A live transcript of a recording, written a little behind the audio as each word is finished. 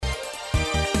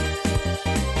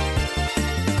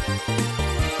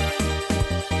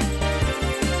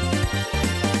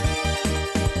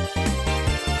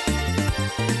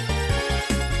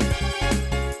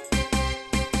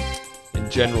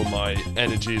general, my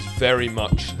energy is very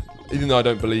much, even though I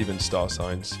don't believe in star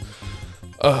signs,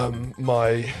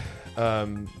 my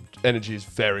energy is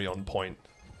very on point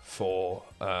for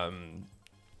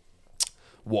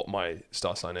what my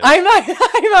star sign is. I'm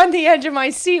on the edge of my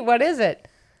seat. What is it?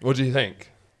 What do you think?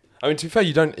 I mean, to be fair,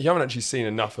 you haven't actually seen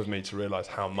enough of me to realise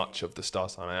how much of the star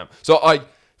sign I am. So I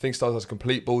think star signs are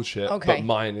complete bullshit, but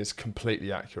mine is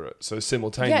completely accurate. So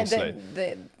simultaneously,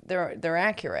 they're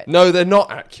accurate. No, they're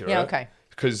not accurate. Yeah, okay.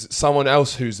 Because someone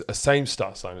else who's a same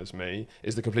star sign as me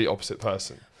is the complete opposite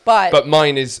person. But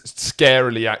mine is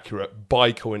scarily accurate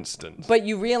by coincidence. But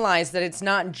you realize that it's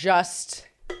not just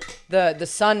the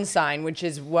sun sign, which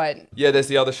is what... Yeah, there's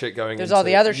the other shit going There's all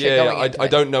the other shit going into I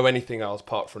don't know anything else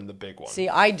apart from the big one. See,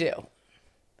 I do.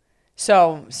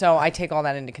 So I take all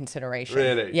that into consideration.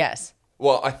 Really? Yes.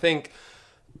 Well, I think...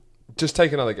 Just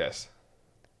take another guess.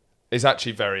 It's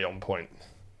actually very on point.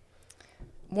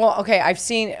 Well, okay, I've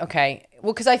seen... Okay.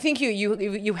 Well, because I think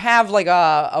you have like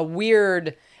a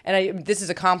weird... And this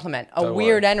is a compliment. Don't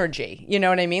Weird worry. energy. You know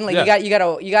what I mean? Like Yeah.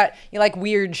 you like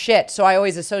weird shit. So I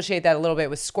always associate that a little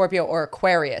bit with Scorpio or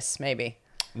Aquarius, maybe.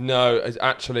 No, it's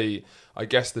actually, I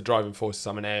guess the driving force is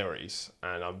I'm an Aries,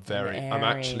 and I'm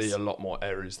actually a lot more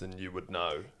Aries than you would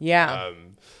know. Yeah.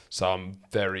 So I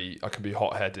can be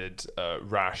hot-headed,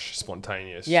 rash,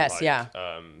 spontaneous. Yes, like, yeah.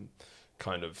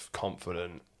 Kind of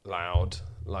confident, loud,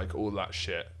 like all that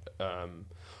shit.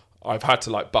 I've had to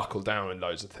like buckle down in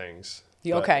loads of things.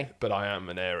 Okay. But I am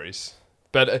an Aries.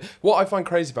 But what I find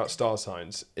crazy about star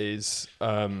signs is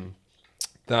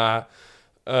that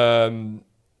white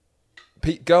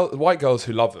girls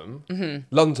who love them,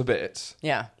 love them to bits,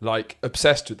 Yeah. like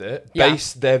obsessed with it, Yeah.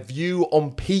 base their view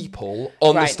on people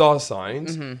on the Right. star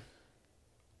signs.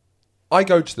 I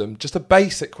go to them, just a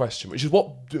basic question, which is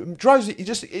what drives me,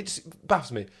 it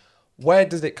baffles me. Where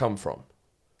does it come from?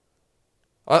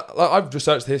 I've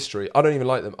researched the history. I don't even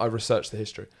like them. I've researched the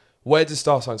history. Where do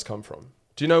star signs come from?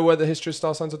 Do you know where the history of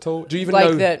star signs at all? Do you even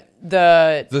know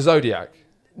the zodiac?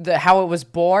 how it was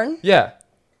born? Yeah.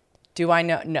 Do I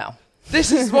know? No.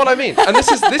 This is what I mean, and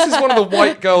this is one of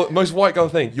the most white girl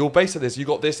thing. You're based on this. You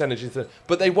got this energy,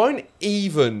 but they won't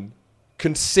even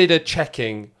consider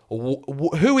checking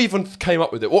who even came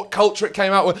up with it, what culture it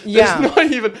came out with. Yeah.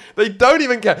 They don't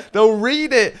even care. They'll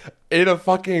read it in a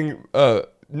fucking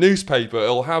newspaper.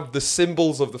 It'll have the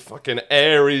symbols of the fucking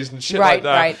Aries and shit like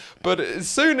that. Right. But as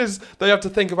soon as they have to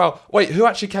think about, wait, who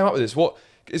actually came up with this? What?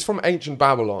 It's from ancient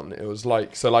Babylon. It was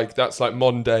that's like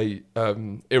modern day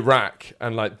Iraq,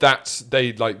 and like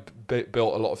they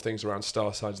built a lot of things around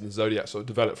star signs, and the zodiac sort of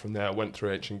developed from there. Went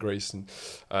through ancient Greece,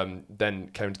 and then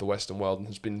came to the Western world, and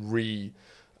has been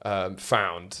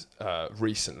found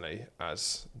recently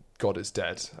as God is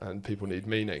dead and people need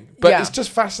meaning. But it's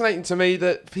just fascinating to me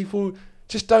that people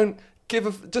just don't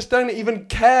even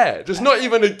care. Just not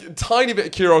even a tiny bit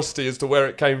of curiosity as to where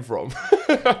it came from.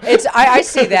 I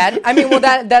see that. I mean, well,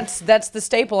 that's the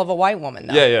staple of a white woman,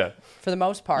 though. Yeah. For the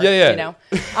most part, Yeah. You know,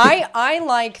 I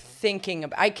like thinking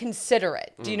about. I consider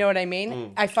it. Do you know what I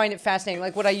mean? I find it fascinating.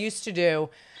 Like what I used to do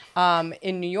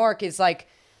in New York is like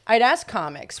I'd ask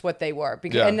comics what they were,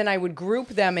 and then I would group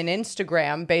them in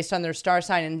Instagram based on their star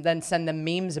sign, and then send them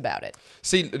memes about it.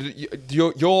 See,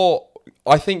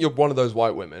 I think you're one of those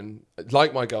white women,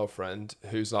 like my girlfriend,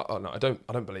 who's like, oh no, I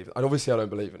don't believe it. Obviously, I don't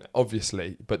believe in it.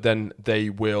 Obviously, but then they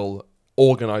will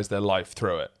organize their life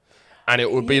through it, and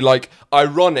it would be like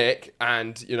ironic,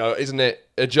 and isn't it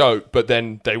a joke? But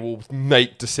then they will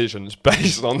make decisions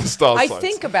based on the star signs. I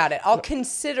think about it. I'll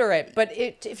consider it, but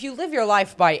if you live your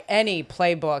life by any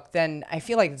playbook, then I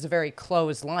feel like it's a very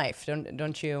closed life,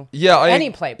 don't you? Yeah,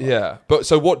 any playbook. Yeah, but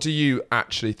so what do you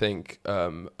actually think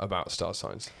about star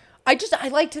signs? I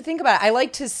like to think about it. I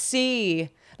like to see,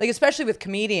 like, especially with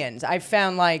comedians, I've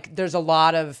found, like, there's a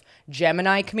lot of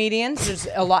Gemini comedians. There's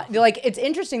a lot, like, it's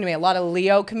interesting to me, a lot of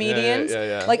Leo comedians.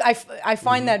 Yeah. Like, I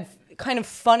find that kind of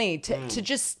funny to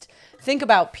just think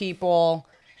about people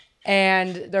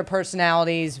and their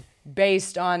personalities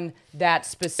based on that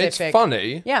specific. It's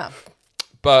funny. Yeah.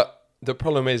 But the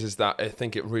problem is that I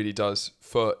think it really does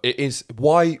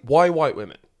why white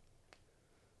women?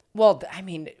 Well, I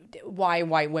mean, why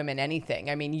white women anything?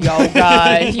 I mean,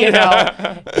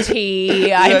 yoga,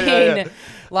 tea.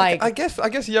 Like I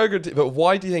guess yoga. But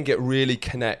why do you think it really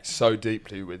connects so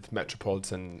deeply with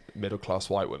metropolitan middle class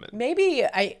white women? Maybe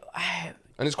and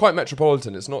it's quite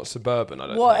metropolitan. It's not suburban. I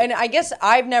don't. Well, think. and I guess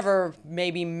I've never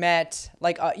maybe met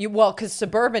because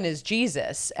suburban is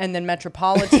Jesus, and then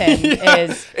metropolitan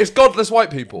is it's godless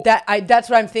white people. That's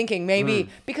what I'm thinking. Maybe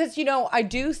because I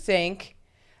do think.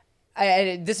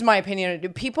 This is my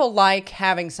opinion. People like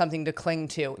having something to cling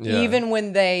to, even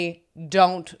when they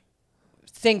don't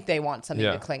think they want something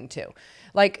Yeah. to cling to.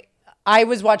 Like, I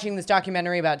was watching this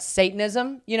documentary about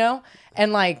Satanism, you know,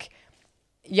 and like,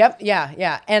 yep,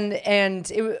 yeah,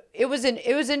 and it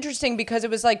was interesting because it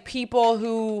was like people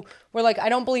who were like, I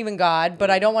don't believe in God, but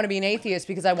I don't want to be an atheist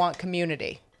because I want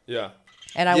community. Yeah.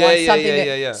 And I want something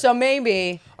yeah. So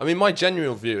maybe... I mean, my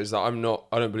genuine view is that I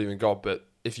don't believe in God, but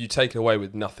if you take it away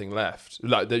with nothing left,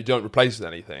 like they don't replace it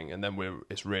with anything, and then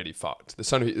it's really fucked.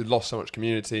 We've lost so much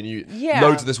community, and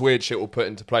loads of this weird shit will put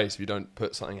into place if you don't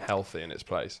put something healthy in its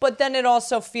place. But then it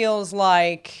also feels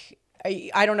like,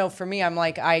 I don't know, for me, I'm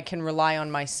like, I can rely on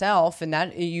myself, and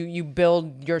that you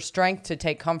build your strength to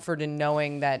take comfort in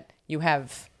knowing that you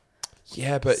have...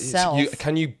 Yeah, but self.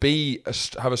 can you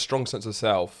have a strong sense of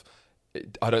self?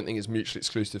 I don't think it's mutually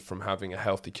exclusive from having a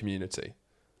healthy community.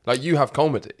 Like, you have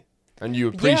comedy, and you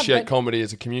appreciate comedy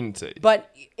as a community.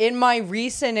 But in my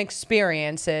recent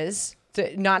experiences,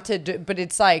 but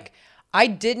it's like, I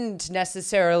didn't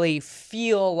necessarily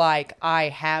feel like I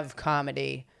have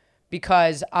comedy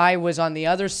because I was on the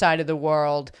other side of the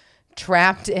world,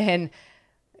 trapped in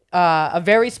a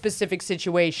very specific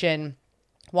situation,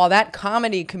 while that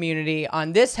comedy community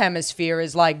on this hemisphere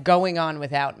is like going on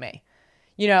without me,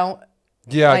 you know?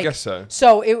 Yeah, like, I guess so.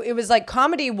 So it was like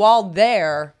comedy, while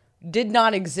there, did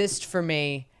not exist for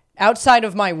me outside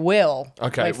of my will,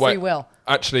 my free will.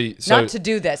 Actually, so not to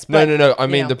do this. No, But, no. I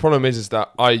mean, the problem is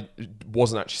that I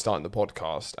wasn't actually starting the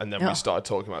podcast, and then we started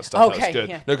talking about stuff that was good.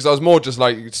 Yeah. No, because I was more just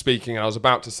like speaking, and I was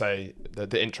about to say that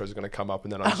the intros are going to come up,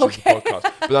 and then I just did the podcast.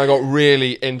 But then I got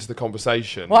really into the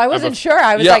conversation. Well, I wasn't sure.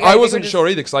 I was I wasn't sure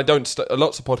either, because I don't.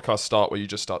 Lots of podcasts start where you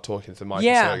just start talking to the mic.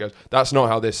 Yeah. And so it goes. That's not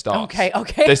how this starts.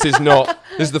 Okay. This is not.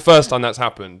 This is the first time that's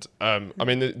happened. I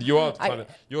mean, you're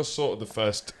sort of the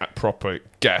first proper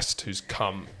guest who's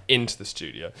come into the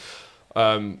studio.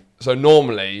 So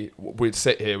normally we'd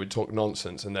sit here, we'd talk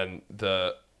nonsense, and then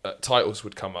the titles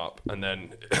would come up, and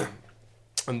then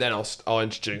I'll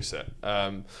introduce it.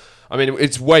 I mean,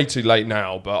 it's way too late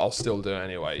now, but I'll still do it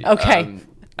anyway. Okay.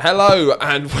 Hello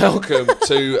and welcome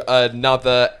to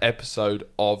another episode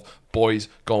of Boys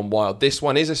Gone Wild. This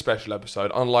one is a special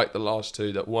episode, unlike the last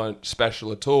two that weren't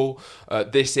special at all.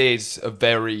 This is a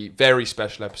very, very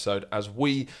special episode, as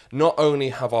we not only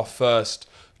have our first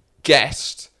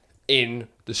guest in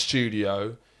the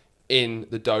studio, in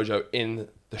the dojo, in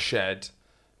the shed,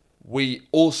 we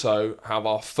also have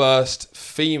our first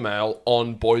female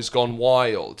on Boys Gone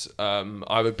Wild. I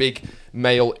have a big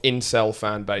male incel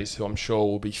fan base who I'm sure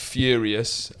will be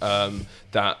furious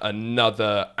that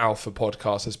another alpha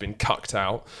podcast has been cucked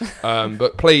out.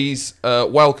 But please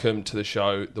welcome to the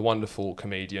show the wonderful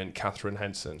comedian Catherine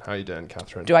Henson. How are you doing,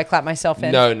 Catherine? Do I clap myself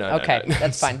in? No. Okay, no.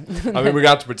 That's fine. I mean, we're going to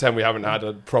have to pretend we haven't had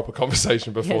a proper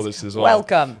conversation before this as well.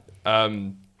 Welcome.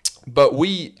 But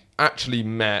we actually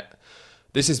met.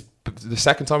 This is the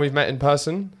second time we've met in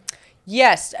person.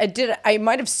 Yes, I did. I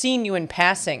might have seen you in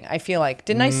passing. I feel like,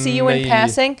 didn't I see you in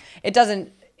passing? It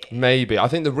doesn't. Maybe. I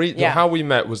think how we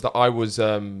met was that I was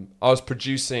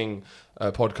producing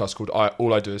a podcast called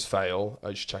All I Do Is Fail.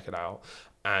 You should check it out.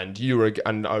 And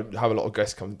and I have a lot of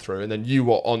guests come through, and then you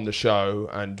were on the show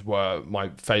and were my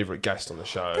favourite guest on the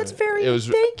show. That's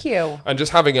thank you. And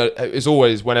just having it's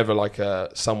always, whenever like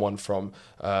someone from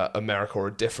America or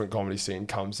a different comedy scene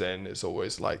comes in, it's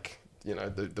always like, you know,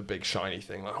 the big shiny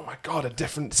thing, like, oh my god,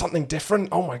 something different,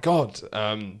 oh my god.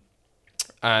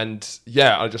 And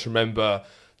yeah, I just remember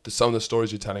some of the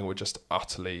stories you're telling were just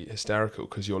utterly hysterical,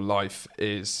 because your life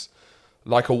is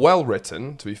like a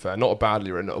well-written, to be fair, not a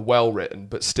badly written, a well-written,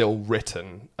 but still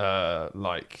written,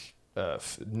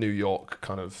 New York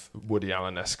kind of Woody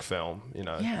Allen-esque film, you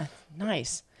know? Yeah,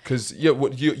 nice. Because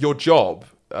your job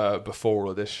before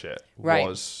all of this shit right.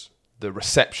 was the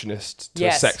receptionist to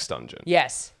a sex dungeon.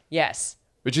 Yes.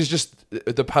 Which is just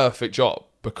the perfect job,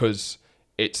 because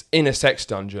it's in a sex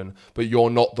dungeon, but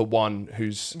you're not the one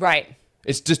who's... Right.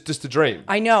 It's just a dream.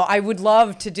 I know. I would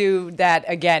love to do that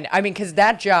again. I mean, because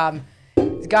that job...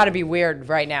 It's got to be weird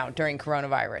right now during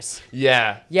coronavirus.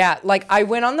 Yeah. Yeah, like I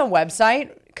went on the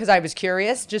website because I was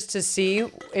curious just to see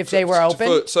if they were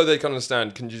open. So they can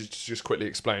understand, can you just quickly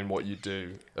explain what you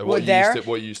do? What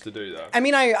you used to do there? I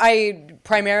mean, I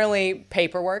primarily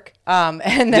paperwork.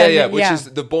 And then, which is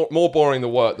more boring the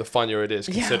work, the funnier it is,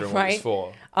 considering what it's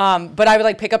for. But I would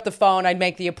like pick up the phone. I'd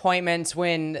make the appointments.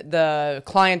 When the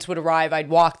clients would arrive, I'd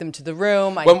walk them to the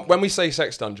room. When we say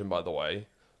sex dungeon, by the way,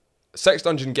 sex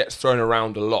dungeon gets thrown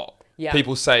around a lot. Yeah.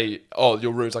 People say, oh,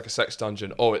 your room's like a sex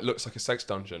dungeon. Oh, it looks like a sex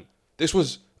dungeon. This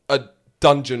was a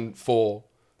dungeon for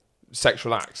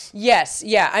sexual acts. Yes,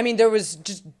 yeah. I mean, there was,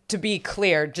 just to be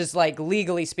clear, just like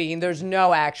legally speaking, there's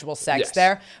no actual sex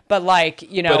there, but like,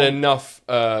 you know, but enough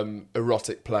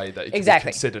erotic play that it can be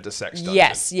considered a sex dungeon.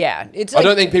 Yes, yeah. It's I like,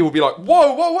 don't think people will be like,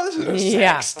 whoa, what is a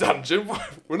sex dungeon?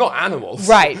 We're not animals.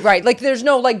 Right. Like there's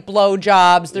no like blow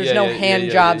jobs, there's no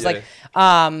hand jobs, like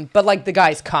but like the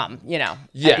guys come, you know,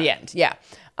 at the end. Yeah.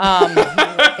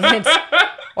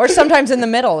 Or sometimes in the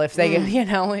middle if they, you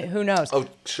know, who knows? Oh,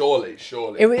 surely.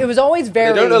 It was always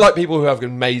very. They don't look like people who have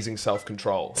amazing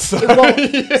self-control.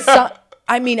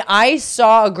 I mean, I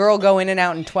saw a girl go in and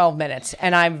out in 12 minutes,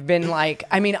 and I've been like,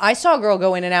 I saw a girl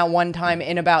go in and out one time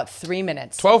in about 3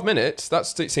 minutes. 12 minutes?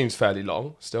 It seems fairly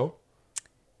long still.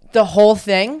 The whole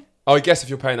thing? Oh, I guess if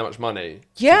you're paying that much money.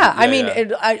 Yeah,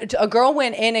 a girl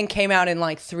went in and came out in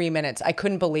like 3 minutes. I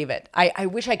couldn't believe it. I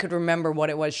wish I could remember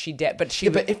what it was she did, but she.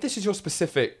 Yeah, but if this is your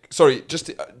specific, sorry,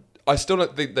 I still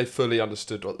don't think they fully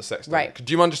understood what the sex. Right.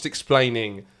 Do you mind just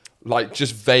explaining, like,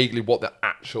 just vaguely what the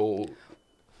actual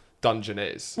dungeon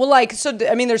is? Well, like, so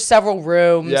there's several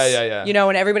rooms. Yeah. You know,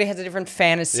 and everybody has a different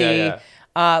fantasy.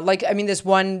 Yeah. This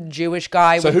one Jewish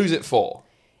guy. So who's it for?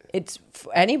 It's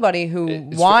anybody who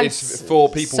wants it's for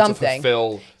people something. to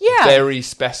fulfill very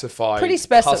specified,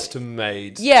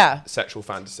 custom-made sexual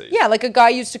fantasies. Yeah, like a guy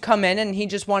used to come in and he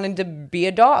just wanted to be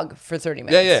a dog for 30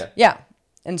 minutes. Yeah.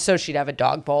 And so she'd have a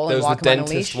dog bowl and walk him on a leash. There was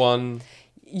the dentist one.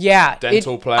 Yeah.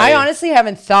 Dental play. I honestly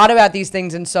haven't thought about these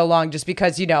things in so long just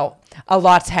because, you know, a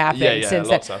lot's happened since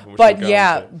then.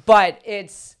 But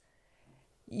it's...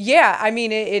 Yeah,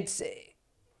 it's...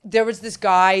 There was this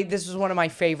guy, this was one of my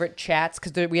favorite chats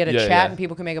because we had a chat and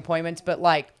people could make appointments, but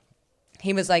like,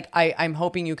 he was like, I'm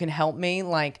hoping you can help me.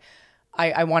 Like,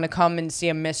 I want to come and see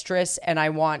a mistress and I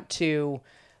want to,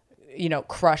 you know,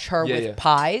 crush her with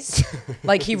pies.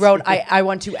 Like he wrote, I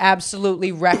want to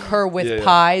absolutely wreck her with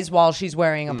pies while she's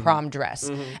wearing a prom dress.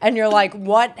 And you're like,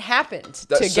 what happened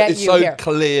to get you here? It's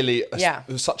so clearly, it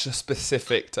was such a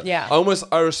specific. Yeah.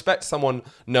 I respect someone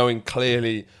knowing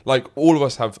clearly, like all of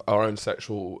us have our own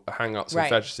sexual hang-ups and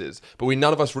fetishes, but a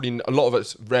lot of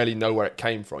us rarely know where it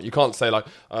came from. You can't say like,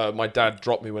 my dad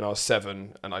dropped me when I was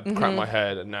 7 and I cracked my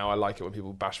head and now I like it when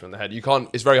people bash me on the head.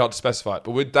 It's very hard to specify it,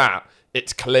 but with that,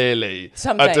 it's clearly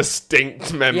a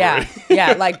distinct memory.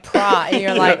 Yeah, like pride. And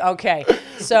you're like, okay.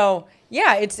 So,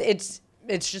 yeah, it's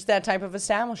just that type of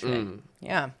establishment.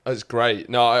 Yeah. That's great.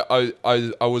 No,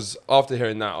 I was, after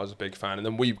hearing that, I was a big fan. And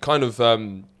then we kind of,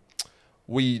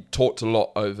 we talked a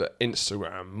lot over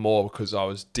Instagram, more because I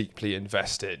was deeply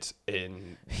invested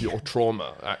in your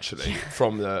trauma, actually.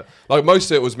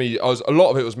 Most of it was me, a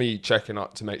lot of it was me checking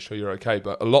up to make sure you're okay,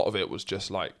 but a lot of it was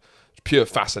just like, pure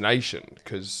fascination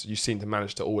because you seem to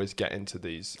manage to always get into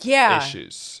these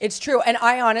issues. It's true. And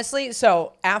I honestly,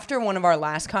 so after one of our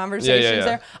last conversations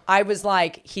there, I was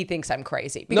like, he thinks I'm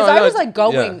crazy. Because I was like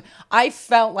I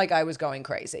felt like I was going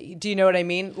crazy. Do you know what I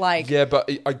mean? Like, yeah, but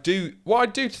I do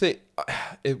think,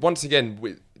 once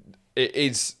again, it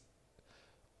is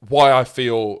why I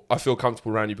feel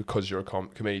comfortable around you because you're a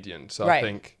comedian. So I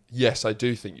think, yes, I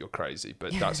do think you're crazy,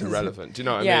 but that's irrelevant. Do you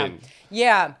know what I mean?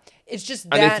 Yeah. It's just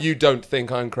that. And if you don't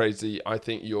think I'm crazy, I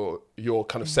think you're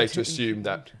kind of safe to assume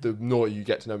that the more you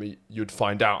get to know me, you'd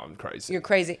find out I'm crazy. You're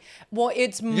crazy. Well,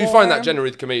 it's more... You find that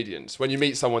generally with comedians. When you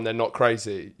meet someone, they're not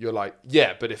crazy. You're like,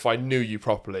 yeah, but if I knew you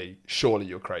properly, surely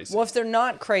you're crazy. Well, if they're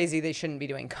not crazy, they shouldn't be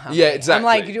doing comedy. Yeah, exactly.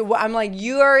 I'm like,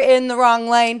 you're in the wrong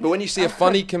lane. But when you see a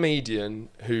funny comedian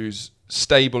who's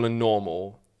stable and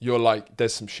normal, you're like,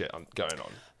 there's some shit going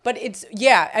on. But it's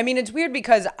weird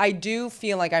because I do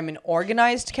feel like I'm in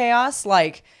organized chaos.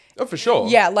 Like, oh, for sure.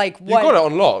 Yeah, like what... You've got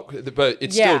it on lock, but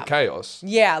it's still chaos.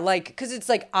 Yeah, like, because it's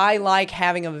like, I like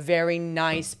having a very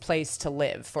nice place to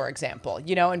live, for example,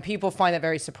 you know, and people find that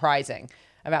very surprising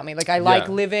about me. Like, I like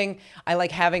living, I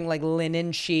like having like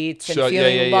linen sheets and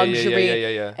feeling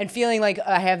luxury and feeling like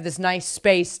I have this nice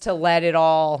space to let it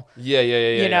all,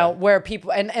 you know, where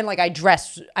people, and like I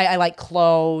dress, I like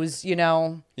clothes, you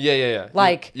know. Yeah.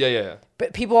 Like,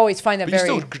 but people always find that but you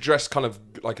still dress kind of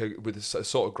like with a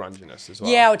sort of grunginess as well.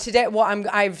 Yeah, today,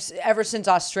 I've ever since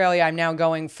Australia, I'm now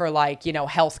going for like, you know,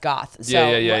 health goth. So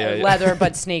leather,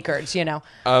 but sneakers, you know.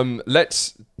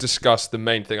 Let's discuss the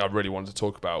main thing I really wanted to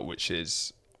talk about, which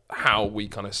is how we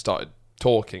kind of started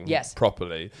talking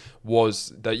properly,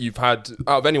 was that you've had,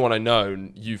 out of anyone I know,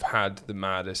 you've had the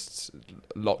maddest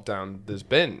lockdown there's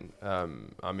been.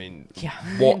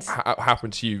 What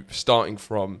happened to you starting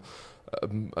from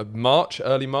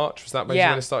early March? Was that when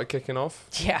it started kicking off?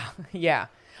 Yeah.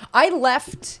 I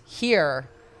left here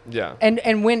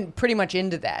and went pretty much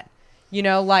into that. You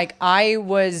know, like I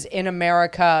was in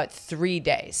America 3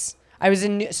 days.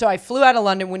 So I flew out of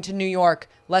London, went to New York,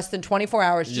 less than 24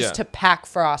 hours just to pack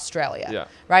for Australia. Yeah.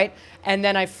 Right. And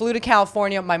then I flew to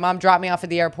California. My mom dropped me off at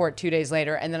the airport 2 days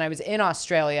later. And then I was in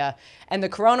Australia, and the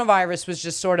coronavirus was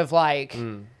just sort of like,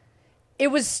 it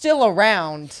was still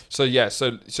around. So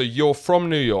you're from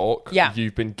New York. Yeah.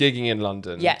 You've been gigging in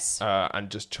London. Yes. And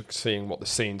just seeing what the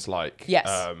scene's like. Yes.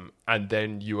 And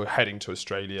then you were heading to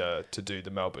Australia to do the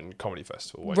Melbourne Comedy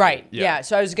Festival. weren't Right. you? Yeah.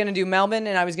 So I was going to do Melbourne,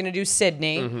 and I was going to do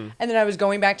Sydney. And then I was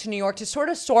going back to New York to sort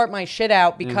of sort my shit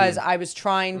out because I was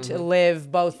trying to live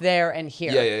both there and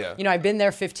here. Yeah. You know, I've been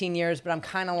there 15 years, but I'm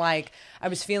kind of like, I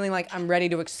was feeling like I'm ready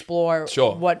to explore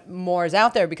what more is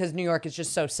out there because New York is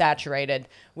just so saturated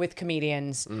with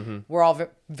comedians. We're all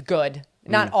good.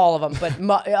 Not all of them, but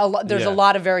there's a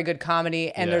lot of very good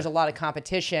comedy, and there's a lot of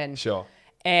competition. Sure.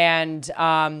 And,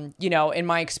 you know, in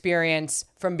my experience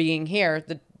from being here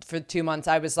for 2 months,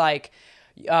 I was like,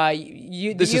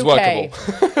 this is workable.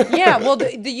 Yeah, well,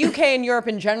 the UK and Europe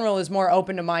in general is more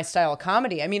open to my style of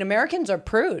comedy. I mean, Americans are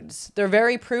prudes. They're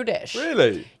very prudish.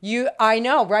 Really? I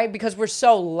know, right? Because we're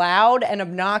so loud and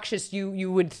obnoxious,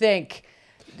 you would think...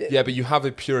 Yeah, but you have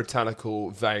a puritanical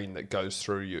vein that goes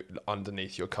through you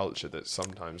underneath your culture that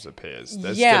sometimes appears.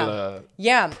 There's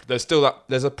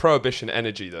there's a prohibition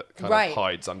energy that kind of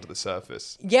hides under the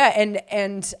surface. Yeah,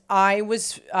 and I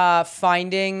was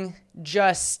finding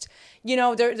just, you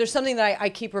know, there's something that I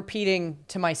keep repeating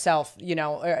to myself, you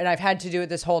know, and I've had to do it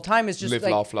this whole time is just live,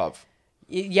 like, laugh, love.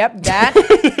 Yep, that.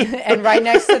 And right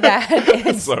next to that,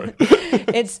 it's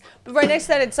right next to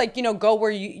that. It's like, you know, go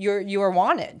where you are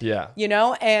wanted. Yeah. You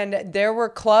know, and there were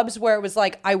clubs where it was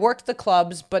like I worked the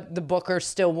clubs, but the booker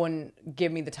still wouldn't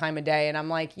give me the time of day, and I'm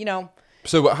like, you know.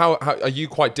 So how are you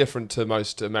quite different to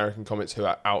most American comics who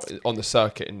are out on the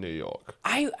circuit in New York?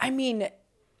 I mean,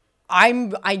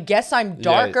 I guess I'm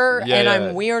darker and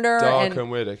I'm weirder. Darker and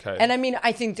weird, okay. And I mean,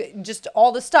 I think just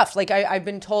all the stuff, like I've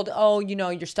been told, oh, you know,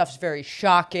 your stuff's very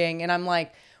shocking. And I'm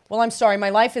like, well, I'm sorry,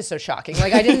 my life is so shocking.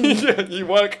 Like I didn't... You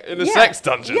work in a sex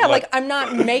dungeon. Yeah, like I'm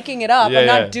not making it up. I'm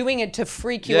not doing it to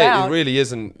freak you out. It really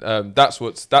isn't. That's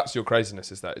your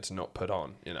craziness, is that it's not put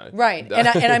on, you know. Right.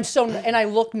 And I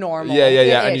look normal.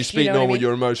 Yeah. And you speak normal, what I mean?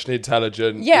 You're emotionally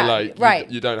intelligent. Yeah, like, right.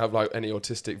 You don't have like any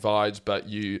autistic vibes, but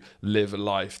you live a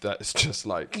life that's just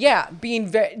like... Yeah, being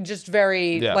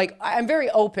very, like, I'm very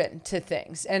open to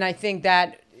things. And I think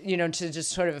that, you know, to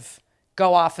just sort of...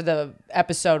 go off of the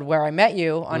episode where I met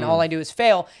you on All I Do Is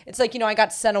Fail. It's like, you know, I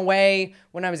got sent away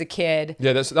when I was a kid.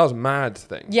 Yeah, that was a mad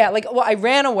thing. Yeah, like, well, I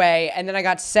ran away and then I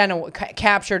got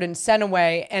captured and sent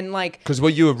away, and like... Because were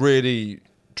you a really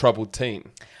troubled teen?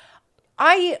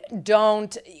 I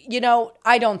don't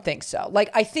think so. Like,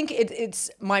 I think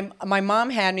it's... My mom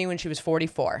had me when she was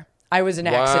 44. I was an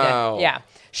accident. Yeah.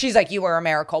 She's like, you were a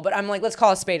miracle. But I'm like, let's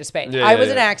call a spade a spade. I was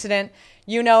an accident.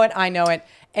 You know it. I know it.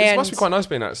 And it must be quite nice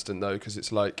being an accident, though, because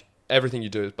it's like everything you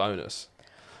do is bonus.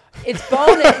 It's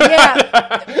bonus,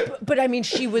 yeah. But I mean,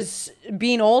 she was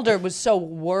being older, was so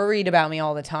worried about me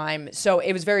all the time. So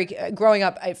it was very, growing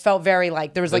up, I felt very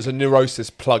like there's a neurosis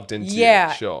plugged into you.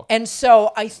 Sure. And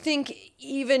so I think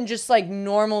even just like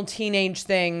normal teenage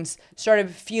things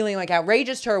started feeling like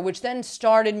outrageous to her, which then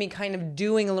started me kind of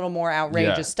doing a little more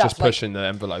outrageous stuff. Just pushing the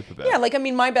envelope a bit. Yeah, like, I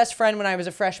mean, my best friend when I was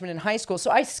a freshman in high school,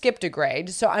 so I skipped a grade.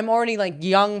 So I'm already like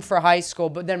young for high school,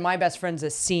 but then my best friend's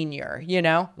a senior, you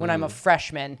know, when I'm a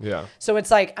freshman. Yeah. So it's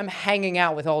like I'm hanging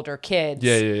out with older kids.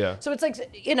 Yeah. So it's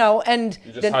like, you know, and...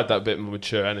 You just had that bit more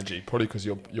mature energy, probably because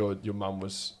your mum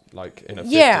was... like in her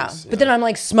 50s. Yeah, but then I'm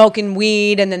like smoking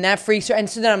weed, and then that freaks her, and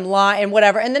so then I'm lying and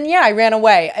whatever, and then I ran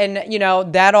away, and you know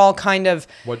that all kind of.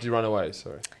 Why did you run away?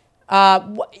 Sorry.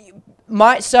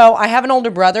 So I have an older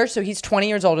brother, so he's 20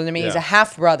 years older than me. Yeah. He's a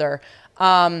half brother.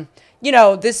 You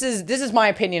know, this is my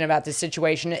opinion about this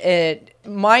situation.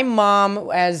 My mom,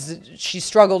 as she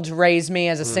struggled to raise me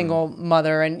as a single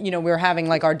mother, and you know we were having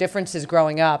like our differences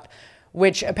growing up.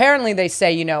 Which apparently they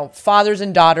say, you know, fathers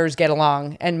and daughters get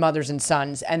along and mothers and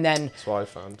sons. And then... That's what I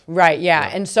found. Right, yeah.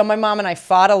 And so my mom and I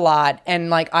fought a lot. And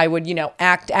like I would, you know,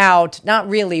 act out. Not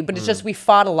really, but it's just we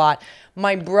fought a lot.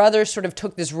 My brother sort of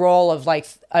took this role of like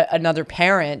another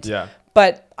parent. Yeah.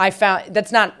 But I found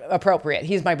that's not appropriate.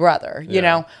 He's my brother, you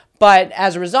know. But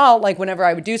as a result, like whenever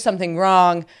I would do something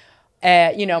wrong,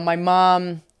 you know, my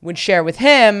mom would share with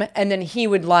him. And then he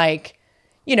would like...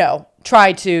 you know,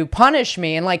 try to punish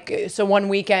me. And like, so one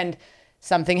weekend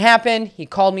something happened. He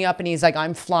called me up and he's like,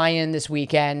 I'm flying this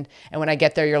weekend. And when I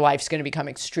get there, your life's going to become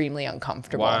extremely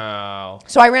uncomfortable. Wow.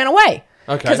 So I ran away.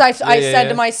 Okay. Because I said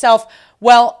to myself,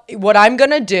 well, what I'm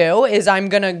going to do is I'm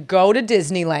going to go to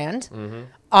Disneyland.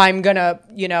 I'm gonna,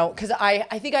 because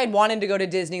I think I'd wanted to go to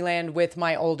Disneyland with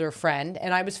my older friend,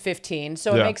 and I was 15,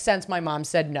 so it makes sense. My mom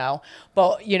said no,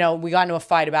 but we got into a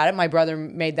fight about it. My brother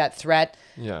made that threat.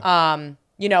 Yeah.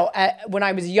 When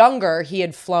I was younger, he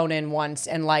had flown in once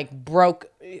and broke.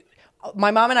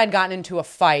 My mom and I'd gotten into a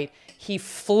fight. He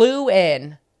flew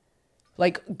in,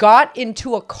 got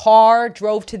into a car,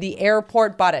 drove to the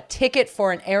airport, bought a ticket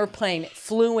for an airplane,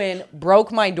 flew in,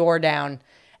 broke my door down,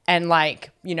 and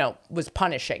was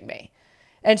punishing me.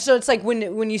 And so it's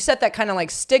when you set that kind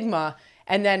of stigma,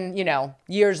 and then,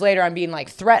 years later I'm being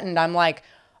threatened, I'm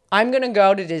I'm going to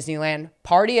go to Disneyland,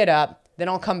 party it up, then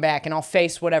I'll come back and I'll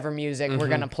face whatever music we're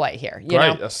going to play here. You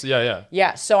know?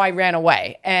 Yeah. So I ran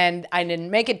away and I didn't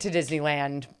make it to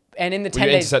Disneyland. And in the 10 Were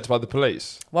you days... intercepted by the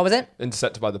police? What was it?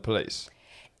 Intercepted by the police.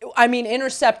 I mean,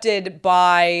 intercepted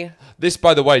by... This,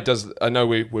 by the way, I know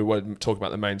we were talking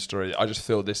about the main story. I just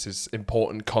feel this is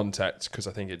important context because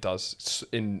I think it does,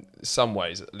 in some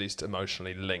ways, at least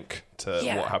emotionally, link to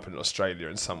what happened in Australia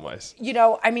in some ways.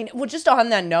 Just on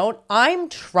that note, I'm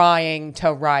trying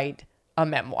to write a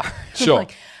memoir. Sure.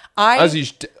 As you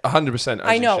 100%.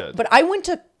 I know, you should. but I went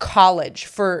to college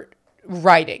for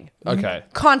writing. Okay.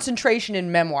 Concentration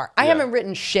in memoir. I haven't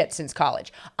written shit since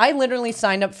college. I literally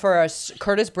signed up for a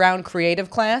Curtis Brown creative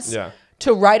class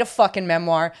to write a fucking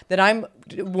memoir that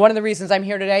one of the reasons I'm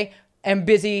here today, am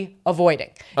busy avoiding.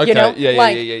 Okay.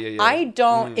 Yeah. I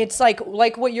don't, it's like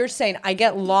what you're saying. I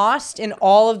get lost in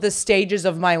all of the stages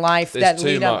of my life that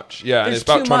lead up. There's too much. Yeah, and it's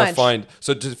about trying to find,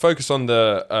 so to focus on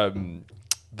the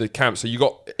camp. So you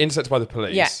got intercepted by the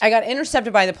police. Yeah, I got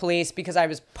intercepted by the police because I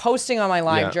was posting on my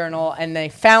live journal and they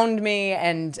found me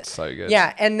and so good.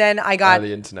 Yeah, and then I got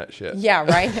early internet shit. Yeah,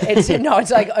 right.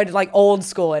 It's like old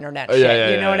school internet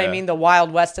shit. You know what I mean? The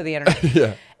Wild West of the internet.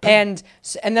 Yeah. And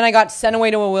then I got sent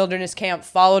away to a wilderness camp,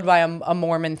 followed by a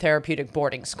Mormon therapeutic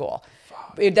boarding school.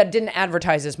 That didn't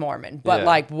advertise as Mormon,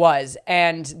 but was.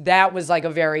 And that was a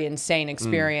very insane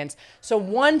experience. So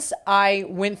once I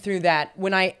went through that,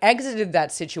 when I exited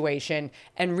that situation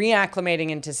and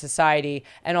reacclimating into society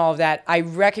and all of that, I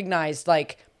recognized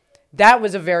that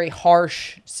was a very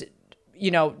harsh,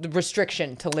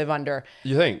 restriction to live under.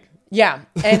 You think? Yeah.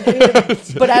 And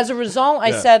but as a result,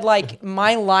 I said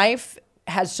my life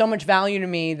has so much value to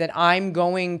me that I'm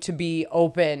going to be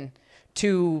open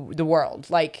to the world.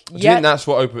 Do you think that's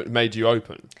what made you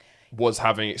open? Was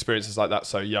having experiences like that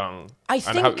so young? I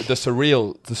think the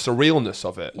surrealness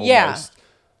of it. Almost. Yeah.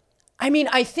 I mean,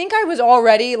 I think I was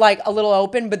already a little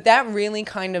open, but that really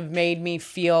kind of made me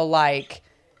feel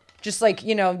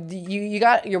you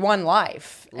got your one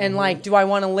life, and do I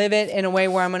want to live it in a way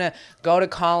where I'm gonna go to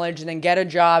college and then get a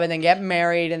job and then get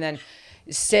married and then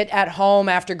sit at home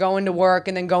after going to work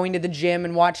and then going to the gym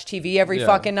and watch TV every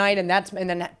fucking night and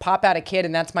then pop out a kid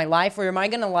and that's my life? Or am I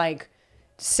gonna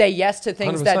say yes to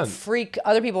things 100%. That freak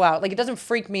other people out? It doesn't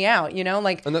freak me out,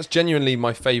 And that's genuinely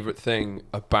my favorite thing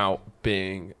about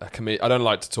being a comedian. I don't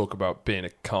like to talk about being a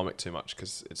comic too much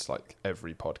because it's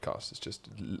every podcast is just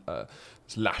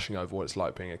lashing over what it's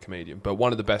like being a comedian. But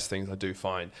one of the best things I do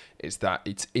find is that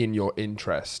it's in your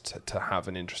interest to have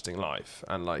an interesting life,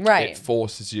 and it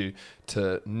forces you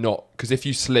to not, because if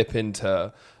you slip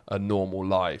into a normal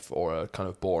life or a kind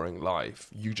of boring life,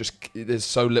 there's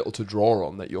so little to draw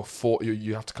on that you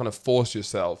have to kind of force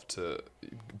yourself to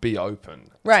be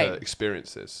open to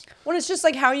experiences. Well, it's just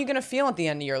how are you going to feel at the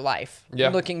end of your life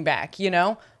looking back,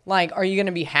 are you going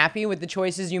to be happy with the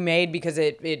choices you made because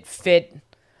it fit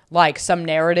some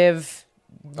narrative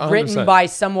 100%. Written by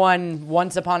someone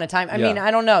once upon a time? I mean, I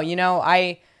don't know,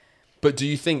 But do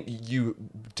you think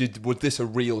was this a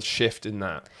real shift in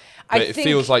that? It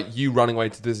feels like you running away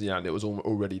to Disneyland, it was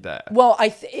already there. Well, I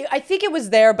think it was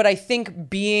there, but I think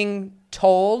being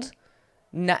told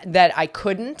that I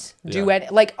couldn't do it,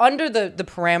 under the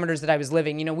parameters that I was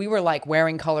living, we were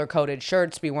wearing color-coded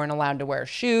shirts. We weren't allowed to wear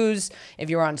shoes. If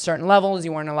you were on certain levels,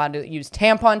 you weren't allowed to use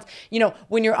tampons.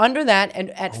 When you're under that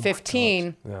and at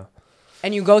 15...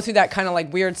 And you go through that kind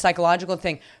of weird psychological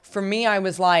thing. For me, I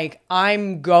was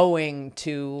I'm going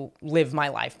to live my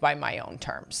life by my own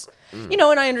terms. And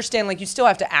I understand you still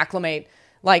have to acclimate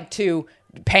to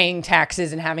paying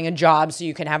taxes and having a job so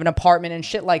you can have an apartment and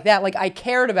shit like that. I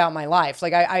cared about my life.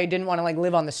 I didn't want to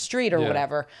live on the street or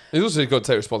whatever. You also got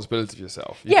to take responsibility for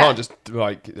yourself. You can't just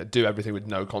do everything with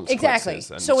no consequences.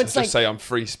 Exactly. And so it's just say I'm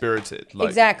free spirited.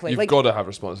 Exactly. You've got to have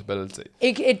responsibility.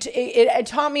 It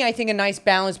taught me, I think, a nice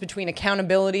balance between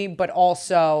accountability but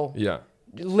also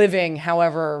living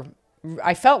however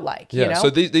I felt like. Yeah. So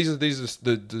these are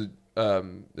the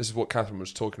this is what Catherine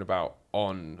was talking about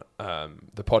on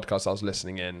the podcast I was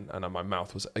listening in, and my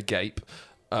mouth was agape.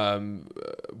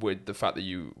 with the fact that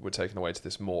you were taken away to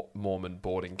this Mormon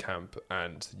boarding camp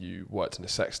and you worked in a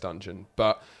sex dungeon.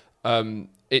 But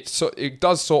it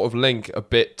does sort of link a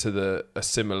bit to a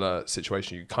similar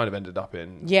situation you kind of ended up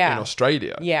in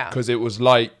Australia. Yeah. Because it was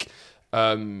like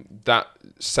that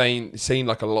seeing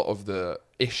like a lot of the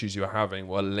issues you were having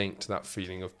were linked to that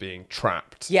feeling of being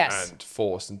trapped and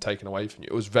forced and taken away from you.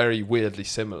 It was very weirdly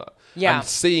similar. Yeah. And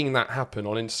seeing that happen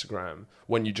on Instagram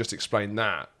when you just explained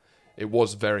that, it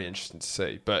was very interesting to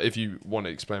see. But if you want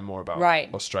to explain more about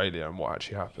Australia and what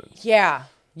actually happened. Yeah.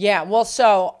 Yeah. Well,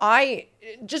 so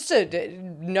just to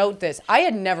note this, I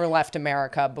had never left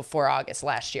America before August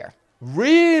last year.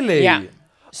 Really? Yeah.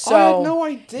 So, I had no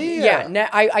idea. Yeah.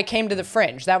 I came to the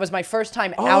Fringe. That was my first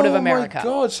time out of America. Oh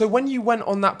my God. So when you went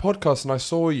on that podcast and I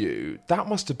saw you, that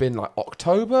must have been like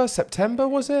October, September,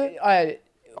 was it?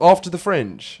 After the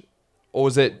Fringe? Or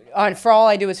was it? For All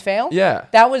I Do Is Fail? Yeah.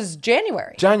 That was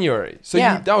January. So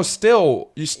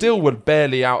you still were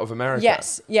barely out of America.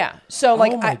 Yes. Yeah. So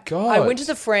like, oh my God. I went to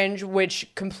the Fringe, which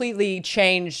completely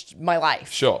changed my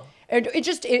life. Sure. It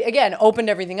just again opened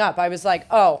everything up. I was like,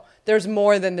 oh, there's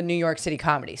more than the New York City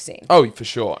comedy scene. Oh, for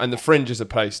sure. And the Fringe is a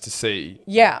place to see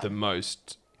the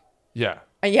most. Yeah.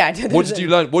 Yeah. What did you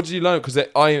learn? Because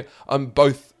I'm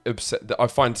both upset that I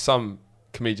find some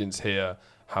comedians here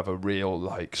have a real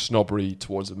like snobbery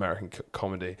towards American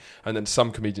comedy, and then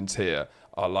some comedians here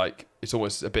are like, it's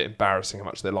almost a bit embarrassing how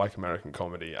much they like American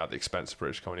comedy at the expense of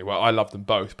British comedy. Well, I love them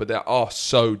both, but they are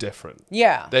so different.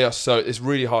 Yeah. They are so, it's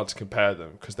really hard to compare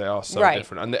them because they are so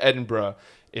different. And the Edinburgh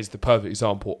is the perfect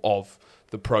example of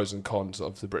the pros and cons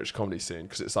of the British comedy scene,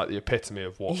 because it's like the epitome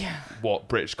of what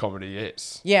British comedy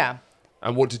is. Yeah.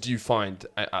 And what did you find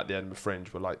at the Edinburgh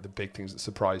Fringe were like the big things that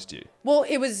surprised you? Well,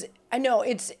 I know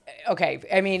it's okay.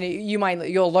 I mean,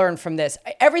 you'll learn from this.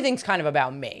 Everything's kind of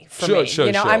about me. Sure.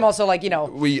 I'm also like,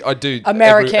 I do.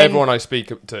 American. Everyone I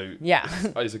speak to, yeah,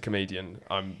 is a comedian.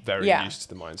 I'm very used to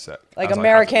the mindset. Like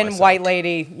American white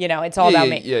lady, it's all about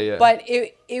me. Yeah. But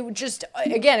it just,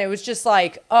 again, it was just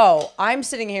like, oh, I'm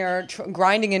sitting here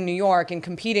grinding in New York and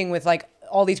competing with like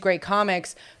all these great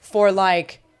comics for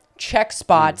like check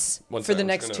spots for the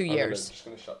next 2 years. I'm just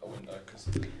gonna shut the window because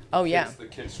the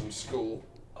kids from school.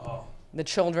 Oh. The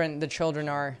children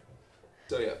are.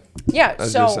 So yeah. Yeah.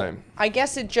 That's so the same. I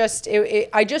guess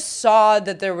I just saw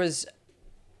that there was.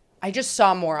 I just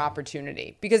saw more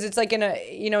opportunity because it's like in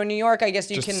New York. I guess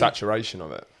you just can saturation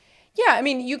of it. Yeah, I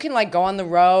mean, you can like go on the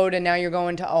road, and now you're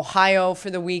going to Ohio for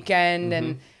the weekend,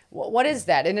 and what is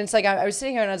that? And it's like I was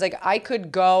sitting here, and I was like, I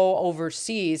could go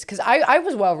overseas because I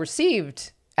was well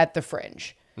received at the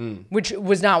Fringe, which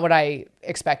was not what I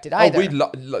expected either. Oh, we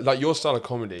like your style of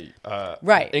comedy.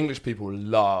 Right. English people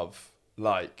love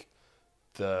like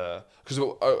because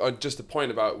just the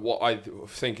point about what I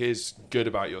think is good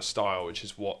about your style, which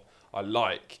is what I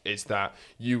like, is that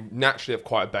you naturally have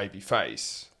quite a baby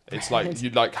face. It's like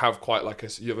you like have quite like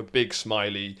you have a big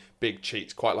smiley, big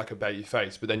cheeks, quite like a baby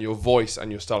face, but then your voice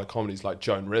and your style of comedy is like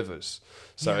Joan Rivers.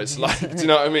 So it's like, do you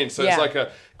know what I mean? So it's like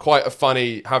quite a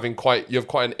funny, you have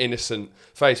quite an innocent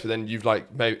face, but then you've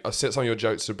like maybe some of your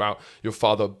jokes are about your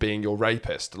father being your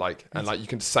rapist, and you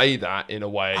can say that in a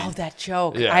way. Oh, that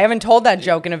joke! Yeah. I haven't told that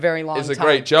joke in a very long time. It's a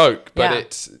great joke, but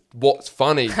it's what's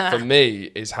funny for me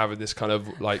is having this kind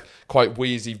of like quite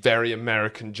wheezy, very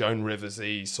American Joan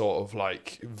Rivers-y sort of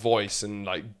like voice and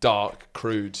like dark,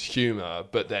 crude humor,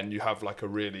 but then you have like a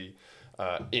really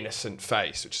innocent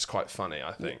face, which is quite funny,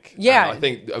 I think. Yeah. And I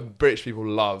think British people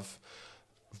love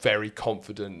very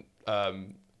confident,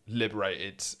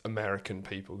 liberated American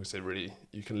people because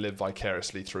you can live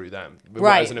vicariously through them. But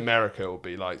whereas in America, it will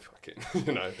be like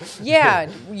fucking, Yeah.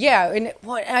 And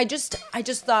I just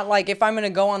thought like if I'm gonna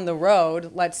go on the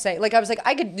road, let's say, like I was like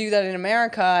I could do that in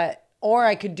America, or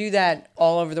I could do that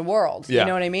all over the world. Yeah. You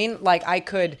know what I mean? Like I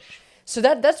could. So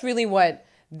that's really what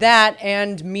that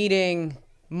and meeting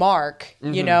Mark,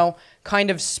 kind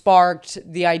of sparked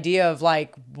the idea of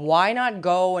like, why not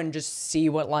go and just see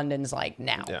what London's like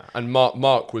now? Yeah, and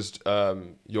Mark was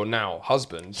your now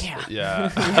husband. Yeah.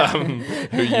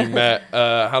 Who you met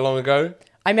how long ago?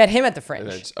 I met him at the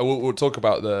Fringe. We'll talk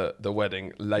about the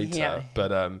wedding later,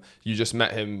 but you just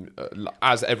met him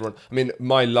as everyone. I mean,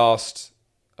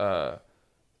 I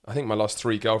think my last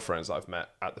 3 girlfriends I've met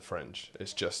at the Fringe.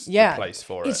 It's just the place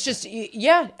for it. It's just,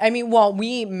 I mean,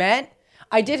 we met.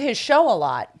 I did his show a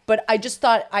lot, but I just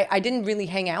thought I didn't really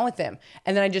hang out with him.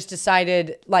 And then I just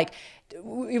decided, like,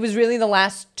 it was really the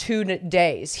last 2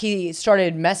 days. He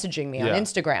started messaging me on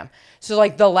Instagram. So,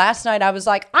 like, the last night I was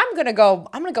like, I'm going to go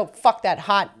fuck that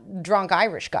hot, drunk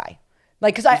Irish guy.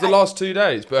 Like, because the last 2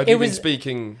 days, but have you been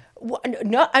speaking?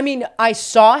 No, I mean, I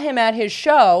saw him at his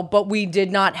show, but we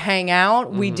did not hang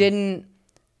out. We didn't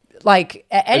like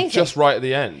anything. It's just right at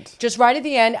the end. Just right at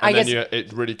the end. And I guess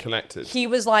it really connected. He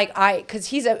was like, because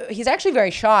he's actually very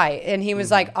shy, and he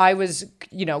was like, I was,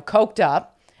 coked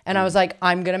up, and I was like,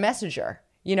 I'm gonna message her,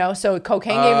 So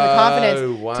cocaine gave him the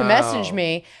confidence to message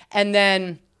me, and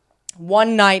then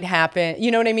one night happened.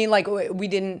 You know what I mean? Like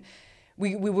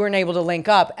we weren't able to link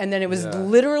up, and then it was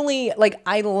literally like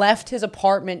I left his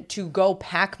apartment to go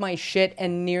pack my shit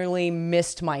and nearly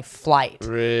missed my flight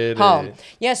home.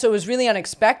 Yeah, so it was really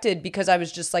unexpected because I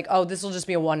was just like, oh, this will just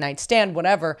be a one night stand,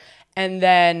 whatever. And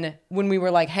then when we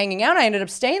were like hanging out, I ended up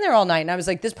staying there all night, and I was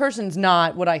like, this person's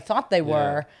not what I thought they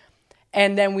were.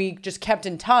 And then we just kept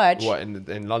in touch. What,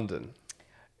 in London?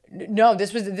 No,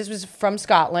 this was from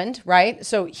Scotland, right?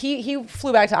 So he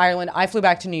flew back to Ireland. I flew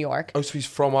back to New York. Oh, so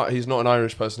he's not an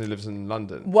Irish person who lives in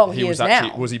London. Well, he is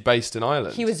now. Was he based in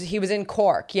Ireland? He was in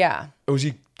Cork, yeah. Or was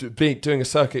he doing a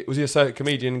circuit? Was he a circuit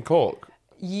comedian in Cork?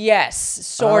 Yes,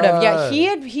 sort of. Yeah,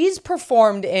 he's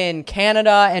performed in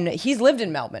Canada, and he's lived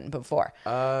in Melbourne before.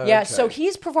 Yeah, so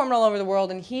he's performed all over the world,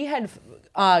 and he had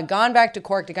gone back to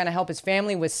Cork to kind of help his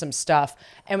family with some stuff,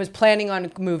 and was planning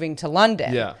on moving to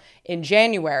London. In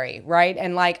January, right?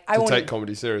 And like I want to take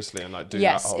comedy seriously and like do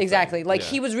that whole exactly. thing. Like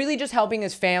he was really just helping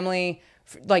his family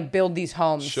like build these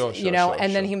homes,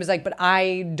 and then he was like, but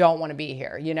I don't want to be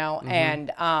here,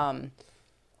 and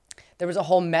there was a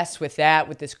whole mess with that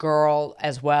with this girl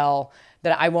as well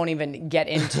that I won't even get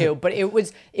into, but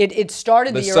it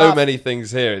started There's the year so off. many things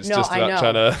here. It's just about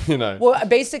trying to, Well,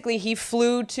 basically, he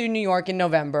flew to New York in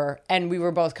November, and we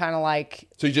were both kind of like.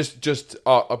 So you just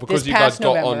because you guys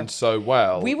got on so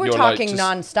well, we were talking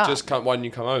nonstop. Why didn't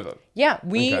you come over? Yeah,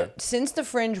 since the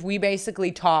Fringe, we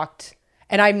basically talked.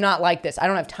 And I'm not like this. I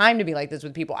don't have time to be like this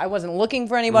with people. I wasn't looking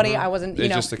for anybody. I wasn't,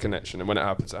 It's just a connection. And when it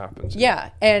happens, it happens. Yeah.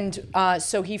 And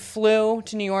so he flew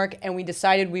to New York, and we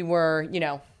decided we were,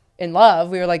 in love.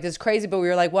 We were like, this is crazy. But we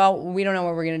were like, well, we don't know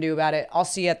what we're going to do about it. I'll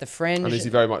see you at the Fringe. And is he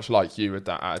very much like you with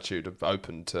that attitude of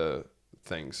open to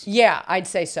things? Yeah, I'd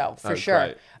say so, for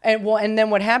sure. Great. And then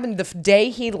what happened, the day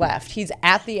he left, he's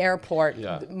at the airport.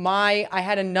 Yeah. I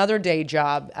had another day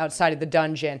job outside of the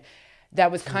dungeon. That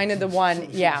was kind of the one,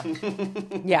 yeah.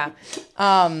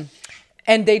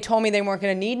 And they told me they weren't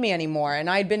going to need me anymore. And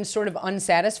I'd been sort of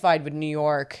unsatisfied with New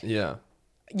York,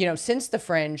 since the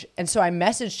Fringe. And so I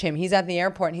messaged him. He's at the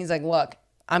airport, and he's like, look,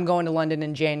 I'm going to London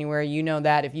in January. You know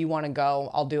that. If you want to go,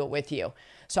 I'll do it with you.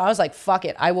 So I was like, fuck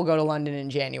it. I will go to London in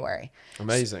January.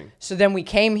 Amazing. So then we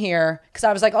came here because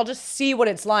I was like, I'll just see what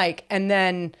it's like. And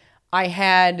then I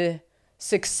had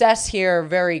success here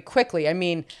very quickly. I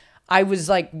mean, I was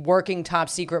like working top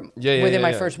secret within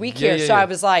my first week here. So I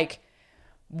was like,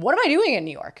 what am I doing in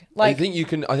New York? Like, I think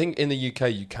in the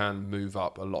UK you can move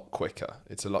up a lot quicker.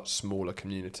 It's a lot smaller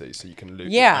community, so you can loop.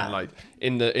 Yeah. And like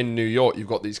in New York, you've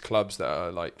got these clubs that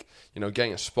are like,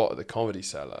 getting a spot at the Comedy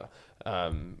Cellar,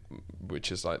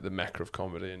 which is like the mecca of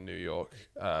comedy in New York.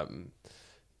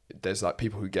 There's like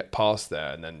people who get past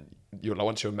there, and then you're like,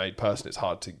 once you're a made person, it's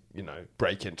hard to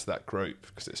break into that group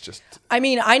because it's just. I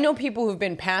mean, I know people who've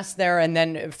been past there and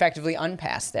then effectively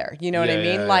unpassed there. You know what I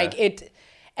mean? It,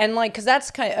 and like, because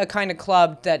that's a kind of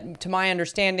club that, to my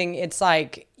understanding, it's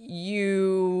like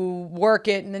you work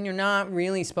it and then you're not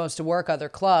really supposed to work other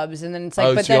clubs, and then it's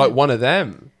like, you're like one of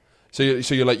them. So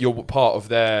you're like, you're part of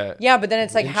their. Yeah, but then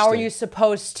it's like, how are you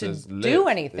supposed to do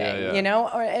anything?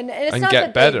 And it's and not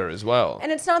get better as well. And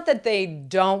it's not that they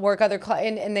don't work other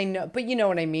and they know, but you know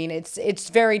what I mean. It's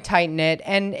very tight knit,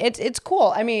 and it's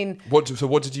cool. I mean, what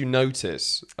did you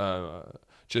notice?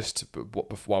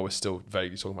 While we're still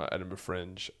vaguely talking about Edinburgh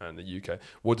Fringe and the UK,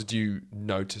 what did you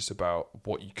notice about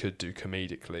what you could do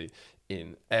comedically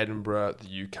in Edinburgh,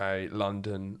 the UK,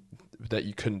 London, that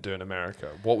you couldn't do in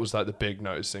America? What was like the big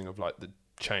noticing of like the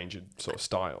change in sort of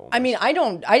style? Almost? I mean, I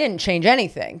didn't change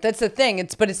anything. That's the thing.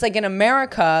 But it's like in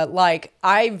America, like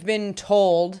I've been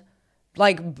told,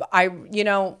 like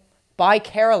by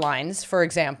Caroline's, for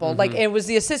example, like it was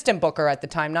the assistant booker at the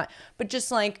time, but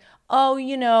just like,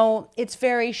 oh, it's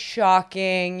very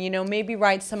shocking, maybe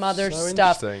write some other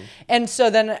stuff. And so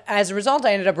then as a result,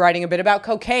 I ended up writing a bit about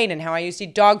cocaine and how I used to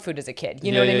eat dog food as a kid.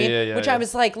 You know what I mean? Which I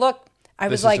was like, look,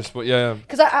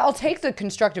 because I'll take the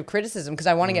constructive criticism because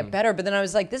I want to get better. But then I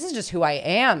was like, this is just who I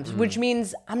am, which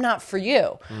means I'm not for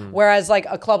you. Whereas like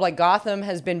a club like Gotham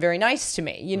has been very nice to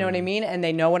me. You know what I mean? And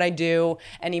they know what I do.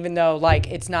 And even though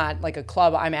like it's not like a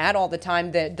club I'm at all the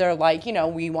time, that they're like,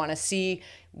 we want to see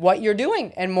what you're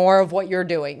doing and more of what you're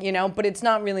doing, but it's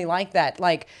not really like that.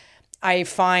 Like I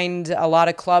find a lot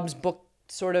of clubs book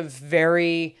sort of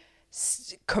very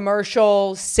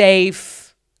commercial,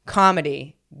 safe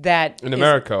comedy. that In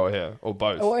America or here or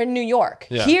both? or in New York.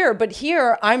 Yeah.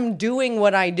 Here I'm doing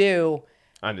what I do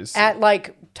And it's at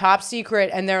like top secret,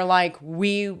 and they're like,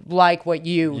 we like what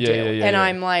you do. And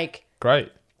I'm like,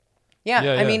 great. yeah,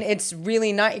 Yeah, I yeah. mean, it's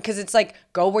really nice because it's like,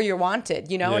 go where you're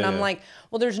wanted, you know? Yeah, And I'm yeah. like,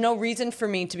 well, there's no reason for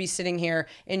me to be sitting here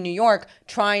in New York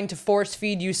trying to force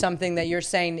feed you something that you're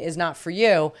saying is not for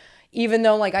you, even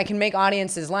though like I can make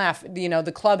audiences laugh. You know,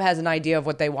 the club has an idea of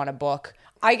what they want to book.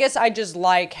 I guess I just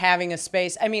like having a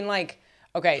space. I mean, like,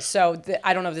 okay, so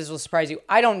I don't know if this will surprise you.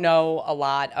 I don't know a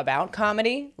lot about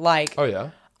comedy. Like, Oh yeah.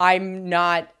 I'm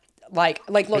not like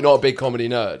look. You're not a big comedy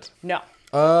nerd. No.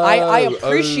 Oh, I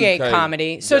appreciate okay.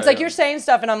 comedy. So Yeah, it's like yeah. you're saying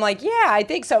stuff and I'm like, yeah, I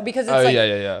think so. Because it's Oh, like,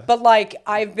 yeah. But like,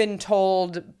 I've been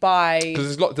told by,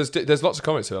 Because there's lots of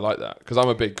comics who are like that. Because I'm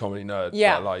a big comedy nerd.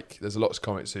 Yeah. But like, there's lots of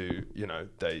comics who, you know,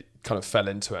 they kind of fell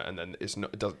into it, and then it's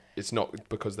not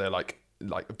because they're like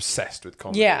obsessed with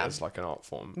comedy Yeah. as like an art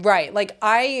form. right. Like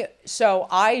I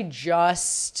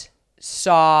just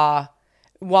saw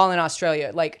while in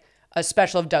Australia, like a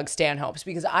special of Doug Stanhope's,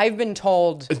 because I've been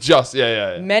told Just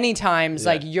yeah. many times,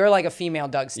 like, you're like a female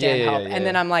Doug Stanhope. yeah, And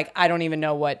then I'm like, I don't even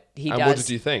know what he And does. what did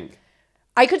you think?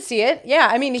 I could see it. Yeah.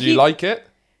 I mean, Do you like it?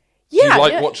 yeah, Do you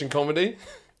like yeah. watching comedy?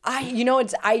 You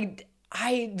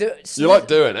like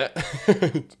doing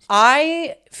it.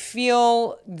 I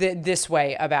feel this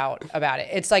way about it.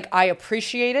 It's like I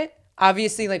appreciate it.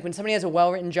 Obviously, like when somebody has a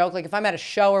well-written joke, like if I'm at a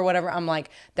show or whatever, I'm like,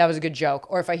 that was a good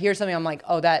joke. Or if I hear something, I'm like,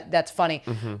 oh, that's funny.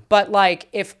 Mm-hmm. But like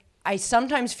if I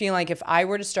sometimes feel like if I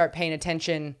were to start paying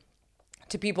attention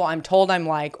to people I'm told I'm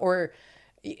like, or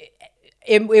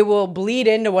it will bleed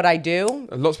into what I do.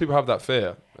 And lots of people have that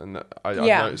fear, and I've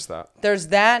noticed that. There's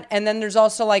that, and then there's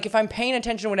also like if I'm paying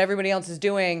attention to what everybody else is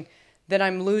doing, then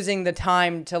I'm losing the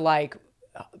time to like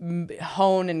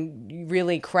hone and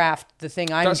really craft the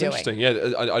thing I'm That's doing. interesting.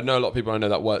 Yeah, I know a lot of people. I know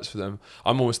that works for them.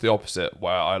 I'm almost the opposite,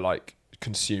 where I like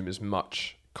consume as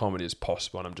much comedy as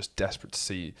possible, and I'm just desperate to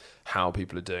see how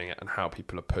people are doing it and how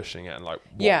people are pushing it, and like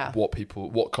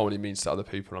what comedy means to other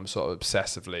people. I'm sort of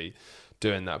obsessively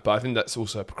doing that, but I think that's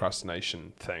also a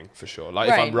procrastination thing for sure. Like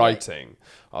if I'm writing,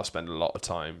 I'll spend a lot of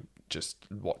time just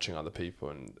watching other people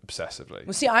and obsessively.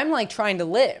 Well, see, I'm like trying to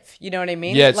live. You know what I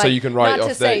mean? Yeah, like, so you can write not off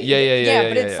to say, that. Yeah.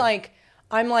 But it's like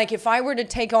I'm like, if I were to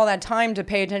take all that time to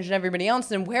pay attention to everybody else,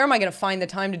 then where am I going to find the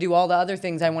time to do all the other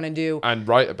things I want to do? And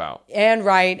write about. And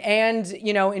write and,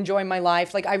 you know, enjoy my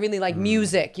life. Like, I really like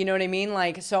music, you know what I mean?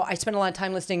 Like, so I spend a lot of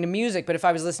time listening to music, but if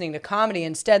I was listening to comedy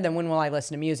instead, then when will I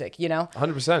listen to music, you know?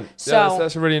 100%. So- Yeah,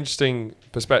 that's a really interesting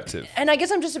perspective. And I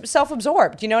guess I'm just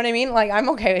self-absorbed, you know what I mean? Like, I'm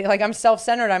okay. Like, I'm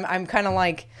self-centered. I'm kind of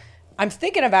like, I'm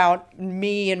thinking about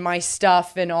me and my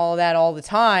stuff and all of that all the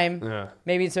time. Yeah.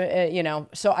 Maybe it's, you know,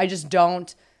 so I just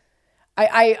don't.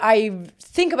 I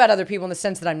think about other people in the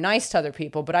sense that I'm nice to other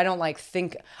people, but I don't like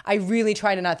think. I really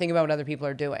try to not think about what other people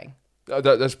are doing.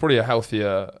 That's probably a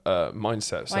healthier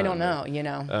mindset. I don't certainly. know, you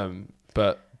know.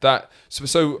 But that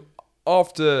so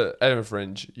after Edinburgh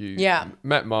Fringe, you Yeah.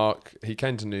 met Mark. He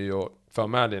came to New York, fell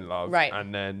madly in love, Right.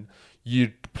 And then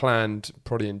you planned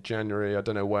probably in January, I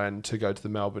don't know when, to go to the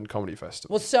Melbourne Comedy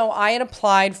Festival. Well, so I had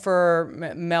applied for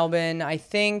Melbourne, I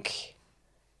think,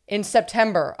 in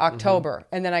September, October,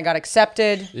 and then I got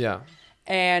accepted. Yeah.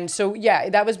 And so, yeah,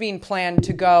 that was being planned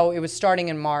to go. It was starting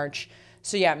in March.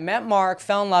 So, yeah, met Mark,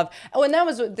 fell in love. Oh, and that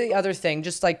was the other thing,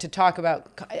 just like to talk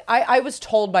about. I was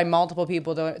told by multiple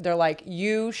people, they're like,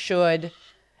 you should,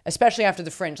 especially after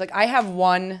the Fringe. Like, I have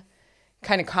one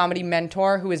kind of comedy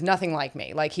mentor who is nothing like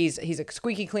me. Like, he's a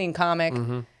squeaky clean comic,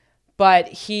 but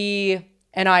he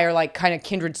and I are like kind of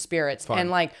kindred spirits. Fine. And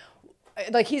like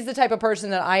he's the type of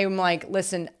person that I am like,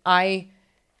 listen, I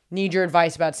need your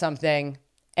advice about something.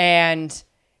 And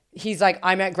he's like,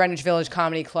 I'm at Greenwich Village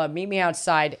Comedy Club. Meet me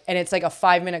outside. And it's like a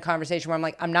 5-minute conversation where I'm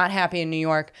like, I'm not happy in New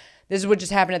York. This is what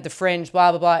just happened at the Fringe,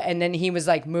 blah, blah, blah. And then he was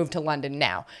like, move to London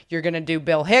now. You're going to do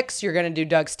Bill Hicks. You're going to do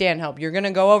Doug Stanhope. You're going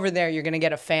to go over there. You're going to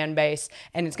get a fan base.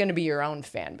 And it's going to be your own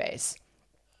fan base.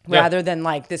 Yeah. Rather than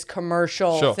like this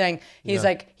commercial Sure. thing. He was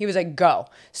Yeah. like, go.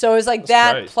 So it was like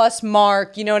that great. plus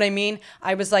Mark, you know what I mean?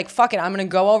 I was like, fuck it, I'm going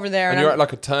to go over there. And I'm- you're at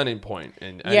like a turning point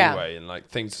in Yeah. anyway, and like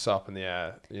things are up in the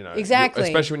air, you know. Exactly.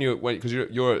 Especially because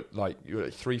you're like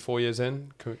 3-4 years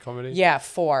in comedy. Yeah,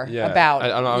 4. Yeah, About.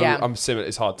 And yeah. I'm similar.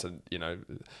 It's hard to, you know,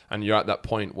 and you're at that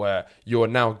point where you're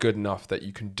now good enough that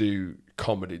you can do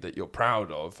comedy that you're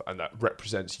proud of and that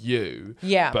represents you.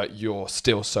 Yeah. But you're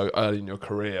still so early in your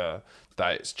career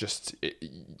that it's just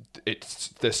it's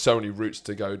there's so many routes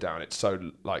to go down. It's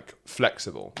so like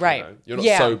flexible. Right. You know? You're not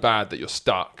Yeah. so bad that you're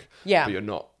stuck. Yeah. But you're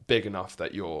not big enough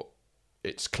that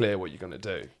it's clear what you're gonna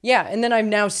do. Yeah, and then I've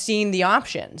now seen the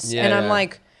options. Yeah, and I'm yeah.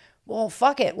 like, well,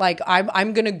 fuck it. Like,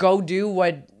 I'm going to go do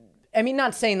what, I mean,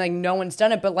 not saying like no one's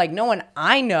done it, but like no one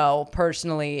I know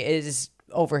personally is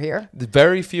over here.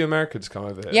 Very few Americans come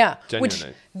over here. Yeah. Genuinely.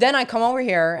 Which then I come over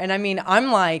here and I mean,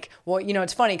 I'm like, well, you know,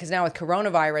 it's funny because now with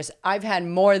coronavirus, I've had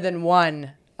more than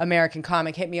one American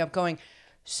comic hit me up going,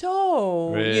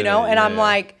 so, Really? you know, and Yeah. I'm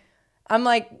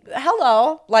like,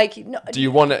 hello. Like, no, Do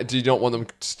you not want them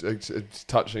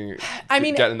touching? I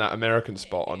mean, getting that American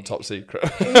spot on Top Secret.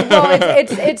 well,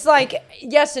 it's like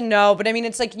yes and no, but I mean,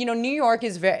 it's like, you know, New York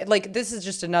is very like, this is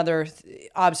just another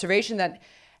observation that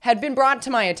had been brought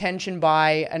to my attention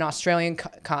by an Australian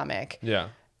comic. Yeah.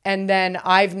 And then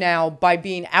I've now, by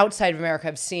being outside of America,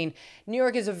 I've seen New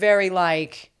York is a very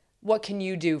like, what can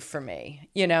you do for me?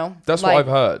 You know, That's like, what I've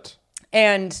heard.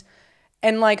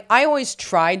 And like, I always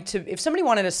tried to, if somebody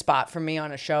wanted a spot for me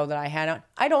on a show that I had on,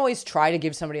 I'd always try to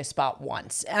give somebody a spot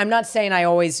once. I'm not saying I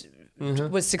always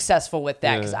was successful with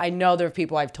that because I know there are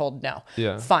people I've told no.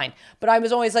 Yeah. Fine. But I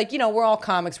was always like, you know, we're all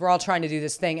comics. We're all trying to do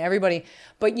this thing. Everybody.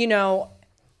 But, you know,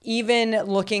 even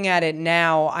looking at it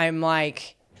now, I'm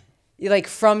like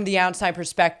from the outside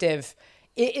perspective,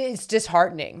 it's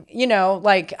disheartening, you know,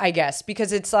 like, I guess,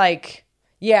 because it's like,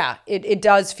 yeah, it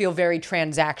does feel very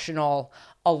transactional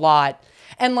a lot.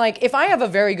 And like, if I have a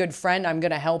very good friend, I'm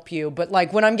going to help you. But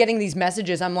like, when I'm getting these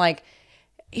messages, I'm like,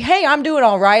 hey, I'm doing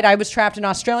all right. I was trapped in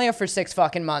Australia for 6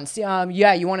 fucking months.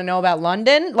 Yeah, you want to know about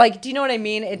London? Like, do you know what I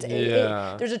mean?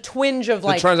 There's a twinge of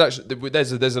like... The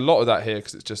transaction, there's a lot of that here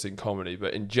because it's just in comedy.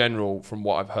 But in general, from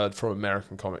what I've heard from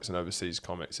American comics and overseas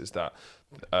comics, is that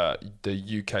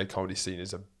the UK comedy scene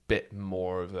is a bit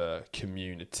more of a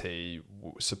community,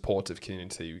 supportive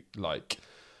community. Like,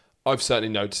 I've certainly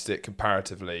noticed it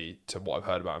comparatively to what I've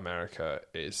heard about America,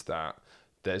 is that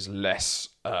there's less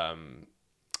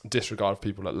disregard of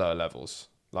people at lower levels.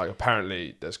 Like,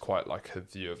 apparently there's quite like a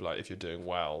view of like, if you're doing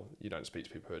well, you don't speak to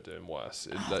people who are doing worse.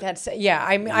 That's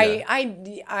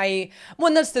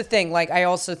well, that's the thing. Like, I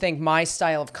also think my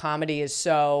style of comedy is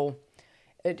so,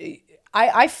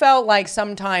 I felt like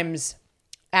sometimes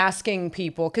asking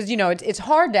people, because, you know, it's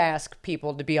hard to ask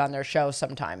people to be on their show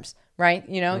sometimes, right?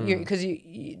 You know, because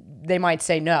they might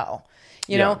say no,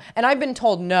 you know? And I've been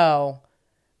told no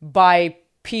by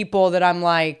people that I'm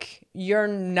like, you're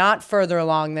not further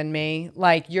along than me.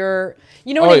 Like, you're,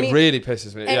 you know what I mean? It really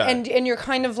pisses me. And you're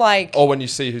kind of like, or when you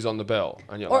see who's on the bill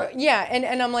and you're like,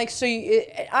 and I'm like, so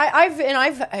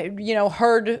I've you know,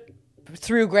 heard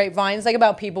through grapevines like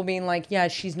about people being like, yeah,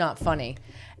 she's not funny,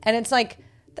 and it's like,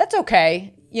 that's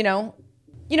okay, you know,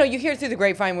 you hear through the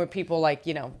grapevine where people like,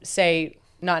 you know, say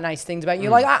not nice things about you.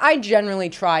 Like, I generally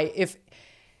try, if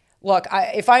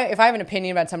I have an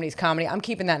opinion about somebody's comedy, I'm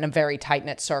keeping that in a very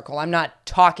tight-knit circle. I'm not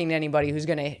talking to anybody who's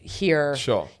going to hear,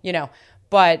 you know.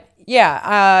 But,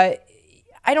 yeah,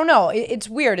 I don't know. It's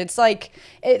weird. It's like,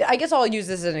 I guess I'll use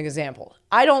this as an example.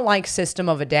 I don't like System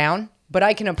of a Down, but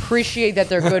I can appreciate that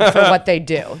they're good for what they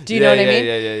do. Do you know what I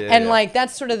mean? And like,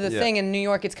 that's sort of the thing in New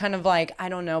York. It's kind of like, I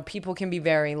don't know, people can be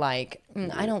very like,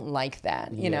 I don't like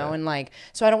that, you know, and like,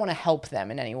 so I don't want to help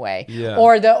them in any way.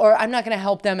 Or I'm not going to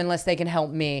help them unless they can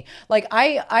help me. Like,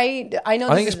 I know.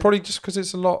 I think it's probably just because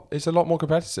it's a lot more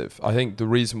competitive. I think the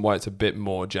reason why it's a bit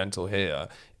more gentle here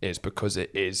is because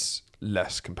it is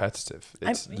less competitive.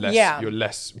 It's less. You're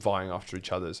less vying after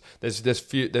each other's.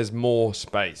 There's more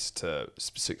space to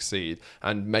succeed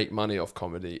and make money off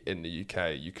comedy in the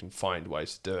UK. You can find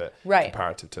ways to do it,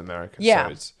 comparative to America.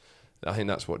 So I think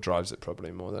that's what drives it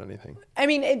probably more than anything. I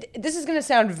mean, this is going to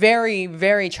sound very,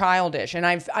 very childish, and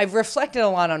I've reflected a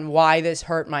lot on why this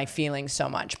hurt my feelings so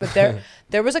much. But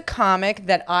there was a comic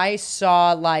that I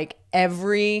saw like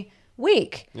every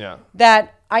week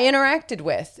that I interacted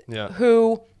with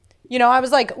who, you know, I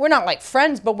was like, we're not like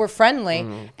friends, but we're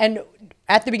friendly. And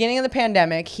at the beginning of the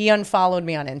pandemic, he unfollowed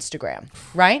me on Instagram,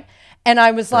 right? And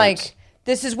I was like,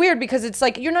 this is weird because it's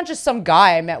like, you're not just some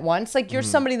guy I met once. Like, you're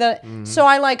somebody that... So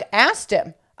I like asked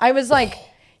him. I was like,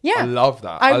 I love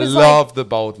that. I love the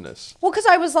boldness. Well, because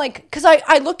I was like... Because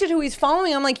I looked at who he's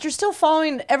following. I'm like, you're still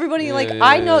following everybody.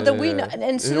 I know that we...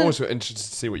 And so always interested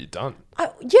to see what you've done.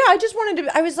 I just wanted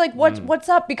to... I was like, what's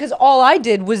up? Because all I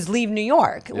did was leave New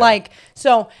York. Like,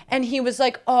 so... And he was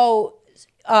like,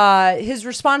 his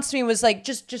response to me was like,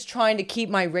 just trying to keep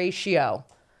my ratio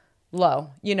low,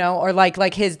 you know, or like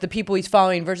the people he's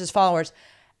following versus followers.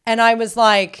 And I was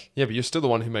like, yeah, but you're still the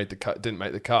one who didn't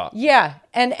make the cut. Yeah.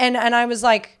 And I was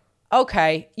like,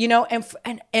 okay, you know, and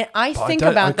I think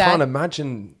about that. I can't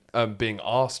imagine being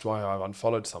asked why I've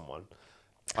unfollowed someone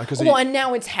Well, and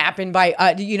now it's happened by,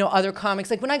 other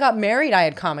comics. Like when I got married, I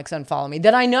had comics unfollow me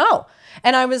that I know.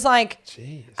 And I was like,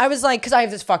 because I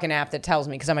have this fucking app that tells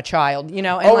me because I'm a child,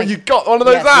 And you got one of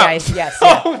those apps? Yes.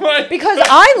 Oh my because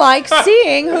I like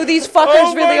seeing who these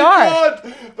fuckers really are.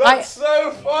 God. That's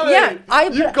so funny. Yeah,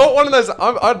 you've got one of those.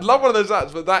 I'd love one of those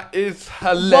apps, but that is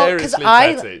hilariously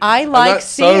petty. I and like that's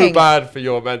seeing. so bad for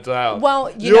your mental health.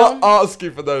 Well, you're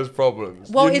asking for those problems.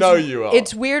 Well, you are.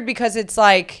 It's weird because it's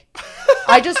like,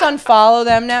 I just unfollow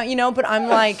them now, but I'm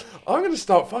like. I'm gonna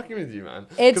start fucking with you, man.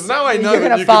 Because now I know you're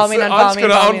gonna follow me and unfollow me.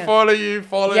 I'm just gonna unfollow you,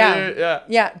 follow you. Yeah.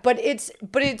 Yeah, but it's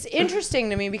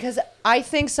interesting to me because I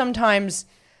think sometimes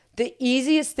the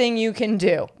easiest thing you can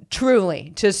do,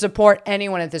 truly, to support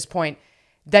anyone at this point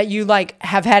that you like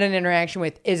have had an interaction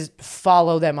with is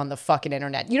follow them on the fucking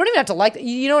internet. You don't even have to like,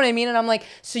 you know what I mean? And I'm like,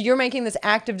 so you're making this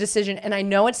active decision, and I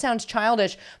know it sounds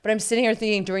childish, but I'm sitting here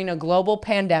thinking during a global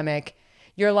pandemic.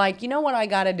 You're like, you know what I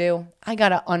got to do? I got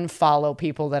to unfollow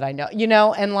people that I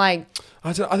know, and like...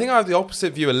 I think I have the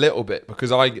opposite view a little bit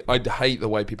because I hate the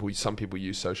way some people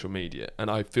use social media,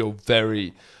 and I feel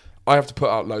I have to put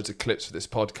out loads of clips for this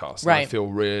podcast, and I feel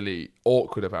really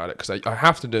awkward about it because I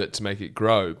have to do it to make it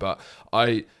grow, but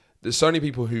there's so many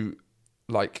people who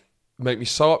like make me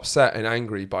so upset and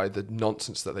angry by the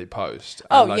nonsense that they post.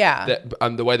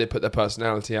 And the way they put their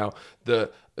personality out,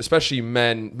 especially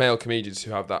male comedians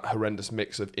who have that horrendous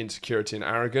mix of insecurity and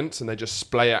arrogance, and they just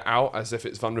splay it out as if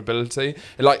it's vulnerability.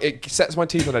 It sets my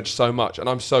teeth on edge so much, and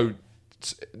I'm so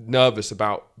nervous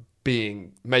about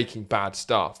making bad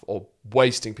stuff or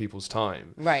wasting people's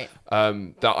time. Right.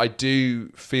 That I do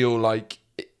feel like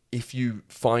if you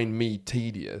find me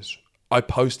tedious, I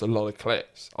post a lot of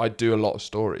clips. I do a lot of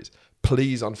stories.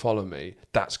 Please unfollow me.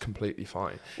 That's completely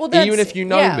fine. Well, even if you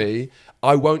know me,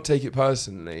 I won't take it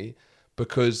personally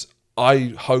because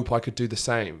I hope I could do the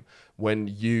same.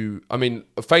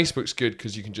 Facebook's good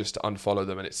because you can just unfollow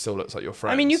them and it still looks like your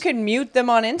friends. I mean, you could mute them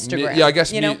on Instagram. Yeah, I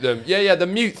guess mute them. Yeah, the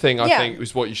mute thing I think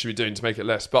is what you should be doing to make it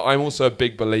less. But I'm also a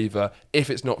big believer,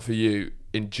 if it's not for you,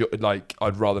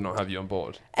 I'd rather not have you on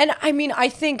board. And I mean, I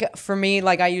think for me,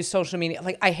 like I use social media,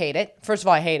 like I hate it. First of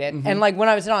all, I hate it. Mm-hmm. And like when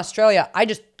I was in Australia, I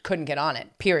just couldn't get on it,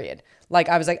 period. Like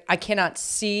I was like, I cannot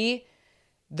see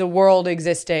the world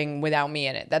existing without me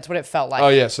in it. That's what it felt like. Oh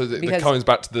yeah, so it comes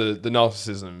back to the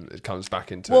narcissism. It comes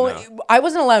back into it now. I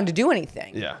wasn't allowed to do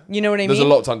anything. Yeah, you know what I mean. There's a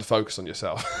lot of time to focus on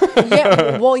yourself. But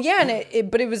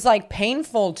it was like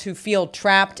painful to feel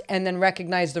trapped and then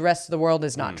recognize the rest of the world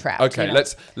is not trapped. Okay,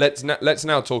 let's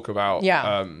now talk about.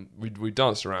 Yeah. We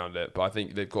danced around it, but I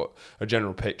think they've got a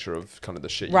general picture of kind of the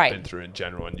shit you've been through in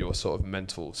general and your sort of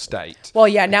mental state. Well,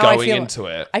 yeah. Now going into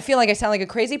it, I feel like I sound like a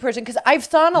crazy person because I've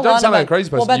thought a lot about like a crazy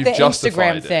person. About the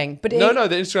Instagram thing, but the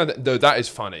Instagram. No, that is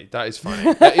funny.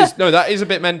 That is a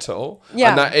bit mental. Yeah,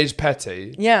 and that is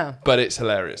petty. Yeah, but it's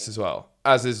hilarious as well,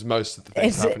 as is most of the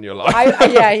things that happen in your life.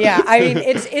 I mean,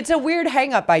 it's a weird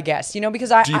hang up, I guess. Do you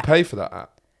pay for that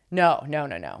app? No.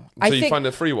 So you find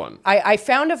a free one? I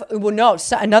found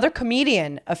another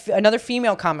comedian, another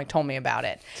female comic told me about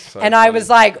it, and funny. I was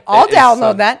like, I'll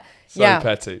download that. So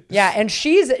petty. Yeah, and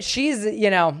she's she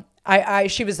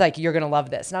was like, you're gonna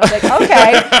love this, and I was like,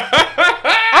 okay.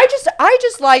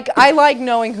 I like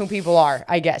knowing who people are,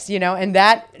 I guess, and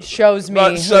that shows me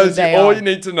who they are. All you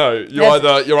need to know.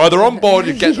 You're either on board,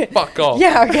 you get the fuck off.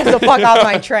 Yeah, or get the fuck off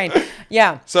my train.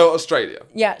 Yeah. So Australia.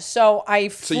 Yeah. So I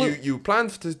flew. So you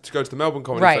planned to go to the Melbourne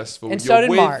Comedy Festival, and so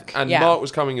did Mark. And Mark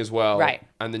was coming as well. Right.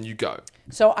 And then you go.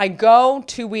 So I go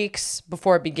 2 weeks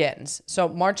before it begins. So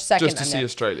March 2nd. Just to see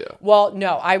Australia. Well,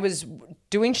 no, I was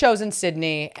doing shows in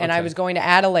Sydney, and I was going to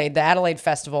Adelaide, the Adelaide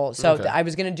Festival. So I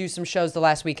was going to do some shows the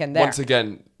last weekend there. Once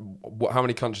again, how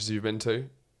many countries have you been to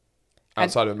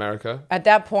outside of America? At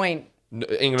that point,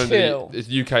 England,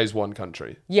 2. UK is one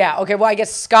country. Yeah. Okay. Well, I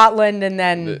guess Scotland and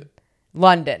then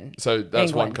London. So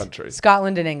that's England. one country.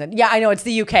 Scotland and England. Yeah, I know. It's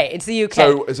the UK.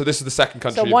 So this is the second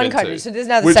country. So you've one been country. To, so this is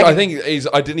now the which second. I think is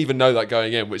I didn't even know that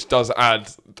going in, which does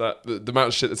add that the amount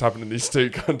of shit that's happened in these two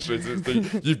countries.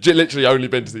 You've literally only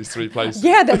been to these 3 places.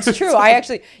 Yeah, that's true.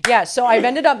 So I've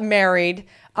ended up married.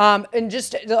 And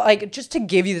just to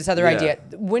give you this other idea,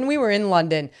 when we were in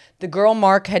London, the girl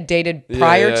Mark had dated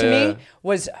prior to me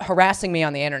was harassing me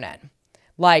on the internet,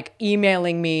 like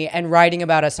emailing me and writing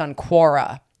about us on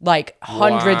Quora. Like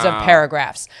hundreds of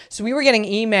paragraphs. So we were getting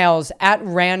emails at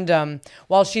random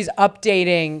while she's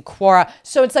updating Quora.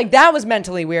 So it's like, that was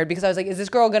mentally weird because I was like, is this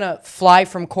girl going to fly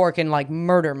from Cork and like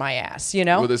murder my ass,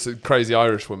 Well, this crazy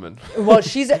Irish woman. Well,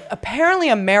 she's apparently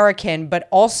American, but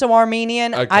also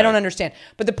Armenian. Okay. I don't understand.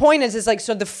 But the point is like,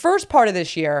 so the first part of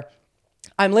this year,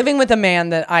 I'm living with a man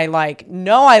that I like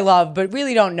know I love, but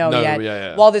really don't know yet.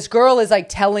 Yeah. While this girl is like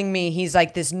telling me he's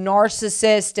like this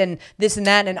narcissist and this and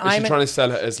that, and Is she trying to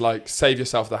sell it as like save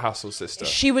yourself the hassle, sister?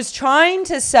 She was trying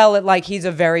to sell it like he's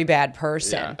a very bad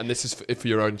person. Yeah, and this is for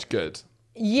your own good.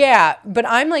 Yeah, but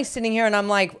I'm like sitting here and I'm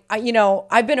like,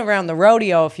 I've been around the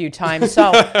rodeo a few times,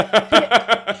 so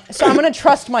so I'm gonna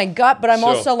trust my gut, but I'm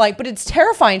also like, but it's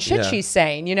terrifying shit she's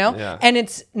saying, Yeah. and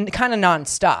it's kind of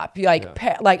nonstop,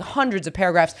 like hundreds of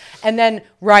paragraphs, and then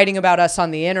writing about us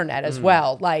on the internet as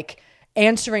well, like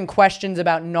answering questions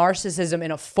about narcissism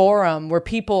in a forum where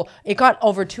it got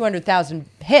over 200,000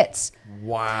 hits.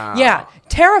 Wow. Yeah,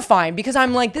 terrifying because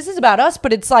I'm like, this is about us,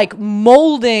 but it's like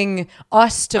molding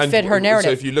us to fit her narrative.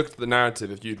 So if you looked at the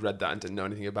narrative, if you'd read that and didn't know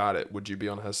anything about it, would you be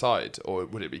on her side, or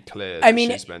would it be clear that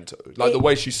she's meant to, the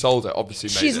way she sold it? Obviously,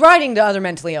 she's writing to other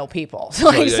mentally ill people.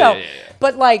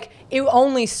 But like, it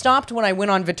only stopped when I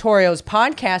went on Vittorio's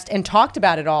podcast and talked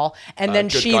about it all, and then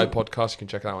Good Guy podcast. You can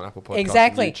check it out on Apple Podcasts,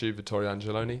 exactly, and YouTube. Vittorio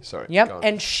Angeloni. Sorry. Yep,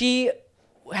 and she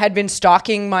had been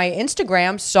stalking my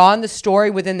Instagram, saw the story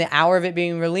within the hour of it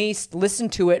being released,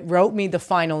 listened to it, wrote me the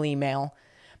final email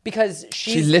because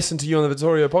she listened to you on the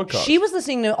Vittorio podcast. She was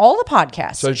listening to all the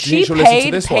podcasts. So she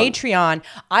paid Patreon.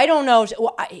 I don't know.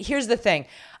 Here's the thing.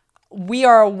 We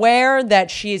are aware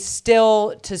that she is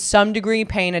still to some degree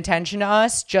paying attention to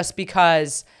us just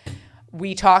because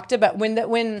we talked about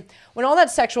when all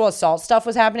that sexual assault stuff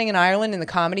was happening in Ireland in the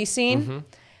comedy scene.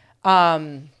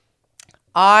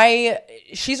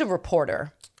 She's a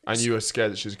reporter. And you were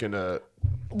scared that she was gonna.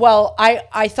 Well,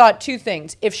 I thought two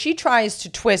things. If she tries to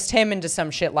twist him into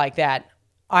some shit like that,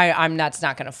 that's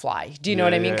not gonna fly. Do you know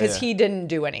what I mean? Because he didn't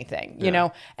do anything, you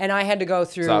know. And I had to go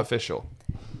through. Is that official?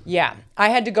 Yeah, I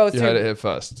had to go through. You heard it here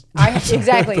first.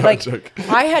 Exactly.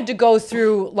 I had to go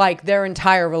through like their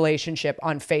entire relationship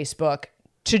on Facebook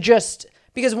to just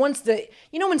because once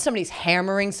when somebody's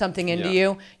hammering something into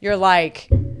you, you're like,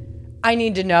 I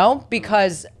need to know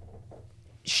because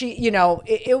she,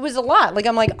 it was a lot. Like,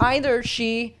 I'm like, either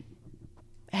she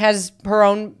has her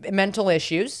own mental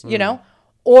issues,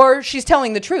 or she's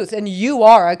telling the truth and you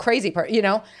are a crazy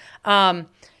person,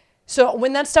 So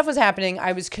when that stuff was happening,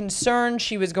 I was concerned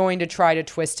she was going to try to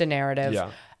twist a narrative.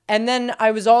 Yeah. And then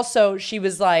she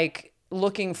was like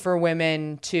looking for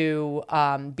women to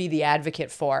be the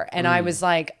advocate for. And I was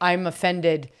like, I'm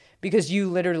offended because you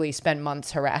literally spent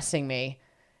months harassing me.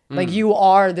 Like you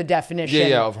are the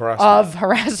definition of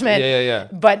harassment. Yeah.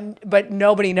 But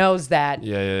nobody knows that.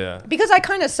 Yeah. Because I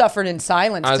kind of suffered in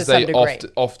silence to some degree.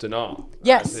 Often are.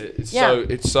 Yes.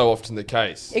 It's so often the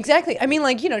case. Exactly. I mean,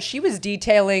 like, she was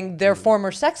detailing their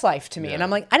former sex life to me. And I'm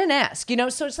like, I didn't ask,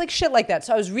 so it's like shit like that.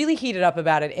 So I was really heated up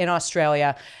about it in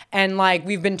Australia. And like,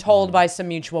 we've been told by some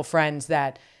mutual friends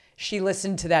that she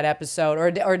listened to that episode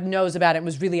or knows about it and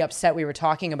was really upset we were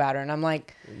talking about her. And I'm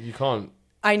like, you can't.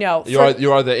 I know.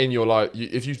 You're either in your life.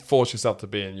 If you force yourself to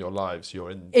be in your lives,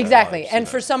 you're in exactly. Lives, and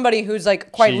for somebody who's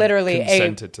like quite literally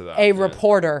a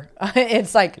reporter,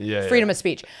 it's like freedom of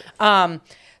speech.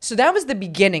 So that was the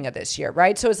beginning of this year,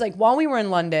 right? So it's like while we were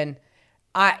in London,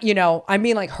 I'm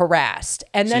being like harassed,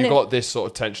 and then you got this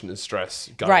sort of tension and stress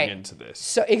going into this.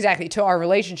 So exactly to our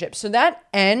relationship. So that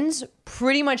ends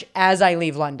pretty much as I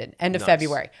leave London, end of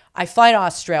February. I fly to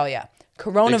Australia.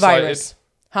 Coronavirus. Excited?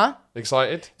 Huh?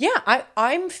 Excited? Yeah,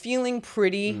 I'm feeling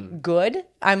pretty good.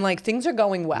 I'm like, things are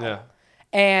going well. Yeah.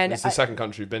 And it's the second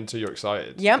country you've been to. You're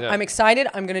excited. Yeah, I'm excited.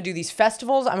 I'm going to do these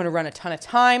festivals. I'm going to run a ton of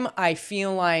time. I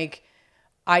feel like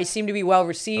I seem to be well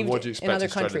received in other countries. What do you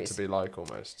expect Australia to be like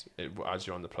almost as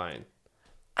you're on the plane?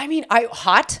 I mean,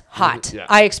 hot. Yeah.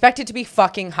 I expect it to be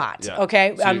fucking hot. Yeah.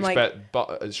 Okay, so I'm like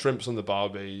shrimps on the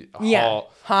barbie.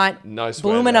 Hot, nice,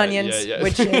 bloomin' onions,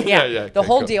 which the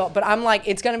whole cool. deal. But I'm like,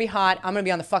 it's gonna be hot. I'm gonna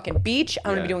be on the fucking beach.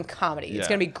 I'm gonna be doing comedy. It's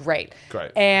gonna be great.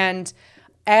 Great. And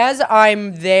as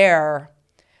I'm there,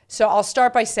 so I'll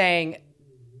start by saying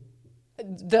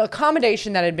the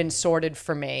accommodation that had been sorted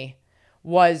for me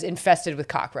was infested with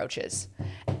cockroaches.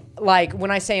 Like, when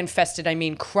I say infested, I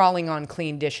mean crawling on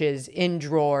clean dishes, in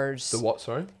drawers. The what,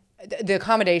 sorry? The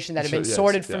accommodation that had been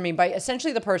sorted for me by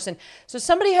essentially the person. So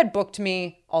somebody had booked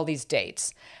me all these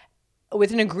dates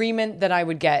with an agreement that I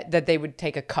would get, that they would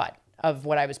take a cut of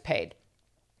what I was paid.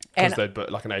 Because they'd book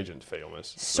like an agent fee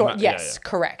almost. Yes,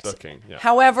 correct. Booking,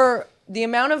 However, the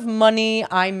amount of money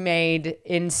I made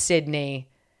in Sydney,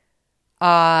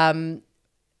 I'll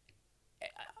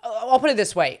put it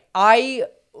this way. I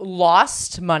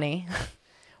lost money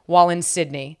while in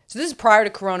Sydney. So this is prior to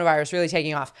coronavirus really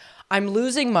taking off. I'm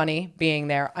losing money being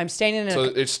there. I'm staying in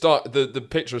the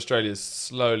picture of Australia is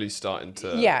slowly starting to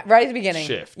right at the beginning.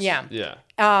 Shift. Yeah.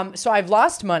 So I've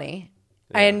lost money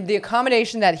And the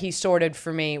accommodation that he sorted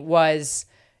for me was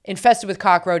infested with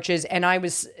cockroaches, and I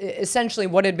was essentially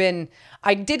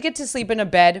I did get to sleep in a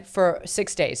bed for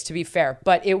 6 days, to be fair,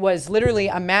 but it was literally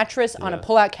a mattress on a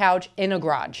pull-out couch in a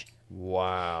garage.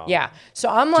 Wow. Yeah. So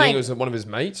I'm Do you like, think it was one of his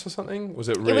mates or something? Was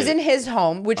it really? it was in his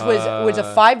home, which was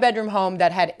a 5-bedroom home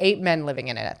that had 8 men living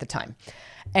in it at the time.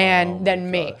 And then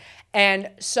me. And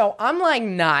so I'm like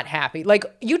not happy. Like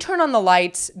you turn on the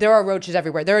lights, there are roaches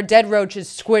everywhere. There are dead roaches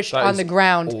squished on the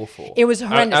ground. Awful. It was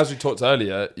horrendous. As we talked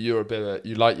earlier, you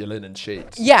like your linen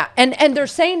sheets. Yeah, and they're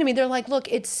saying to me, they're like,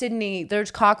 "Look, it's Sydney.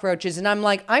 There's cockroaches," and I'm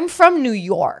like, "I'm from New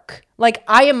York. Like,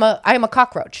 I am a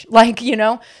cockroach. Like, you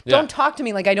know, don't talk to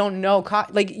me like I don't know.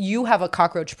 Like, you have a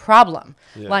cockroach problem.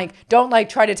 Like, don't like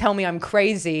try to tell me I'm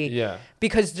crazy. Yeah.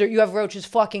 Because you have roaches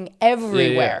fucking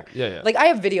everywhere. Yeah. Like, I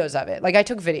have videos of it. Like, I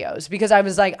took videos because I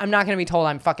was like, I'm not gonna be told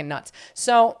I'm fucking nuts.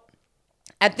 So,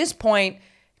 at this point,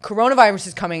 coronavirus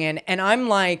is coming in, and I'm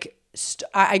like.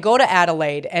 I go to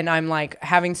Adelaide and I'm like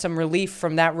having some relief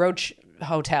from that roach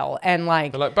hotel and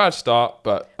like. They're like bad start,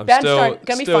 but I'm bad still start,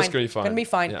 gonna be fine. Gonna be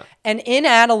fine. Yeah. And in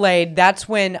Adelaide, that's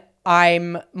when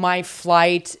my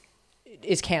flight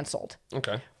is canceled.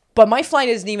 Okay. But my flight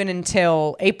isn't even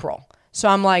until April. So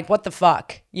I'm like, what the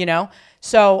fuck, you know?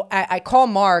 So I call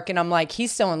Mark and I'm like,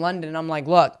 he's still in London. And I'm like,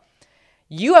 look,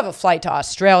 you have a flight to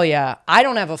Australia. I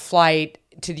don't have a flight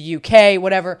to the UK,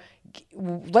 whatever.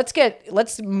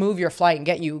 Let's move your flight and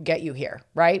get you here,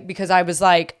 right? Because I was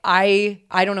like, I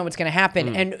don't know what's going to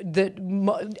happen. And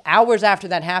the hours after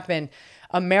that happened,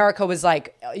 America was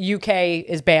like, UK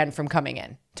is banned from coming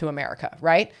in to America,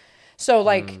 right? So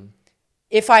like,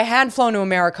 if I had flown to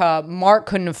America, Mark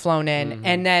couldn't have flown in.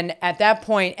 And then at that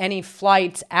point, any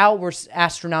flights out were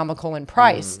astronomical in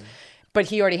price, but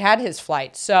he already had his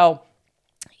flight. So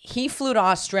he flew to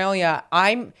Australia.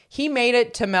 He made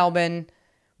it to Melbourne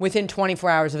within 24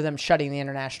 hours of them shutting the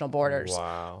international borders.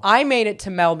 Wow. I made it to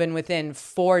Melbourne within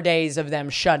 4 days of them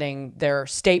shutting their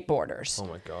state borders. Oh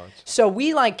my God. So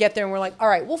we like get there and we're like, all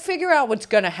right, we'll figure out what's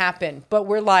going to happen. But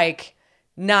we're like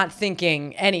not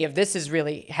thinking any of this is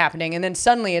really happening. And then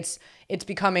suddenly it's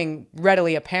becoming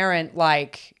readily apparent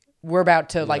like we're about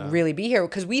to like really be here.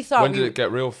 Because we thought when did it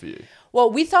get real for you?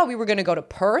 Well, we thought we were going to go to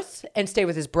Perth and stay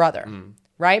with his brother,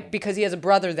 right? Because he has a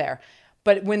brother there.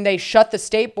 But when they shut the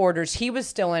state borders, he was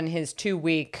still in his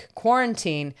 2-week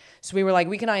quarantine. So we were like,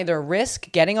 we can either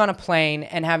risk getting on a plane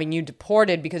and having you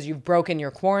deported because you've broken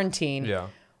your quarantine,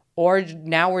 or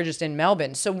now we're just in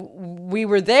Melbourne. So we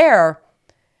were there,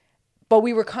 but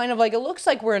we were kind of like, it looks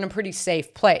like we're in a pretty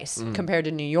safe place compared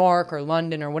to New York or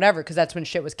London or whatever, because that's when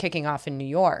shit was kicking off in New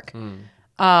York.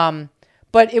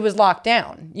 But it was locked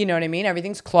down. You know what I mean?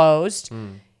 Everything's closed.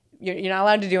 You're not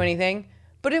allowed to do anything.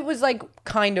 But it was like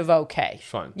kind of okay.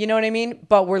 Fine. You know what I mean?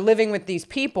 But we're living with these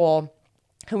people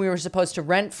who we were supposed to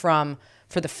rent from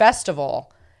for the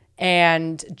festival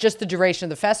and just the duration of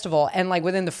the festival. And like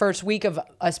within the first week of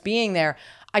us being there,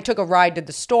 I took a ride to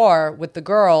the store with the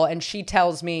girl and she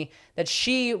tells me that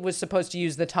she was supposed to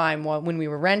use the time when we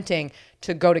were renting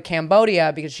to go to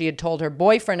Cambodia because she had told her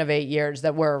boyfriend of 8 years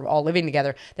that we're all living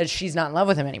together that she's not in love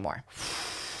with him anymore.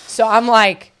 So I'm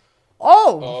like,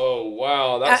 oh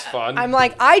wow, that's fun. I'm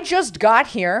like, I just got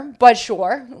here, but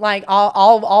sure, like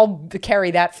I'll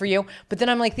carry that for you. But then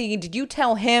I'm like thinking, did you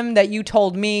tell him that you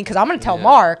told me? Because I'm gonna tell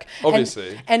Mark.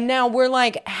 Obviously. And now we're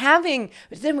like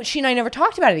then she and I never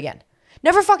talked about it again.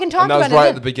 Never fucking talked about it. That was right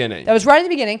at the beginning. That was right at the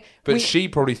beginning. But she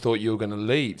probably thought you were going to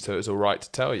leave, so it was all right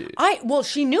to tell you. Well,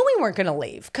 she knew we weren't going to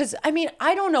leave. Because, I mean,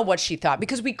 I don't know what she thought.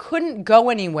 Because we couldn't go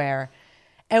anywhere.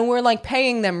 And we're, like,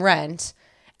 paying them rent.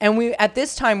 And at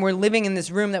this time, we're living in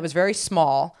this room that was very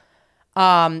small.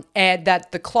 And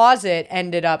that the closet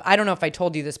ended up, I don't know if I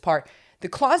told you this part. The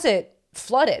closet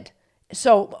flooded.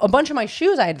 So a bunch of my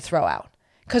shoes I had to throw out.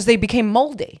 Because they became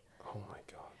moldy.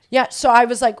 Yeah, so I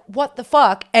was like, what the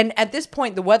fuck? And at this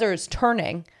point, the weather is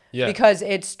turning because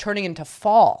it's turning into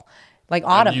fall, like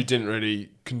autumn. And you didn't really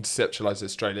conceptualize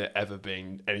Australia ever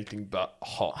being anything but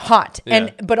hot. Hot. Yeah.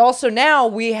 But also now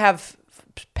we have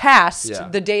passed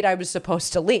the date I was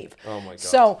supposed to leave. Oh, my God.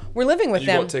 So we're living with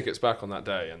them. You got tickets back on that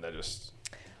day and they're just...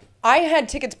 I had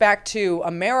tickets back to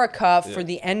America for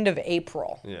the end of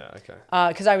April. Yeah, okay.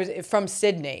 Because I was from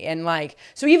Sydney. And like,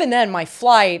 so even then, my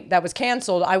flight that was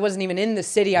canceled, I wasn't even in the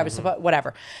city. I was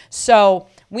whatever. So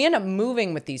we end up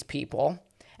moving with these people.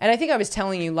 And I think I was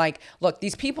telling you, like, look,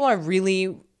 these people are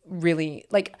really, really,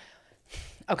 like,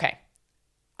 okay.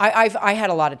 I had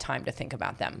a lot of time to think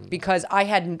about them because I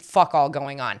had fuck all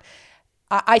going on.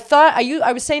 I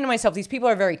was saying to myself, these people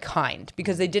are very kind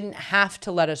because they didn't have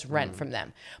to let us rent from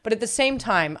them. But at the same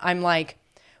time, I'm like,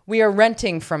 we are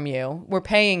renting from you. We're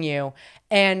paying you.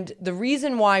 And the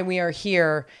reason why we are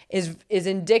here is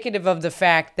indicative of the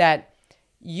fact that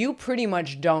you pretty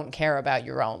much don't care about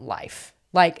your own life.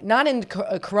 Like, not in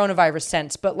a coronavirus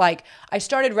sense, but like, I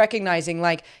started recognizing,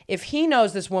 like, if he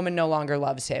knows this woman no longer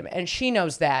loves him and she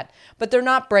knows that, but they're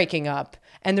not breaking up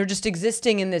and they're just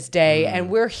existing in this day, and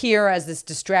we're here as this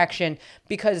distraction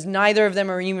because neither of them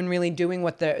are even really doing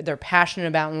what they're passionate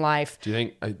about in life. Do you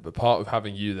think a part of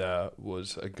having you there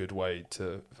was a good way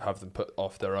to have them put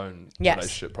off their own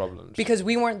relationship problems? Because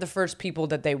we weren't the first people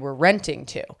that they were renting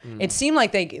to. It seemed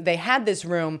like they had this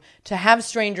room to have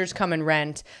strangers come and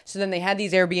rent. So then they had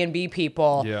these Airbnb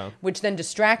people, which then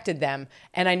distracted them.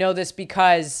 And I know this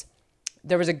because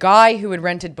there was a guy who had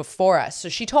rented before us. So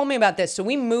she told me about this. So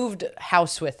we moved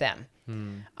house with them,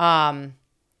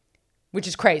 which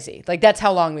is crazy. Like, that's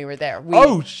how long we were there.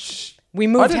 We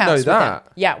moved I didn't house know with that.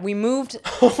 them. Yeah, we moved.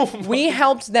 We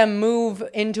helped them move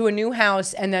into a new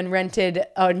house and then rented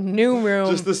a new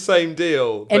room. Just the same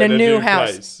deal in a new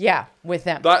house. Place. Yeah, with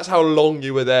them. That's how long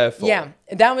you were there for. Yeah,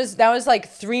 that was like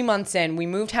 3 months in. We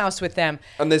moved house with them.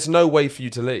 And there's no way for you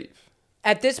to leave.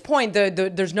 At this point,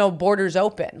 there's no borders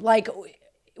open. Like,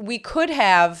 we could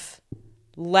have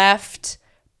left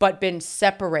but been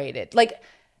separated. Like,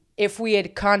 if we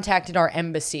had contacted our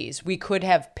embassies, we could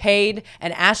have paid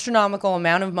an astronomical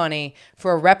amount of money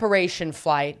for a reparation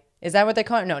flight. Is that what they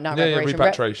call it? No, not reparation.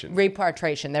 Repatriation.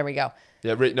 Repatriation. There we go.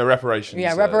 Yeah, reparations.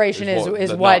 Yeah, reparation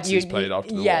is what you played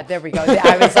after the yeah, war. there we go.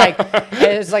 I was like,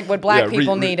 it's like what black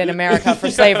people need in America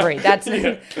for slavery. That's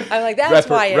I'm like, that's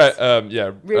why it's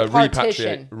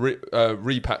repatriation.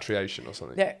 Repatriation or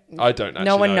something. I don't actually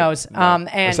No one know. knows. No. And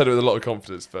I said it with a lot of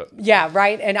confidence, but yeah,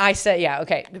 right. And I said, yeah,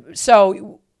 okay.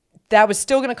 So that was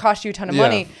still going to cost you a ton of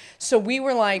money. So we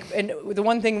were like, and the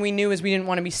one thing we knew is we didn't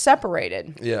want to be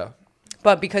separated. Yeah.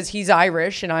 But because he's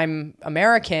Irish and I'm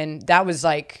American, that was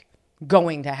like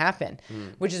going to happen,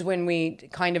 which is when we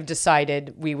kind of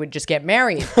decided we would just get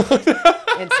married.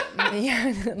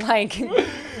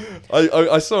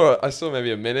 I saw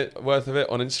maybe a minute worth of it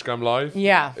on Instagram Live.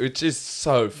 Yeah, which is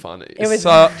so funny. It's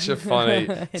such a funny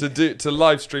to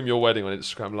live stream your wedding on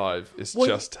Instagram Live. It's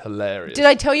just hilarious. Did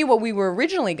I tell you what we were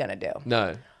originally gonna do?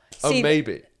 No. See,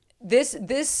 maybe. This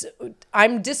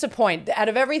I'm disappointed. Out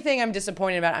of everything I'm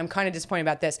disappointed about, I'm kind of disappointed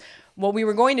about this. What we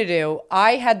were going to do,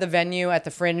 I had the venue at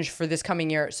the Fringe for this coming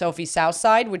year at Sophie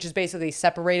Southside, which is basically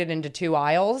separated into two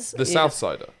aisles. The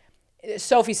Southsider?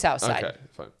 Sophie Southside. Okay,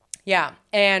 fine. Yeah,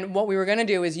 and what we were going to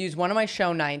do is use one of my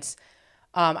show nights.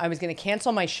 I was going to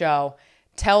cancel my show,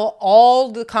 tell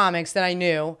all the comics that I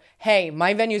knew, hey,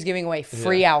 my venue is giving away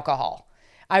free alcohol.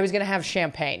 I was going to have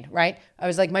champagne, right? I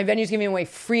was like, my venue's giving away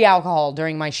free alcohol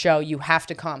during my show. You have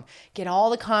to come. Get all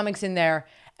the comics in there.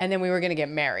 And then we were going to get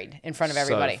married in front of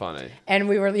everybody. So funny. And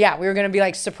we were going to be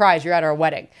like, surprise, you're at our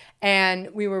wedding.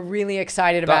 And we were really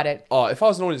excited about it. Oh, if I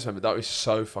was an audience member, that would be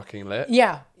so fucking lit.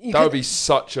 Yeah. That would be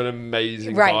such an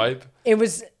amazing vibe.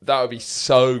 That would be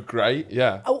so great.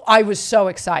 Yeah. Oh, I was so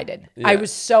excited. Yeah. I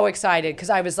was so excited because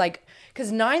I was like, because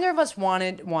neither of us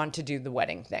want to do the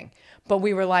wedding thing. But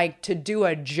we were like, to do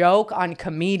a joke on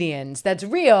comedians that's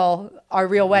real, our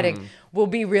real wedding, will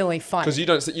be really fun. Because you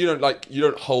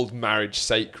don't hold marriage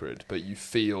sacred, but you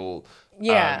feel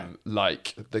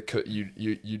like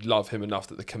you love him enough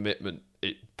that the commitment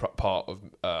part of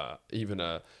even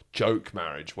a joke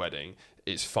marriage wedding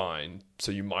is fine.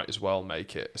 So you might as well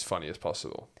make it as funny as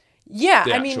possible. Yeah,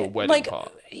 the actual wedding like,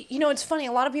 part. You know, it's funny.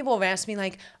 A lot of people have asked me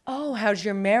like, "Oh, how's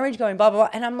your marriage going?" Blah blah blah,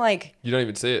 and I'm like, you don't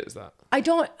even see it as that.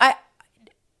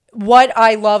 What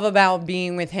I love about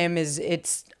being with him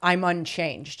is I'm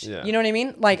unchanged. Yeah. You know what I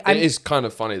mean? Like, it is kind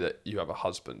of funny that you have a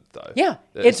husband, though. Yeah,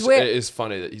 it's weird. It is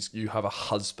funny that you have a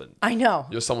husband. I know.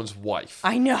 You're someone's wife.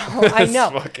 I know. I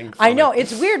know. Fucking funny. I know.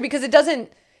 It's weird because it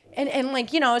doesn't, and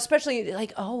like, you know, especially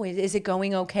like, oh, is it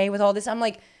going okay with all this? I'm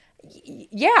like,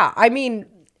 yeah. I mean,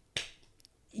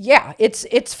 yeah,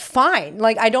 it's fine.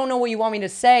 Like, I don't know what you want me to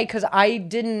say because I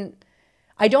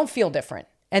don't feel different.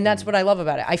 And that's what I love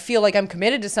about it. I feel like I'm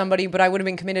committed to somebody, but I would have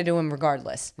been committed to him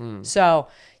regardless. So,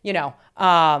 you know,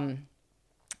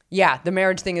 yeah, the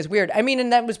marriage thing is weird. I mean,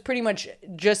 and that was pretty much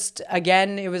just,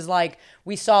 again, it was like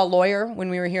we saw a lawyer when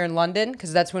we were here in London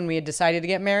because that's when we had decided to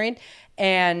get married.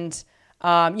 And,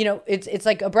 you know, it's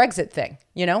like a Brexit thing,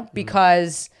 you know,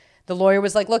 because the lawyer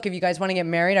was like, look, if you guys want to get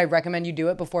married, I recommend you do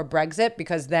it before Brexit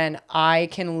because then I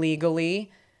can legally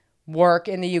work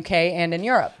in the UK and in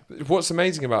Europe. What's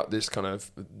amazing about these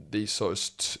sort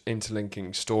of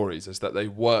interlinking stories is that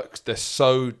they're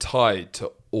so tied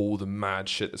to all the mad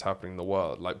shit that's happening in the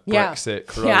world, like Brexit,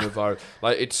 coronavirus.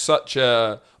 Like, it's such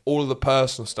a all of the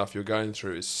personal stuff you're going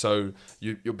through is so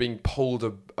you're being pulled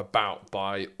about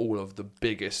by all of the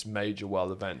biggest major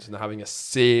world events and having a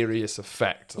serious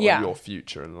effect on your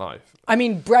future and life. I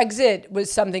mean, Brexit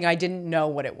was something I didn't know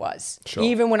what it was. Sure.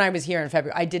 Even when I was here in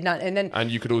February, I did not.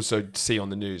 And you could also see on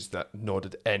the news that nor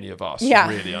did any of us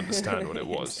really understand what it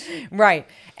was. Right.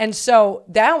 And so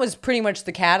that was pretty much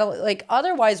the catalyst. Like,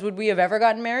 otherwise, would we have ever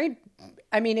gotten married?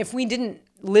 I mean, if we didn't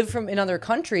live in other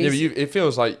countries. Yeah, but it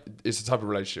feels like it's the type of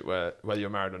relationship where whether you're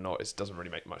married or not, it doesn't really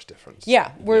make much difference.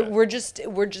 Yeah, we're just.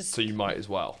 So you might as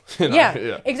well.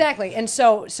 Yeah, exactly. And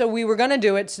so we were gonna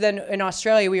do it. So then in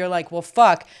Australia, we were like, well,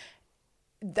 fuck.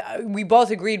 We both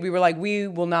agreed. We were like, we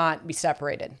will not be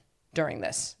separated during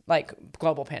this like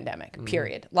global pandemic.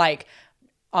 Period. Like.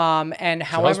 And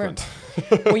however,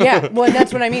 well, and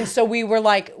that's what I mean. So we were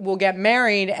like, we'll get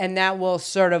married and that will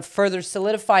sort of further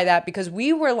solidify that, because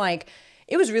we were like,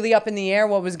 it was really up in the air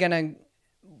where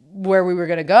we were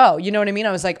going to go. You know what I mean?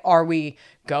 I was like, are we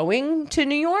going to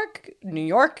New York? New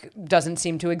York doesn't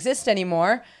seem to exist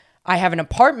anymore. I have an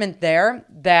apartment there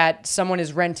that someone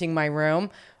is renting my room.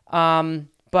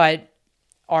 But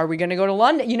are we going to go to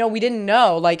London? You know, we didn't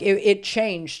know. Like, it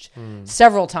changed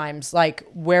several times, like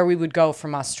where we would go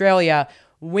from Australia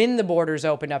when the borders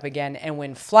opened up again and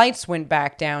when flights went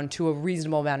back down to a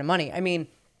reasonable amount of money. I mean,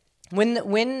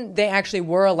 when they actually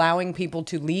were allowing people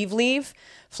to leave,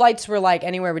 flights were like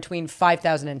anywhere between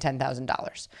 $5,000 and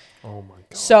 $10,000. Oh my God.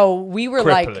 So we were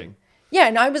crippling. Like, yeah,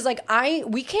 and I was like,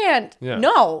 we can't,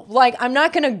 no, like, I'm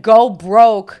not going to go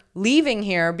broke leaving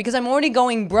here because I'm already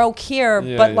going broke here,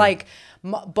 like,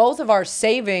 both of our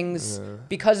savings,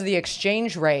 because of the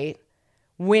exchange rate,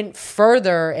 went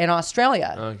further in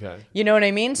Australia. Okay. You know what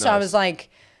I mean? So I was like,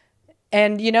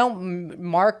 and you know,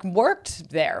 Mark worked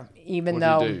there, even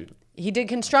though he did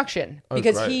construction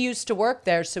because he used to work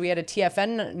there. So he had a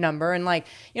TFN number. And like,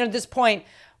 you know, at this point,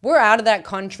 we're out of that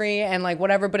country and like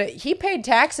whatever, but he paid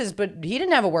taxes, but he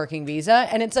didn't have a working visa.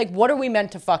 And it's like, what are we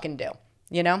meant to fucking do?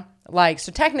 You know, like,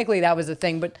 so technically that was the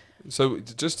thing, but. So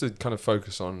just to kind of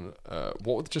focus on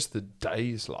what were just the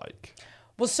days like?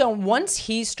 Well, so once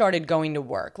he started going to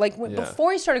work, like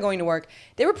before he started going to work,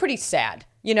 they were pretty sad.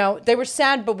 You know, they were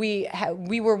sad, but we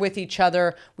were with each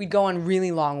other. We'd go on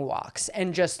really long walks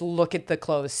and just look at the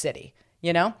closed city,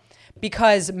 you know,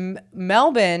 because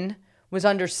Melbourne was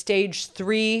under stage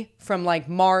 3 from like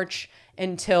March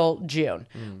until June,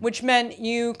 which meant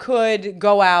you could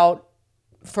go out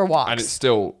for walks. And it's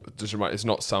still, just remind, it's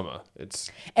not summer. It's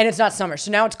not summer.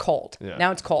 So now it's cold. Yeah.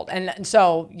 Now it's cold. And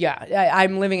so,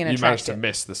 I'm living in a tracksuit. You managed to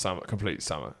miss the summer, complete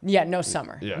summer. Yeah, no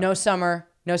summer. Yeah. No summer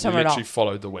at all. You literally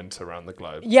followed the winter around the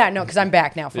globe. Yeah, no, because I'm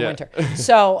back now for winter.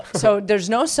 So there's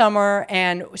no summer,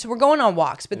 and so we're going on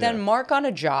walks. But then Mark got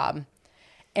a job,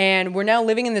 and we're now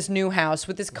living in this new house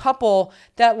with this couple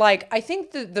that, like, I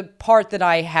think the part that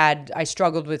I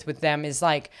struggled with them is,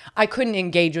 like, I couldn't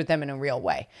engage with them in a real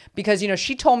way. Because, you know,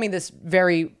 she told me this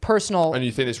very personal... And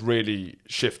you think this really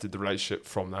shifted the relationship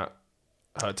from that,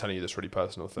 her telling you this really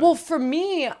personal thing? Well, for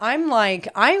me, I'm like,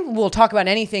 I will talk about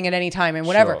anything at any time and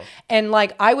whatever. Sure. And,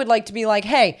 like, I would like to be like,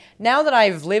 hey, now that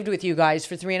I've lived with you guys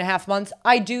for 3.5 months,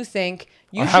 I do think...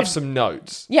 I have some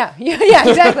notes. Yeah,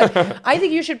 exactly. I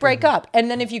think you should break up.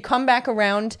 And then if you come back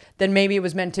around, then maybe it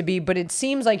was meant to be. But it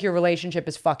seems like your relationship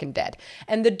is fucking dead.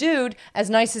 And the dude, as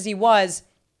nice as he was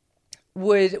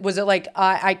it like,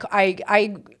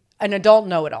 an adult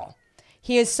know-it-all.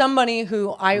 He is somebody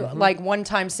who like one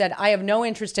time said, I have no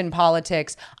interest in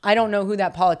politics. I don't know who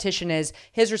that politician is.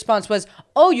 His response was,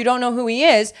 oh, you don't know who he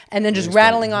is? And then just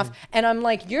rattling off. And I'm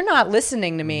like, you're not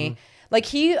listening to me. Like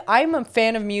I'm a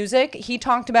fan of music. He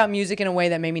talked about music in a way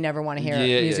that made me never want to hear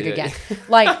music again.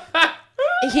 Like,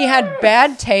 he had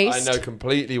bad taste. I know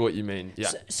completely what you mean.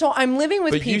 Yeah. So I'm living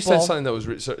with people. But you said something that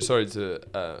was sorry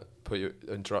to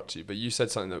interrupt you, but you said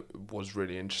something that was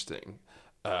really interesting,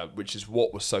 which is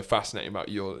what was so fascinating about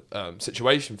your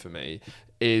situation for me,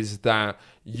 is that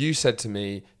you said to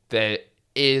me there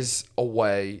is a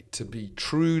way to be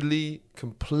truly,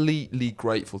 completely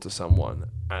grateful to someone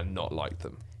and not like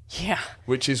them. Yeah.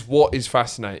 Which is what is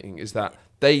fascinating, is that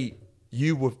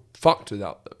you were fucked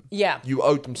without them. Yeah. You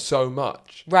owed them so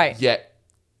much. Right. Yet,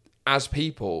 as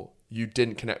people, you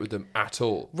didn't connect with them at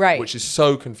all. Right. Which is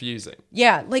so confusing.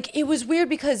 Yeah. Like, it was weird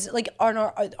because, like, on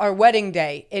our wedding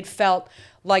day, it felt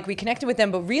like we connected with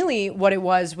them. But really what it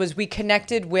was we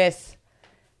connected with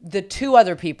the 2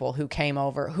 other people who came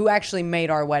over, who actually made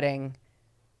our wedding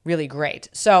really great.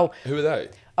 So... Who are they?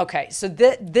 Okay, so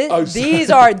these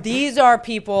are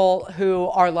people who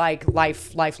are like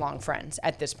lifelong friends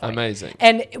at this point. Amazing.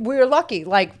 And we're lucky.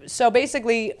 Like, so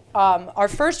basically, our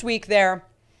first week there,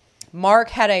 Mark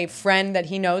had a friend that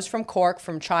he knows from Cork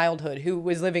from childhood who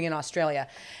was living in Australia.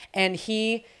 And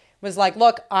he was like,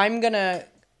 look, I'm going to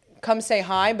come say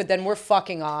hi, but then we're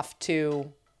fucking off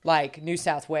to like New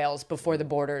South Wales before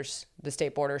the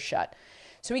state borders shut.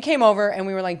 So he came over and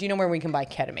we were like, do you know where we can buy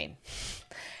ketamine?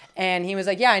 And he was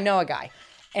like, yeah, I know a guy.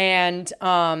 And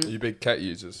Are you big ket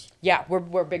users? yeah,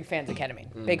 we're big fans of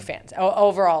ketamine. Big fans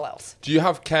over all else. Do you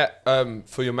have ket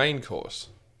for your main course?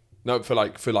 No, for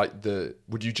like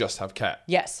would you just have ket?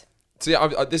 Yes. See,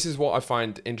 this is what I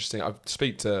find interesting. I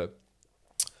speak to a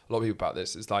lot of people about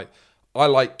this. It's like, I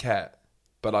like ket,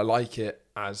 but I like it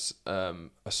as a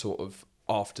sort of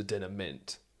after dinner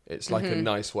mint. It's like a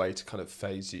nice way to kind of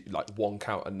phase you, like wonk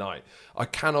out a night. I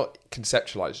cannot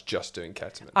conceptualize just doing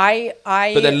ketamine.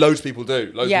 But then loads of people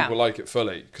do. Loads of people like it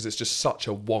fully because it's just such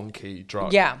a wonky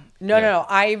drug. Yeah. No.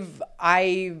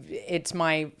 It's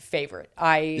my favorite.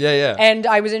 Yeah. And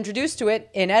I was introduced to it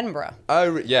in Edinburgh.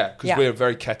 Oh, yeah, because we're a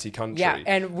very ketty country. Yeah,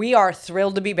 and we are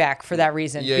thrilled to be back for that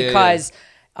reason. Yeah, because,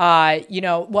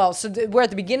 we're at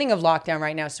the beginning of lockdown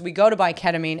right now. So we go to buy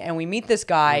ketamine and we meet this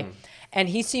guy. And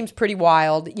he seems pretty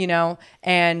wild,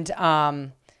 and,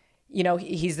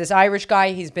 he's this Irish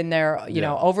guy. He's been there,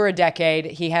 over a decade.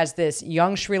 He has this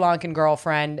young Sri Lankan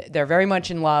girlfriend. They're very much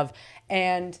in love.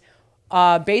 And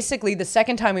basically, the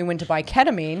second time we went to buy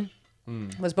ketamine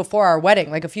was before our wedding,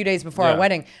 like a few days before our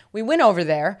wedding. We went over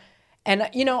there. And,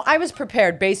 I was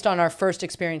prepared based on our first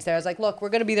experience there. I was like, look, we're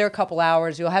going to be there a couple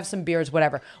hours. You'll have some beers,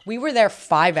 whatever. We were there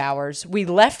 5 hours. We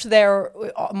left there.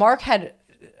 Mark had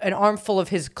an armful of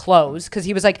his clothes because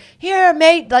he was like, here,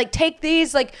 mate, like take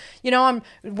these, like,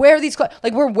 wear these clothes.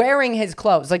 Like we're wearing his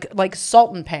clothes, like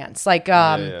Sultan pants, like,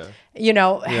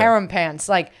 harem pants,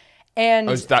 like, and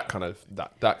it's that kind of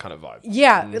vibe.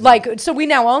 Yeah. Like, so we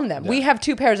now own them. Yeah. We have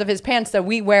 2 pairs of his pants that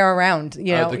we wear around,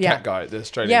 the ket guy, the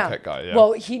Australian ket guy. Yeah.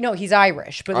 Well, he's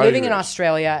Irish, but living in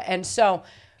Australia. And so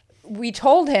we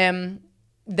told him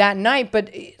that night, but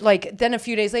like then a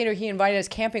few days later he invited us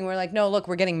camping. We're like, no, look,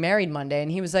 we're getting married Monday.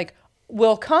 And he was like,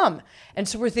 we'll come. And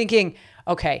so we're thinking,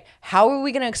 okay, how are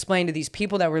we going to explain to these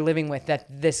people that we're living with that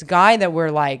this guy that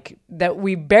we're like, that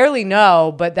we barely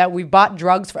know, but that we bought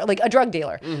drugs for, like a drug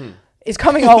dealer, is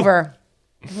coming over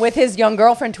with his young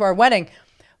girlfriend to our wedding.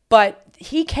 But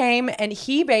he came and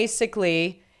he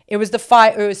basically, it was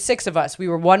 6 of us. We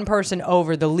were one person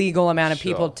over the legal amount of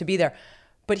people to be there.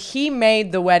 But he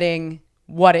made the wedding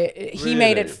he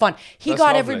made it fun. He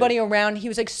got everybody around. He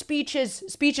was like speeches,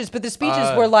 but the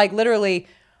speeches were like literally,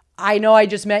 I know I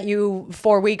just met you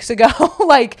 4 weeks ago.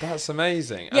 Like that's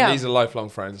amazing. And these are lifelong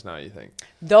friends now, you think?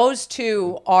 Those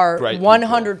 2 are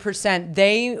 100%.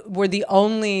 They were the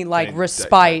only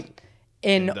respite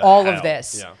in all of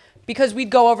this. Yeah. Because we'd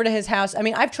go over to his house. I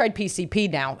mean, I've tried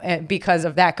PCP now because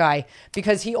of that guy.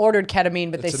 Because he ordered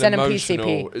ketamine, but they sent him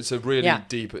PCP. It's a really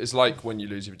deep... It's like when you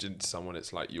lose your virginity to someone,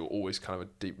 it's like you're always kind of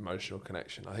a deep emotional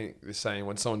connection. I think the saying,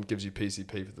 when someone gives you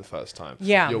PCP for the first time,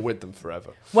 you're with them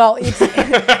forever. Well, it's true.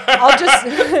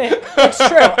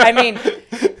 I mean...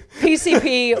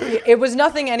 PCP, it was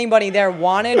nothing anybody there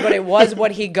wanted, but it was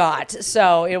what he got.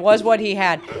 So it was what he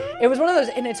had. It was one of those,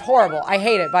 and it's horrible. I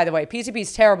hate it, by the way. PCP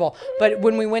is terrible. But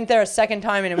when we went there a second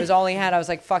time and it was all he had, I was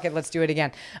like, fuck it, let's do it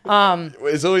again.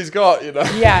 It's all he's got,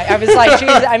 Yeah, I was like,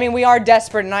 geez, I mean, we are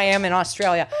desperate, and I am in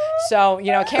Australia. So,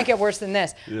 it can't get worse than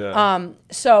this. Yeah.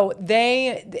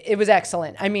 It was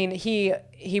excellent. I mean, he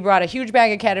brought a huge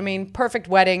bag of ketamine, perfect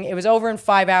wedding. It was over in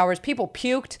 5 hours. People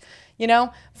puked.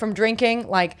 From drinking,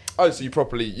 like... Oh, so you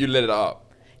lit it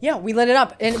up. Yeah, we lit it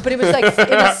up. But it was like, it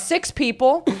was 6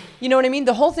 people. You know what I mean?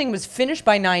 The whole thing was finished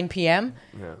by 9 p.m.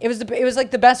 Yeah. It was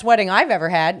like the best wedding I've ever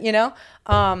had,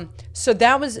 So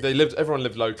that was... Everyone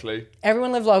lived locally.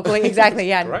 Everyone lived locally, exactly,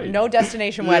 yeah. No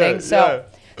destination wedding. So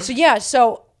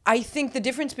I think the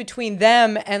difference between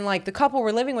them and like the couple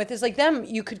we're living with is like them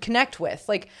you could connect with.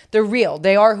 Like they're real.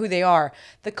 They are who they are.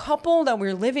 The couple that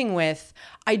we're living with,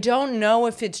 I don't know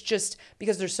if it's just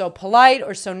because they're so polite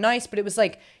or so nice, but it was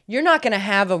like, you're not going to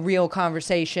have a real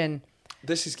conversation.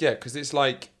 This is, because it's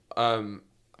like, I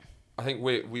think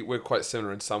we're quite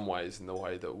similar in some ways in the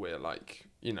way that we're like,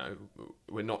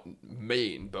 we're not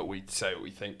mean, but we say what we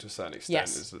think to a certain extent,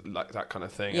 is like that kind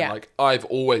of thing. Yeah. And like I've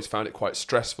always found it quite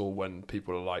stressful when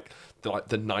people are like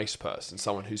the nice person,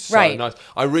 someone who's so nice.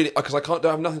 I really, because I don't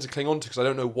have nothing to cling on to because I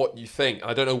don't know what you think.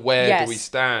 I don't know where do we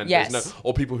stand. Yes.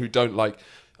 Or people who don't like.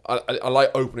 I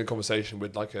like opening conversation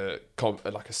with like a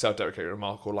self-deprecating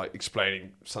remark or like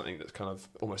explaining something that's kind of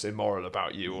almost immoral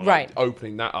about you or like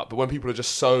opening that up. But when people are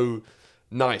just so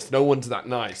nice, no one's that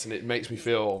nice, and it makes me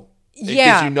feel It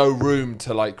Yeah. gives you no room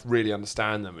to like really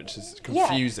understand them, which is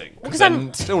confusing. Well, Because 'cause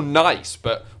they're still nice,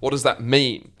 but what does that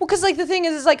mean? Well, because like the thing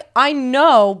is like I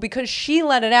know because she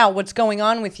let it out what's going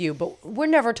on with you, but we're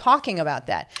never talking about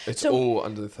that. It's all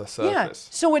under the surface. Yeah.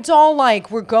 So it's all like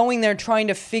we're going there trying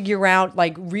to figure out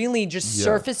like really just Yeah.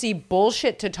 surfacey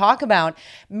bullshit to talk about.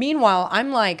 Meanwhile,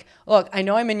 I'm like, look, I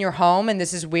know I'm in your home and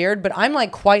this is weird, but I'm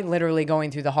like quite literally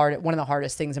going through one of the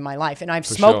hardest things in my life. And I've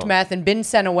smoked sure. meth and been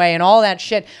sent away and all that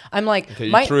shit. I'm like, Okay,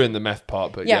 you threw in the meth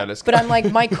part, but yeah, let's go. but I'm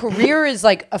like, my career is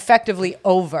like effectively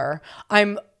over.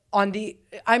 I'm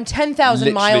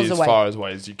 10,000 miles Literally away. as far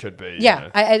away as you could be. Yeah, you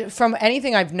know. I from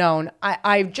anything I've known,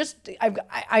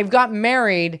 I've got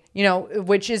married, you know,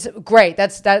 which is great.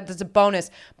 That's a bonus.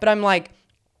 But I'm like,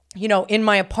 you know, in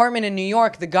my apartment in New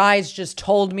York, the guy's just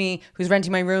told me, who's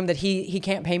renting my room, that he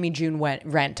can't pay me June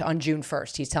rent on June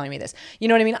 1st. He's telling me this. You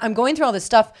know what I mean? I'm going through all this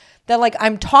stuff that like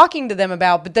I'm talking to them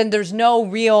about, but then there's no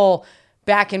real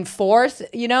back and forth,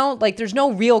 you know, like there's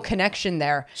no real connection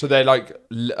there. So they're like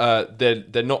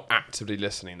they're not actively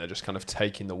listening. They're just kind of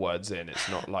taking the words in. It's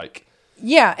not like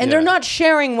And they're not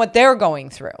sharing what they're going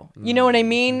through. You know what I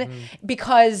mean?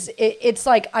 Because it's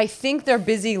like I think they're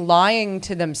busy lying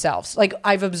to themselves. Like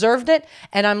I've observed it,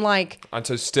 and I'm like. And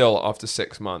so still after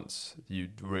 6 months, you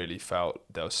really felt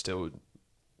there was still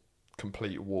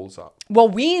complete walls up. Well,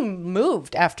 we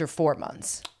moved after 4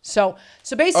 months. So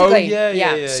basically,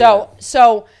 yeah.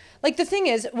 So like the thing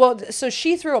is, so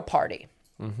she threw a party.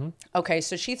 Mm-hmm. Okay,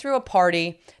 so she threw a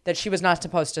party that she was not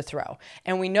supposed to throw,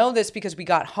 and we know this because we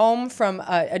got home from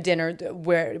a dinner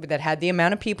that had the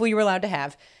amount of people you were allowed to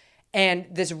have, and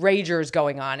this rager is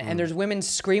going on, and there's women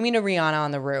screaming to Rihanna on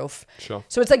the roof. Sure.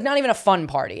 So it's like not even a fun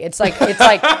party. It's like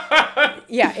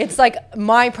yeah, it's like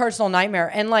my personal nightmare.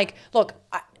 And like, look,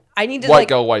 I need to White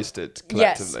girl wasted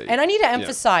collectively. Yes, and I need to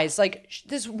emphasize, like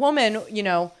this woman, you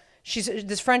know, she's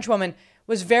this French woman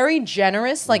was very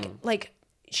generous. Like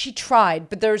she tried,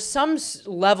 but there's some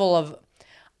level of,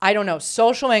 I don't know,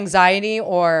 social anxiety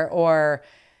or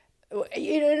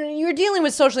you're dealing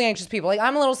with socially anxious people. Like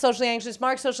I'm a little socially anxious,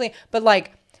 Mark's socially, but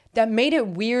like that made it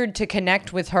weird to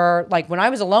connect with her. Like when I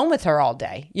was alone with her all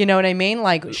day, you know what I mean?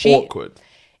 Like awkward.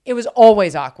 It was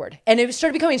always awkward, and it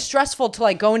started becoming stressful to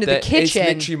like go into the kitchen.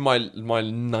 It's literally my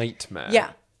nightmare. Yeah.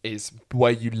 Is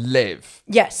where you live.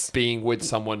 Yes. Being with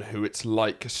someone who it's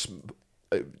like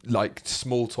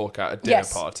small talk at a dinner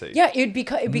party. Yeah, it'd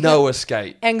be no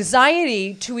escape.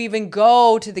 Anxiety to even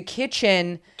go to the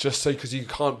kitchen. Just so because you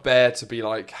can't bear to be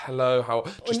like, hello, how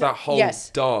just that whole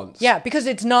dance. Yeah, because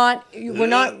we're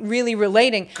not really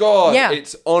relating. God, yeah.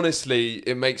 It's honestly,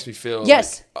 it makes me feel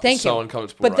so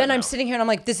uncomfortable. But then I'm sitting here and I'm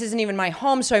like, this isn't even my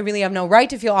home, so I really have no right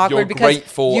to feel awkward. You're because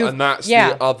grateful, and that's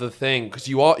the other thing, because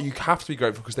you have to be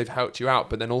grateful because they've helped you out,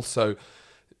 but then also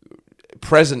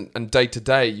present and day to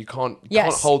day, you can't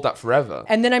hold that forever.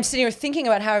 And then I'm sitting here thinking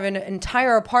about how I have an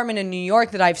entire apartment in New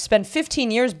York that I've spent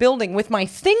 15 years building with my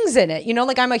things in it. You know,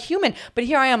 like I'm a human, but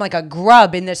here I am like a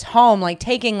grub in this home, like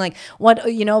taking like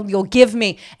what, you know, you'll give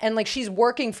me. And like she's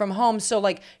working from home, so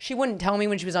like she wouldn't tell me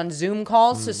when she was on Zoom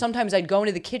calls. So sometimes I'd go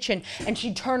into the kitchen and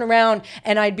she'd turn around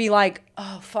and I'd be like,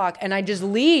 oh fuck, and I'd just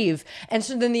leave. And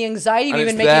so then the anxiety of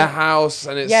even making their house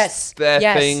and it's their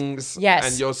things.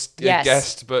 And you're a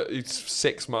guest, but it's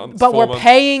 6 months. But we're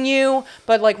paying you,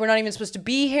 but like we're not even supposed to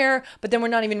be here. But then we're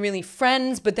not even really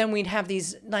friends. But then we'd have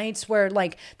these nights where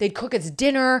like they'd cook us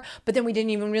dinner, but then we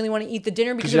didn't even really want to eat the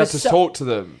dinner because you had to talk to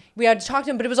them. We had to talk to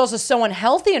them, but it was also so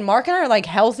unhealthy. And Mark and I are like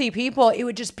healthy people. It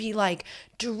would just be like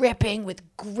dripping with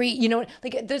grease, you know,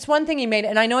 like there's one thing he made,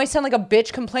 and I know I sound like a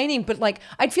bitch complaining, but like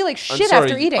I'd feel like shit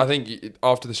after eating. I think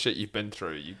after the shit you've been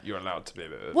through, you're allowed to be a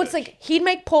bit of a bitch. It's like he'd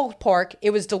make pulled pork, it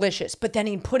was delicious, but then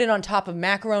he'd put it on top of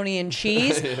macaroni and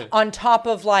cheese, on top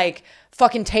of like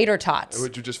fucking tater tots.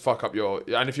 Would you just fuck up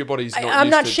and if your body's not I'm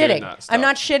not used to shitting. doing that stuff. I'm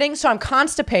not shitting, so I'm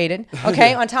constipated.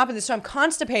 Okay, on top of this, so I'm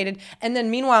constipated, and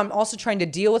then meanwhile I'm also trying to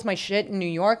deal with my shit in New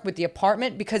York with the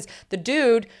apartment because the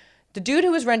dude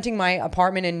who was renting my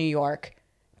apartment in New York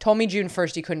told me June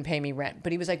 1st he couldn't pay me rent.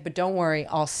 But he was like, but don't worry,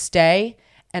 I'll stay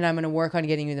and I'm going to work on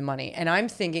getting you the money. And I'm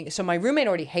thinking, so my roommate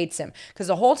already hates him because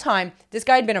the whole time, this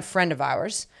guy had been a friend of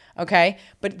ours, okay?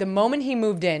 But the moment he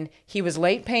moved in, he was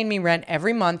late paying me rent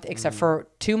every month except for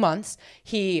 2 months.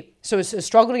 So it was a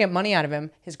struggle to get money out of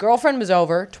him. His girlfriend was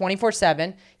over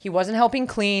 24/7. He wasn't helping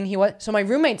clean. So my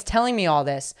roommate's telling me all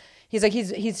this. He's like,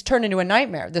 he's turned into a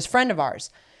nightmare, this friend of ours.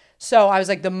 So I was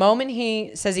like, the moment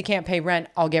he says he can't pay rent,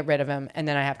 I'll get rid of him, and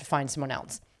then I have to find someone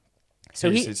else.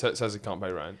 So he says he can't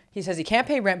pay rent. He says he can't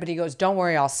pay rent, but he goes, don't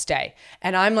worry, I'll stay.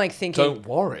 And I'm like thinking... Don't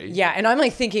worry? Yeah, and I'm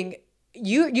like thinking,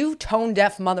 you tone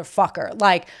deaf motherfucker.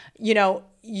 Like, you know,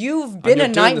 you've been a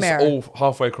And you're doing nightmare. this all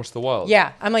halfway across the world.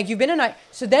 Yeah. I'm like, you've been a night.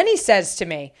 So then he says to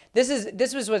me,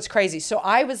 this was what's crazy. So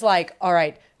I was like, all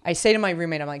right. I say to my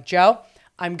roommate, I'm like, Joe,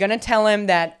 I'm going to tell him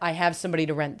that I have somebody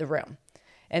to rent the room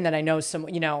and that I know some,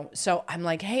 so I'm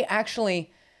like, hey,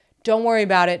 actually, don't worry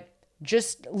about it.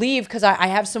 Just leave because I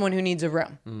have someone who needs a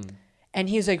room. And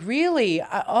he's like, really?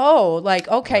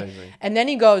 Okay. Amazing. And then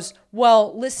he goes,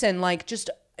 well, listen, like, just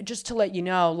to let you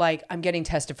know, like, I'm getting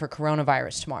tested for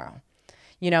coronavirus tomorrow.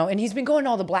 And he's been going to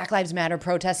all the Black Lives Matter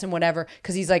protests and whatever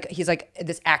because he's like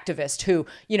this activist who,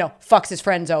 fucks his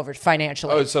friends over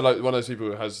financially. Oh, so like one of those people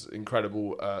who has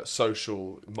incredible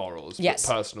social morals, Yes.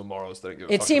 but personal morals don't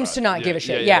give a It fuck seems about. to not give a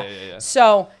shit. Yeah. Yeah.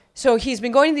 So he's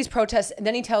been going to these protests, and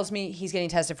then he tells me he's getting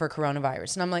tested for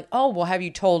coronavirus. And I'm like, oh, well, have you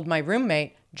told my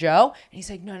roommate, Joe? And he's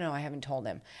like, no, I haven't told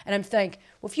him. And I'm like,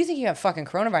 well, if you think you have fucking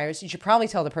coronavirus, you should probably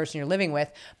tell the person you're living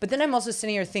with. But then I'm also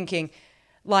sitting here thinking,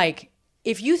 like,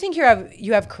 if you think you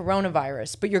have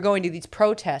coronavirus, but you're going to these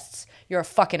protests, you're a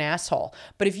fucking asshole.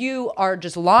 But if you are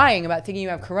just lying about thinking you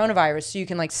have coronavirus so you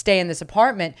can like stay in this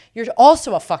apartment, you're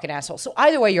also a fucking asshole. So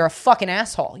either way, you're a fucking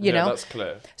asshole, you know? That's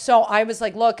clear. So I was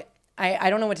like, look,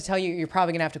 I don't know what to tell you. You're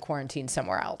probably going to have to quarantine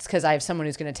somewhere else because I have someone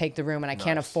who's going to take the room and I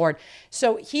can't afford.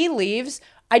 So he leaves.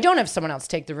 I don't have someone else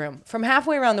take the room. From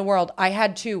halfway around the world, I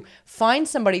had to find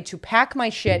somebody to pack my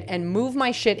shit and move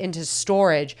my shit into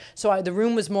storage so the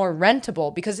room was more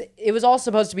rentable because it was all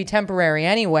supposed to be temporary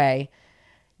anyway,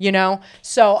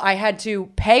 So I had to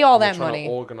pay all that money.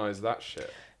 To organize that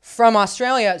shit. From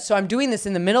Australia. So I'm doing this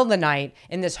in the middle of the night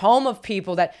in this home of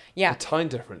people that, The time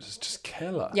difference is just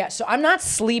killer. Yeah, so I'm not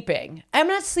sleeping. I'm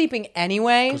not sleeping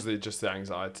anyway. Because just the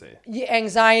anxiety.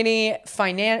 Anxiety,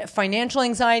 financial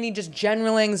anxiety, just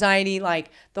general anxiety,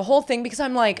 like the whole thing. Because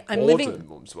I'm like, I'm living.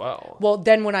 Boredom as well. Well,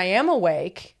 then when I am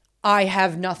awake, I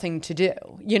have nothing to do.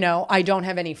 I don't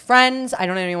have any friends. I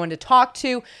don't have anyone to talk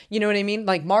to. You know what I mean?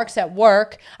 Like Mark's at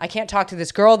work. I can't talk to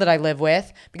this girl that I live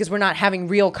with because we're not having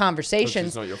real conversations.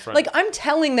 She's not your friend. Like I'm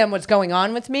telling them what's going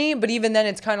on with me, but even then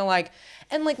it's kind of like,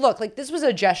 and like, look, like this was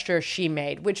a gesture she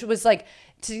made, which was like,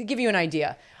 to give you an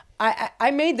idea.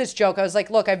 I made this joke. I was like,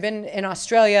 look, I've been in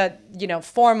Australia,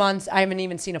 4 months. I haven't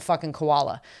even seen a fucking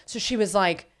koala. So she was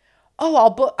like,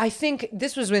 oh, I think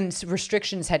this was when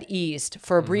restrictions had eased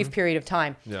for a brief period of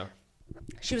time. Yeah.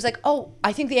 She was like, oh,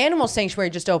 I think the animal sanctuary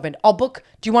just opened. I'll book.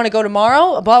 Do you want to go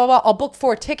tomorrow? Blah, blah, blah. I'll book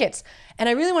 4 tickets. And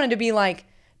I really wanted to be like,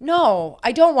 no,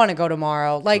 I don't want to go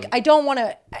tomorrow. Like, I don't want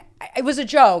to. It was a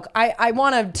joke. I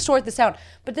want to sort this out.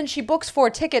 But then she books 4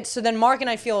 tickets. So then Mark and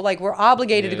I feel like we're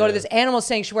obligated to go to this animal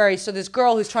sanctuary. So this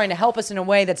girl who's trying to help us in a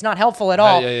way that's not helpful at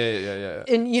all. Yeah.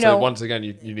 And, so once again,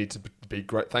 you need to be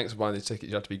great. Thanks for buying these tickets.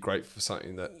 You have to be grateful for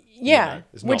something that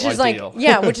is which not is ideal.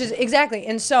 like which is exactly.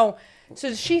 And so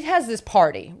she has this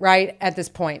party right at this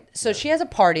point. So she has a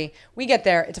party. We get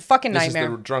there. It's a fucking nightmare.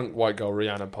 This is the drunk white girl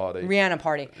Rihanna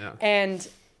party. Yeah. And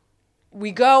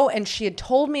we go, and she had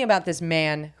told me about this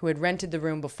man who had rented the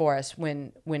room before us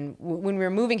when we were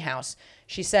moving house.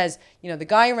 She says, the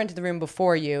guy who rented the room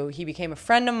before you, he became a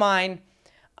friend of mine,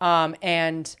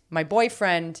 and my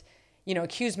boyfriend,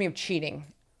 accused me of cheating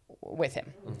with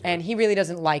him, and he really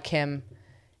doesn't like him,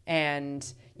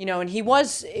 and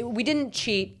we didn't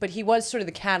cheat, but he was sort of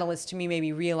the catalyst to me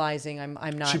maybe realizing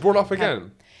I'm not. She brought up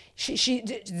again.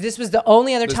 This was the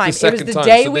only other time. It was the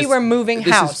day we were moving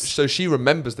house. So she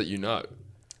remembers that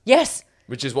Yes.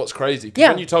 Which is what's crazy. Because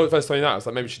when you first told me that, I was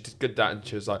like, maybe she did that, and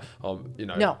she was like,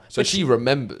 No. So she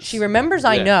remembers. She remembers,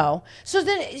 I know. So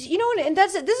then, and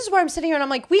this is where I'm sitting here, and I'm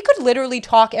like, we could literally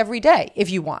talk every day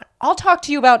if you want. I'll talk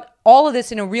to you about all of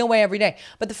this in a real way every day.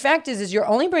 But the fact is you're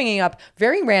only bringing up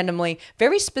very randomly,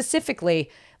 very specifically,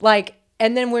 like,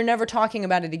 and then we're never talking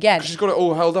about it again. She's got it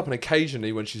all held up, and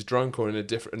occasionally when she's drunk or in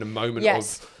a moment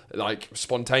of like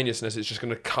spontaneousness, it's just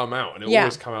going to come out, and it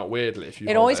always come out weirdly.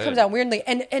 It always comes out weirdly,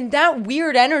 and that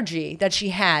weird energy that she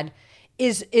had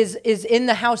is in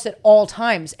the house at all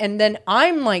times. And then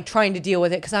I'm like trying to deal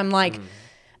with it because I'm like,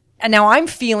 and now I'm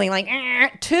feeling like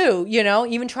too,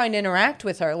 even trying to interact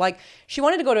with her. Like she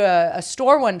wanted to go to a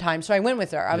store one time, so I went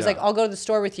with her. I was like, I'll go to the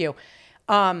store with you.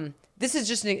 This is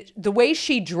just the way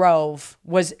she drove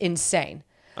was insane.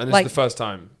 And this is the first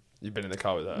time you've been in the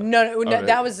car with her? No, really?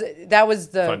 that was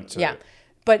the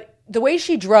But the way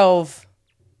she drove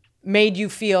made you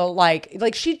feel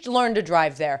like she learned to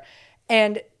drive there,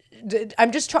 and I'm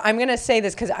going to say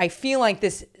this because I feel like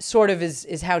this sort of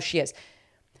is how she is.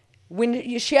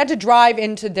 When she had to drive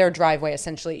into their driveway,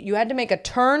 essentially, you had to make a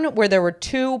turn where there were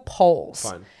 2 poles.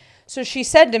 Fine. So she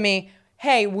said to me,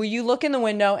 hey, will you look in the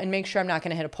window and make sure I'm not going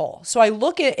to hit a pole? So I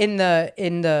look in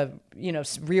the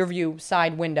rear view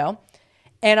side window,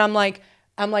 and I'm like,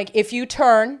 I'm like, if you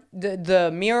turn,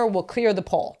 the mirror will clear the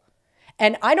pole.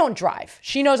 And I don't drive.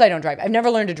 She knows I don't drive. I've never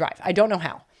learned to drive. I don't know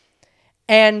how.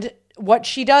 And what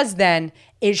she does then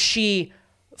is she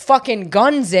fucking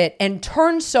guns it and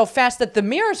turns so fast that the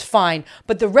mirror's fine,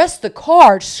 but the rest of the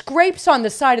car scrapes on the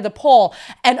side of the pole.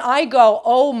 And I go,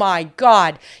 oh my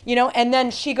God, and then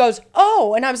she goes,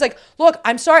 oh, and I was like, look,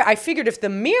 I'm sorry. I figured if the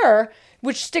mirror,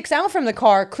 which sticks out from the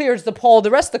car, clears the pole, the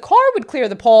rest of the car would clear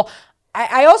the pole.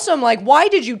 I also am like, why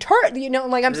did you turn?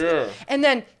 And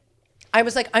then I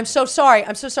was like, I'm so sorry.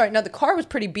 Now, the car was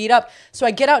pretty beat up. So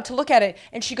I get out to look at it,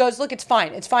 and she goes, look, it's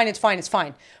fine.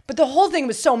 But the whole thing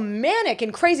was so manic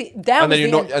and crazy.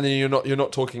 You're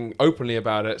not talking openly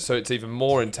about it, so it's even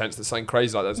more intense that something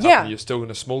crazy like that's happening. You're still going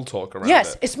to small talk around it.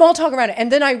 Yes, it's small talk around it. And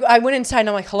then I went inside, and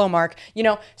I'm like, hello, Mark.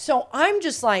 So I'm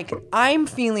just like, I'm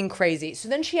feeling crazy. So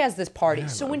then she has this party.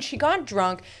 So when she got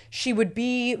drunk, she would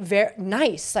be very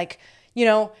nice, like,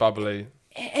 bubbly.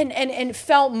 And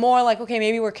felt more like, okay,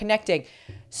 maybe we're connecting.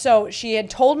 So she had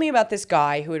told me about this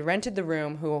guy who had rented the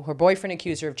room, who her boyfriend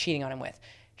accused her of cheating on him with.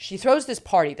 She throws this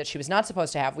party that she was not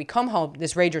supposed to have. We come home,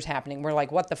 this rager's happening. We're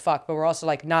like, what the fuck? But we're also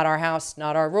like, not our house,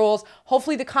 not our rules.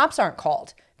 Hopefully the cops aren't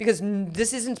called because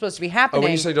this isn't supposed to be happening. Oh,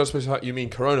 when you say not supposed to, you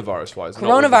mean coronavirus-wise?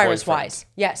 Coronavirus-wise,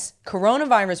 yes.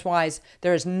 Coronavirus-wise,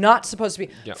 there is not supposed to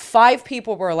be. 5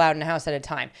 people were allowed in the house at a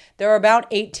time. There are about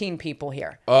 18 people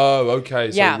here. Oh,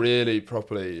 okay. So really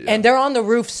properly. Yeah. And they're on the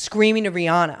roof screaming to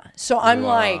Rihanna. So I'm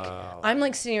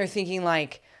like sitting here thinking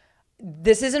like,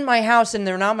 this isn't my house and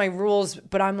they're not my rules,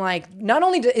 but I'm like, not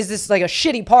only is this like a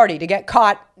shitty party to get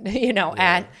caught,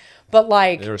 at, but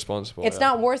like irresponsible. It's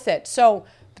not worth it. So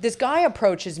this guy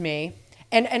approaches me,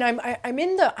 and I'm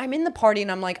in the party,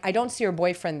 and I'm like, I don't see her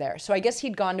boyfriend there. So I guess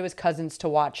he'd gone to his cousin's to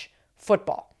watch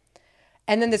football.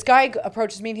 And then this guy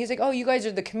approaches me, and he's like, oh, you guys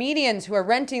are the comedians who are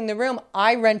renting the room.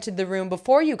 I rented the room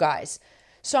before you guys.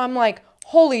 So I'm like,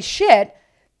 holy shit.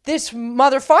 This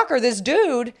motherfucker, this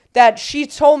dude that she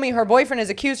told me her boyfriend has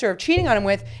accused her of cheating on him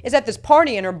with is at this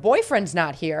party and her boyfriend's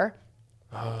not here.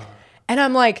 And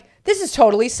I'm like, this is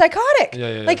totally psychotic.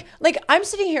 Like I'm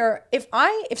sitting here, if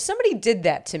somebody did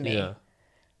that to me,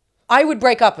 I would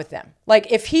break up with them.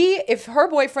 Like if her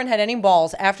boyfriend had any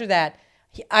balls after that,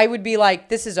 I would be like,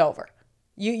 this is over.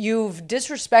 You've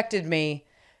disrespected me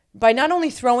by not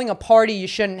only throwing a party you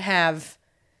shouldn't have,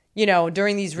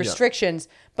 during these restrictions,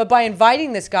 but by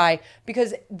inviting this guy,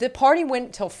 because the party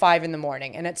went till 5 a.m,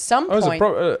 and at some point,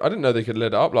 I didn't know they could lit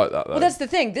it up like that, though. Well, that's the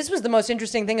thing. This was the most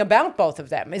interesting thing about both of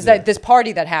them, is that this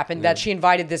party that happened that she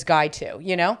invited this guy to,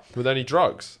 With any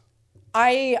drugs?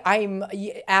 I'm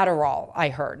Adderall, I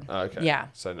heard. Oh, okay. Yeah.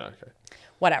 So no, okay.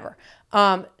 Whatever.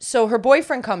 So her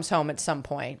boyfriend comes home at some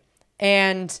point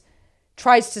and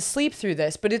tries to sleep through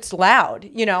this, but it's loud.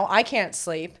 I can't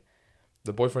sleep.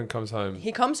 The boyfriend comes home.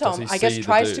 He comes home, I guess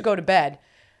tries to go to bed.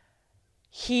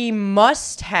 He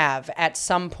must have at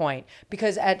some point,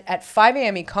 because at 5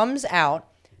 a.m. he comes out,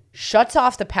 shuts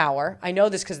off the power. I know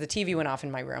this because the TV went off in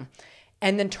my room.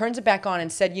 And then turns it back on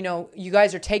and said, you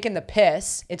guys are taking the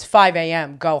piss. It's 5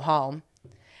 a.m. Go home.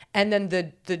 And then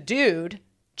the dude,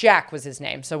 Jack was his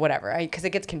name, so whatever, because it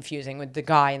gets confusing with the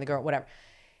guy and the girl, whatever,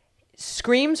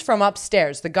 screams from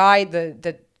upstairs. The guy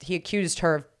that he accused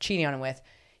her of cheating on him with.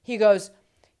 He goes,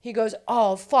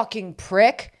 oh, fucking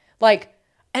prick. Like,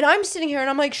 and I'm sitting here and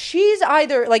I'm like, she's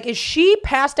either, like, is she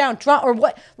passed out drunk or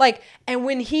what? Like, and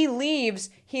when he leaves,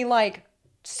 he, like,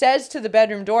 says to the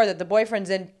bedroom door that the boyfriend's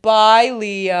in, bye,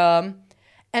 Liam.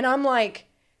 And I'm like,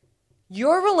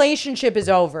 your relationship is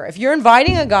over. If you're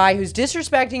inviting a guy who's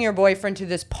disrespecting your boyfriend to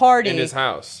this party. In his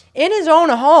house. In his own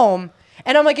home.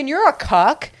 And I'm like, and you're a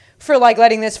cuck for, like,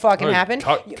 letting this fucking happen.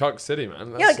 Cuck city,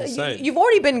 man. That's insane. You've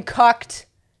already been cucked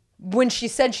when she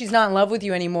said she's not in love with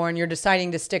you anymore and you're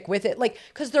deciding to stick with it. Like,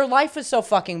 because their life was so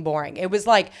fucking boring. It was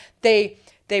like they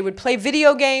would play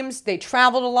video games, they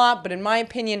traveled a lot, but in my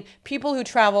opinion, people who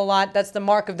travel a lot, that's the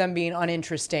mark of them being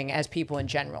uninteresting as people in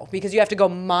general, because you have to go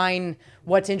mine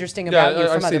what's interesting about you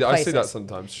from other places. I see that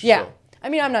sometimes. Yeah. Sure. I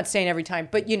mean, I'm not saying every time,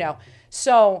 but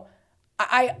so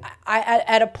I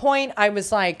at a point I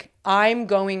was like, I'm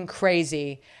going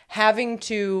crazy having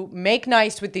to make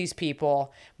nice with these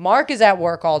people. Mark is at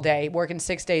work all day, working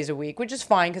 6 days a week, which is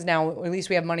fine because now at least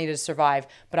we have money to survive.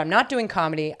 But I'm not doing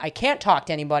comedy. I can't talk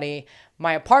to anybody.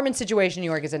 My apartment situation in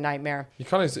New York is a nightmare. You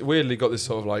kind of weirdly got this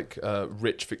sort of like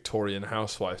rich Victorian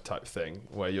housewife type thing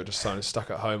where you're just kind of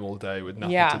stuck at home all day with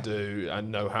nothing to do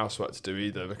and no housework to do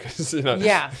either because,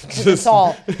 Yeah, because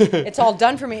it's all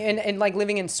done for me and like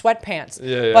living in sweatpants.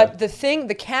 Yeah. But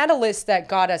the catalyst that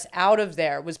got us out of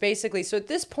there was basically, so at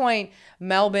this point, point,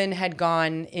 Melbourne had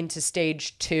gone into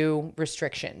stage 2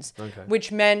 restrictions,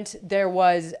 which meant there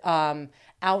was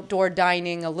outdoor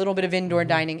dining, a little bit of indoor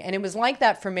dining. And it was like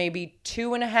that for maybe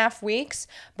 2.5 weeks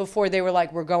before they were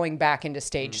like, we're going back into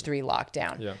stage 3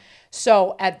 lockdown. Yeah.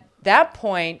 So at that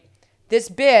point, this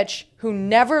bitch who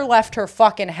never left her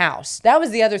fucking house. That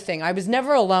was the other thing. I was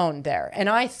never alone there. And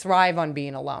I thrive on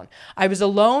being alone. I was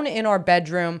alone in our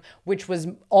bedroom, which was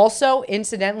also,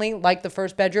 incidentally, like the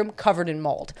first bedroom, covered in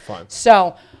mold. Fine.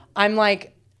 So I'm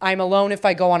like, I'm alone if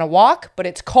I go on a walk, but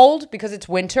it's cold because it's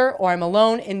winter, or I'm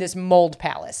alone in this mold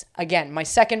palace. Again, my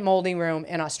second moldy room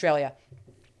in Australia.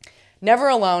 Never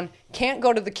alone. Can't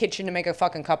go to the kitchen to make a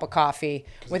fucking cup of coffee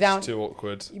without. It's too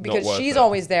awkward. Because she's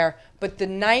always there. But the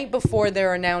night before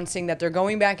they're announcing that they're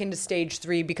going back into stage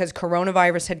 3 because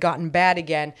coronavirus had gotten bad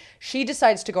again, she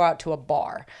decides to go out to a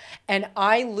bar. And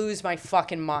I lose my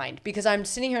fucking mind because I'm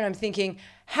sitting here and I'm thinking,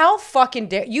 how fucking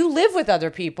dare you live with other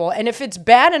people? And if it's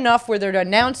bad enough where they're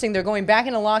announcing they're going back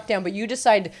into lockdown, but you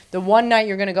decide the one night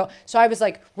you're going to go. So I was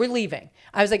like, we're leaving.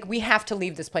 I was like, we have to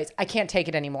leave this place. I can't take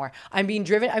it anymore. I'm being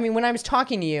driven. I mean, when I was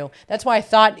talking to you, that's why I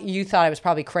thought you thought I was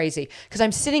probably crazy, because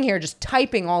I'm sitting here just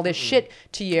typing all this shit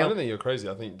to you. I don't think you're crazy.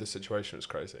 I think the situation is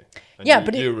crazy. And yeah,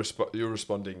 you're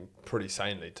responding pretty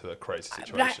sanely to a crazy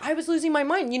situation. But I was losing my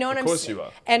mind, you know. And of course you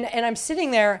are. And I'm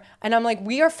sitting there, and I'm like,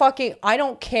 we are fucking. I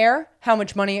don't care how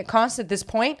much money it costs at this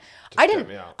point. I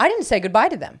didn't say goodbye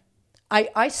to them.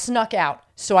 I snuck out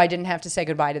so I didn't have to say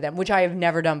goodbye to them, which I have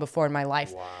never done before in my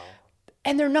life. Wow.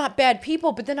 And they're not bad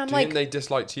people, but then I'm Do you think they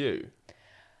disliked you?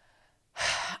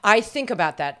 I think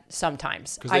about that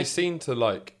sometimes. Because they seem to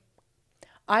like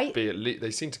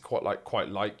they seem to quite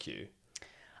like you.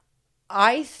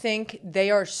 I think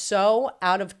they are so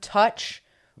out of touch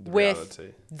with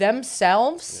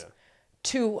themselves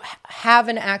to have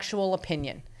an actual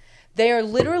opinion. They are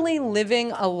literally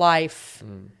living a life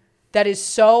that is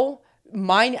so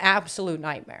my absolute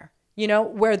nightmare, you know,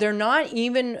 where they're not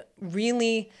even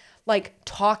really like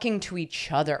talking to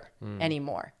each other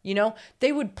anymore. You know,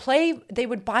 they would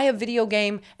buy a video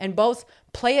game and both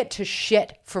play it to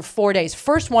shit for 4 days.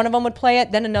 First one of them would play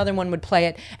it, then another one would play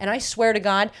it. And I swear to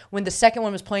God, when the second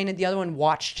one was playing it, the other one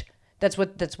watched. That's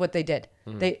what they did.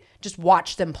 They just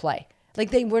watched them play.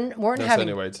 Like they weren't That's having.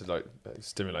 the only way to like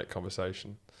stimulate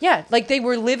conversation. Yeah, like they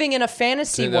were living in a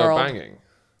fantasy They world. were banging.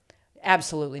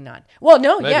 Absolutely not. Well,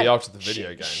 no, Maybe after the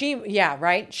video game.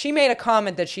 Right. She made a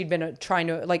comment that she'd been trying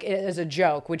to, like, as a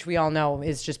joke, which we all know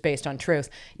is just based on truth,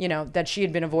 you know, that she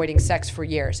had been avoiding sex for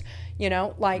years, you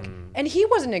know, like, and he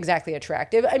wasn't exactly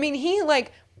attractive. I mean, he,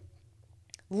 like,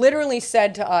 literally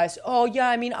said to us, oh, yeah,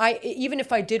 I mean, even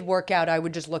if I did work out, I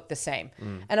would just look the same.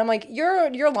 And I'm like,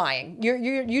 you're lying.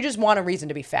 You just want a reason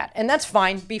to be fat. And that's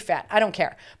fine. Be fat. I don't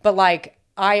care. But, like,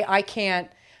 I can't,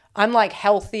 I'm, like,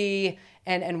 healthy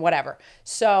and whatever.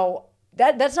 So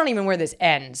that's not even where this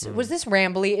ends. Was this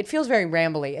rambly? It feels very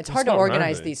rambly. It's hard to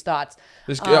organize these thoughts.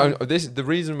 The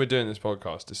reason we're doing this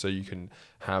podcast is so you can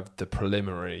have the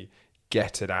preliminary,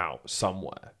 get it out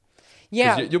somewhere.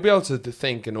 Yeah. You'll be able to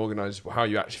think and organize how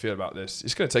you actually feel about this.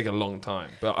 It's going to take a long time.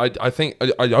 But I think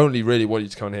I only really want you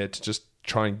to come in here to just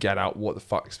try and get out what the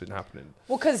fuck's been happening.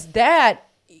 Well, because that,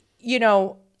 you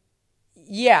know,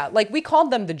 yeah, like we called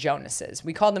them the Jonases.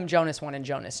 We called them Jonas 1 and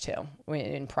Jonas 2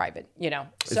 in private, you know.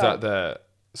 Is that their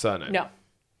surname?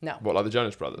 No. What, like the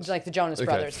Jonas Brothers? It's like the Jonas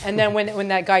Brothers. And then when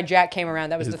that guy Jack came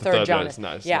around, that was the third Jonas.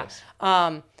 Nice, yeah.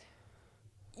 Nice.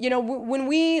 You know, when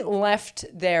we left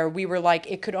there, we were like,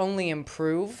 it could only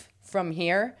improve from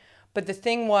here. But the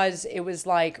thing was, it was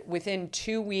like within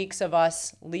 2 weeks of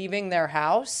us leaving their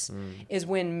house is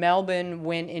when Melbourne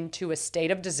went into a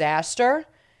state of disaster.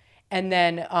 And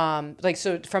then,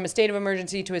 so from a state of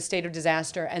emergency to a state of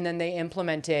disaster, and then they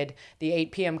implemented the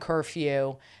 8 p.m.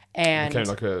 curfew and it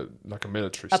became like a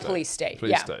military state. A police state.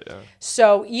 State, yeah.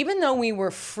 So even though we were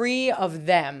free of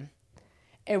them,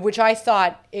 which I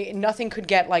thought nothing could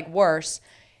get like worse,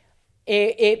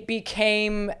 it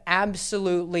became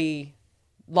absolutely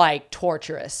like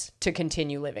torturous to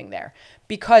continue living there,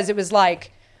 because it was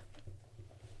like,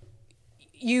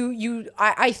 you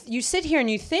sit here and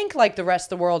you think like the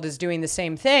rest of the world is doing the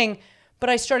same thing, but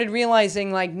I started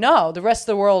realizing like, no, the rest of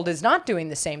the world is not doing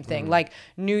the same thing. Like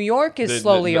New York is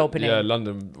slowly opening. Yeah,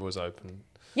 London was open.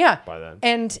 Yeah. By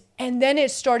then. And then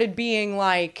it started being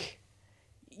like,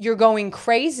 you're going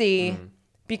crazy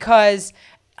because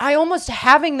I almost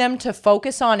having them to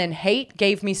focus on and hate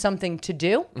gave me something to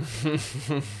do.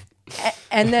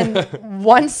 And then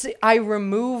once I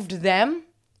removed them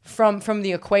from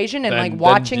the equation and like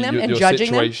watching them and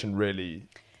judging them, really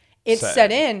it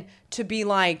set in to be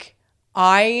like,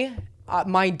 I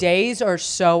my days are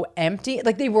so empty.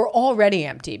 Like they were already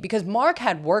empty because Mark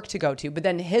had work to go to, but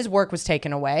then his work was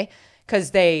taken away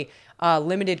because they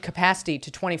limited capacity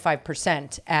to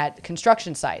 25% at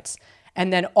construction sites,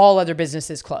 and then all other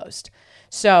businesses closed.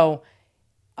 So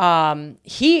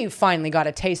he finally got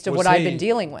a taste of what I've been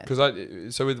dealing with.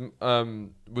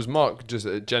 Was Mark just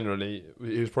generally,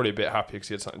 he was probably a bit happy because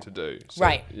he had something to do. So,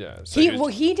 right. Yeah. So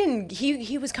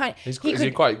he was kind of... Is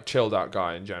he quite a chilled out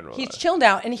guy in general? He's chilled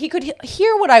out and he could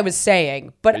hear what I was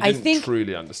saying, but I think...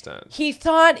 truly understand. He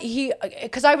thought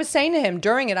because I was saying to him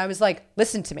during it, I was like,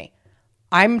 listen to me.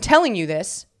 I'm telling you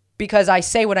this because I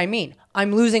say what I mean.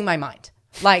 I'm losing my mind.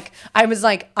 Like, I was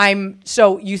like,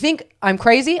 so you think I'm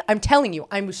crazy? I'm telling you,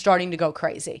 I'm starting to go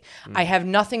crazy. I have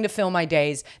nothing to fill my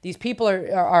days. These people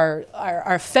are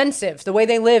offensive. The way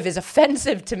they live is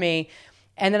offensive to me.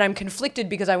 And then I'm conflicted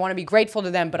because I want to be grateful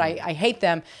to them, but I hate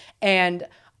them. And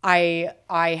I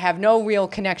have no real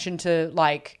connection to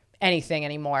like anything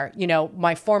anymore. You know,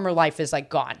 my former life is like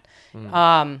gone.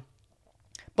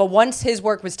 But once his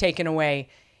work was taken away,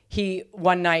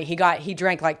 one night he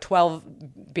drank like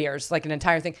 12 beers, like an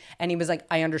entire thing. And he was like,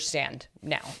 I understand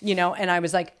now, you know? And I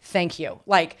was like, thank you.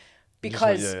 Like,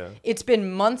 because it's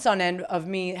been months on end of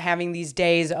me having these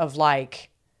days of like,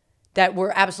 that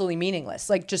were absolutely meaningless.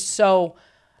 Like just so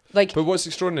like. But what's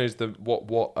extraordinary is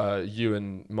what you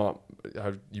and Mark,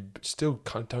 you still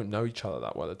kind of don't know each other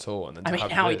that well at all. And then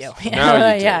now we do.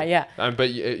 Now you do. Yeah.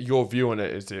 But your view on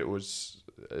it is that it was,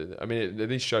 I mean, it at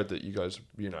least showed that you guys,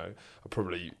 you know, are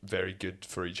probably very good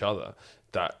for each other.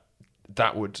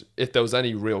 That would, if there was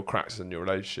any real cracks in your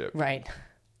relationship, right,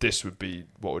 this would be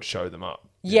what would show them up.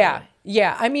 Yeah.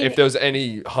 I mean, if there was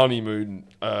any honeymoon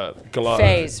glow,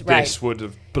 phase, this would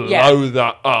have blown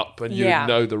that up, and you'd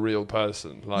know the real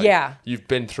person. Like, you've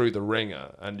been through the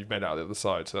ringer and you've made it out the other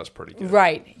side, so that's pretty good.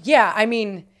 Right. Yeah. I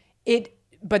mean,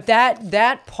 but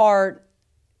that part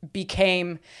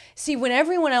became, see, when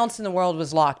everyone else in the world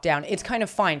was locked down, it's kind of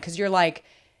fine because you're like,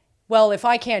 well, if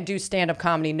I can't do stand-up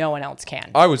comedy, no one else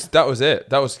can. That was it.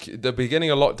 That was the beginning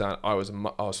of lockdown. I was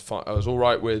fine. I was all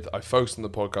right with. I focused on the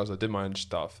podcast. I did my own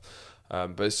stuff.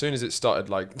 But as soon as it started,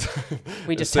 like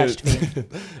we just touched me.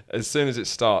 As soon as it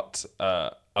started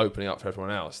opening up for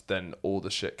everyone else, then all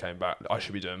the shit came back. I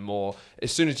should be doing more.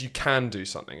 As soon as you can do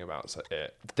something about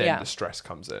it, then the stress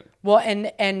comes in. Well,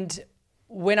 and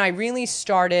when I really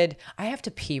started, I have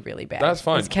to pee really bad. That's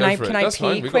fine. Can I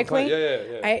pee quickly?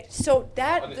 Yeah. I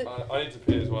need to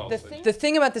pee as well. The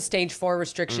thing about the stage 4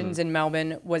 restrictions in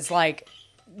Melbourne was like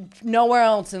nowhere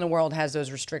else in the world has those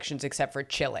restrictions except for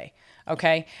Chile.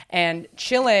 Okay, and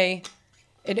Chile.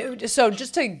 So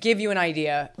just to give you an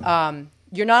idea,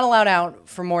 you're not allowed out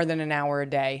for more than an hour a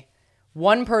day.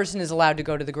 One person is allowed to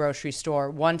go to the grocery store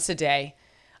once a day.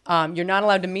 You're not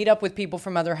allowed to meet up with people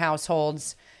from other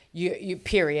households. You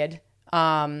period.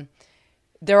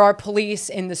 There are police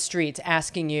in the streets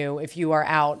asking you if you are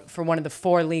out for one of the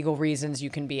 4 legal reasons you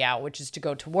can be out, which is to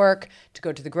go to work, to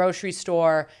go to the grocery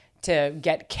store, to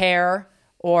get care,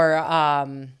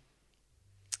 or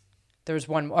there's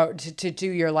one or to do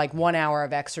your like 1 hour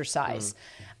of exercise.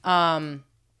 At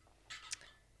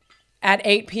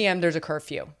 8 p.m. there's a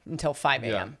curfew until 5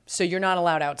 a.m. Yeah. So you're not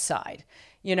allowed outside,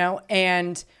 you know?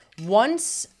 And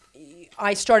once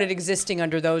I started existing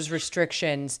under those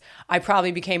restrictions, I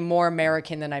probably became more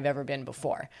American than I've ever been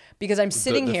before because I'm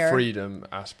sitting the here. Freedom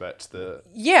aspect.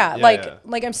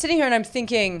 Like I'm sitting here and I'm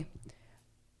thinking,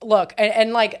 look,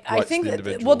 and like I think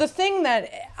the thing that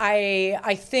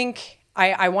I think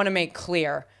I want to make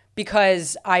clear,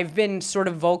 because I've been sort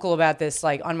of vocal about this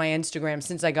like on my Instagram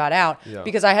since I got out,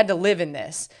 because I had to live in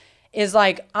this, is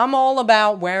like I'm all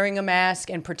about wearing a mask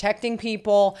and protecting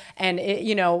people and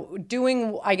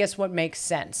doing, I guess, what makes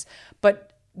sense.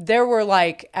 But there were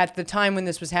like, at the time when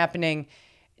this was happening,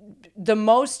 the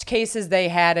most cases they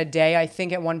had a day, I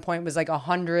think at one point was like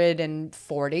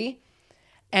 140.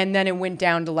 And then it went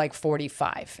down to like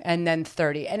 45 and then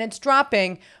 30. And it's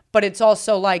dropping, but it's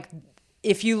also like,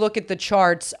 if you look at the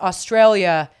charts,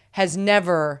 Australia has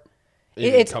never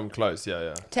come close,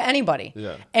 to anybody.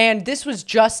 Yeah. And this was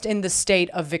just in the state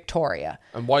of Victoria.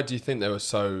 And why do you think they were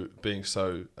being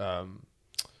so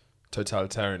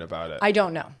totalitarian about it? I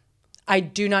don't know. I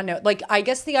do not know. Like, I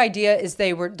guess the idea is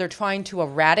they're trying to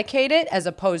eradicate it as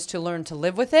opposed to learn to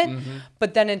live with it. Mm-hmm.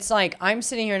 But then it's like, I'm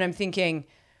sitting here and I'm thinking,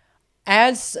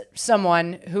 as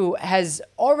someone who has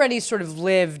already sort of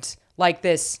lived like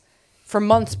this for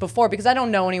months before because I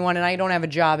don't know anyone and I don't have a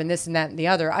job and this and that and the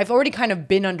other. I've already kind of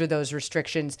been under those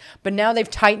restrictions, but now they've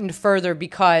tightened further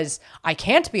because I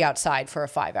can't be outside for a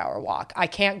 5-hour walk. I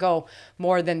can't go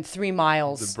more than 3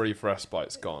 miles. The brief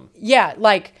respite's gone. Yeah,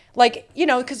 like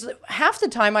because half the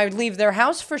time I would leave their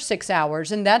house for 6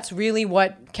 hours, and that's really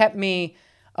what kept me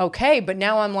okay. But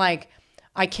now I'm like,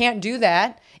 I can't do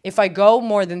that. If I go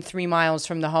more than 3 miles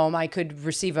from the home, I could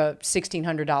receive a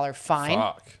 $1,600 fine.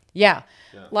 Fuck. Yeah.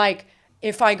 Like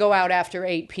if I go out after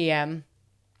 8 p.m.,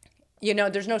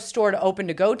 there's no store to open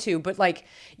to go to, but like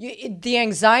the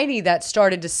anxiety that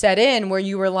started to set in where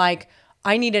you were like,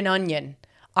 I need an onion.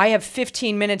 I have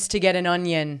 15 minutes to get an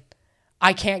onion.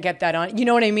 I can't get that on. You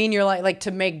know what I mean? You're like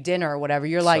to make dinner or whatever.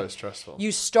 You're like, so stressful.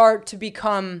 You start to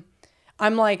become,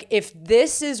 I'm like, if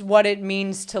this is what it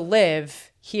means to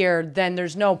live here, then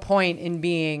there's no point in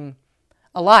being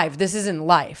alive. This isn't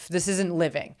life. This isn't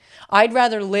living. I'd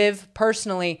rather live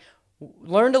personally,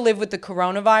 learn to live with the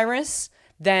coronavirus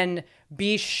than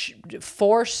be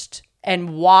forced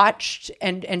and watched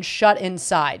and shut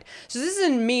inside. So this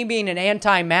isn't me being an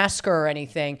anti-masker or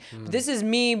anything. This is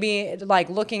me being like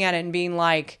looking at it and being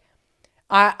like,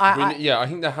 I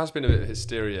think there has been a bit of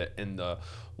hysteria in the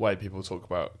way people talk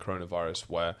about coronavirus,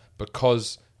 where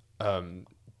because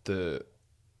the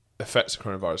effects of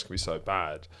coronavirus can be so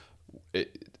bad,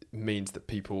 it means that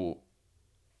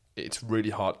it's really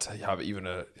hard to have even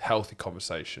a healthy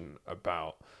conversation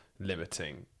about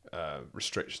limiting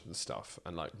restrictions and stuff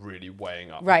and like really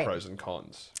weighing up the pros and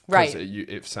cons. Right.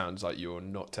 It sounds like you're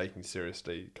not taking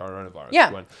seriously coronavirus.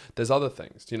 Yeah. When there's other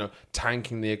things,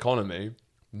 tanking the economy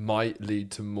might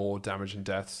lead to more damage and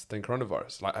deaths than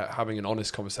coronavirus. Like having an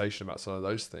honest conversation about some of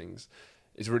those things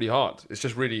is really hard. It's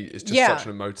just such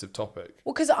an emotive topic.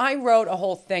 Well, because I wrote a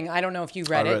whole thing. I don't know if you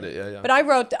read it. I read it, yeah. But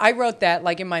I wrote that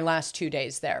like in my last 2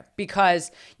 days there because,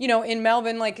 in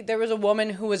Melbourne, like there was a woman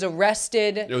who was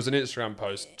arrested. It was an Instagram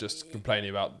post just complaining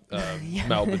about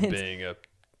Melbourne being a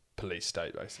police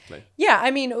state, basically. Yeah,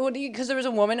 I mean, because there was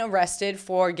a woman arrested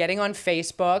for getting on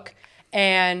Facebook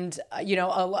and,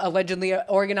 allegedly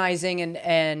organizing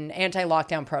an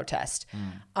anti-lockdown protest.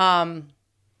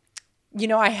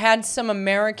 I had some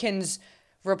Americans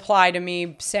reply to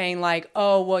me saying like,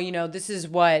 oh, well, this is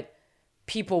what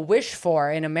people wish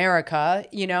for in America,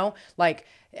 like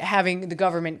having the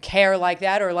government care like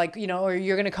that, or like, or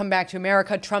you're going to come back to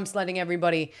America. Trump's letting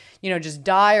everybody, just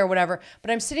die or whatever.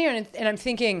 But I'm sitting here and I'm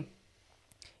thinking,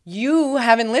 you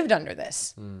haven't lived under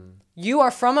this. You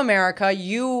are from America.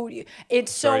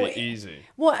 It's so very easy.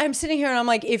 Well, I'm sitting here and I'm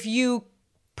like, if you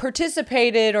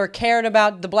participated or cared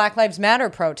about the Black Lives Matter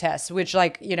protests, which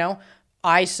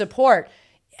I support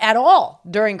at all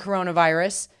during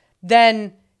coronavirus,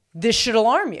 then this should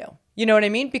alarm you. You know what I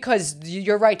mean? Because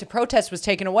your right to protest was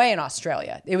taken away in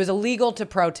Australia. It was illegal to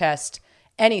protest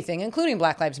anything, including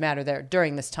Black Lives Matter there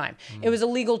during this time. It was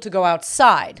illegal to go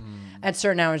outside at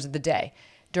certain hours of the day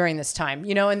during this time,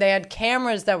 and they had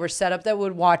cameras that were set up that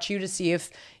would watch you to see if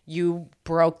you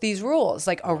broke these rules,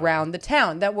 like around the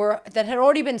town that had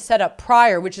already been set up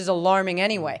prior, which is alarming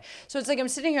anyway. So it's like, I'm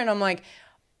sitting here and I'm like,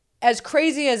 as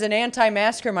crazy as an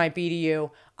anti-masker might be to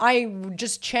you, I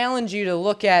just challenge you to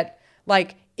look at,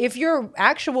 like, if your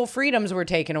actual freedoms were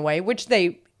taken away, which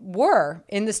they were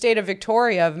in the state of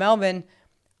Victoria, of Melbourne,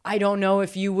 I don't know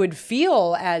if you would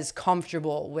feel as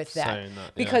comfortable with that.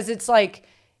 Because it's like,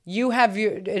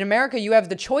 in America, you have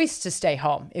the choice to stay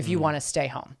home if you want to stay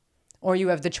home. Or you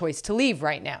have the choice to leave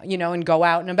right now, and go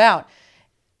out and about.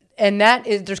 And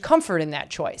there's comfort in that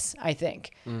choice, I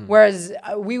think. Whereas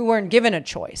we weren't given a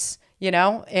choice,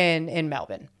 in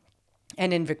Melbourne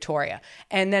and in Victoria.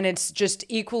 And then it's just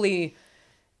equally,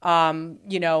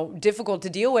 difficult to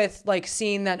deal with, like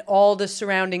seeing that all the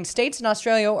surrounding states in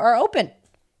Australia are open.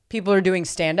 People are doing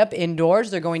stand-up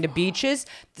indoors. They're going to beaches.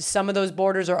 Some of those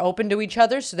borders are open to each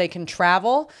other so they can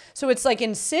travel. So it's like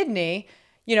in Sydney,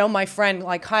 my friend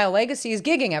like Kyle Legacy is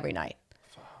gigging every night.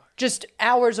 Just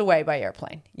hours away by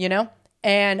airplane,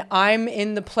 And I'm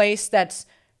in the place that's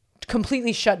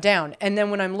completely shut down. And then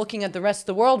when I'm looking at the rest of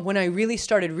the world, when I really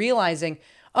started realizing,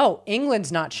 oh,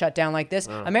 England's not shut down like this.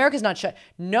 America's not shut.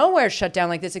 Nowhere's shut down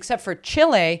like this except for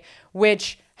Chile,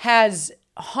 which has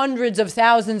hundreds of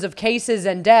thousands of cases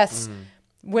and deaths.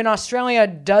 When Australia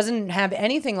doesn't have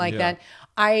anything like that,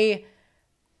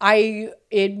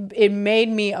 it made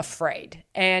me afraid.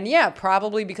 And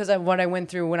probably because of what I went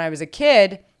through when I was a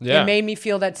kid, it made me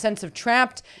feel that sense of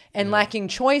trapped and lacking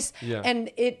choice. And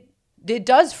it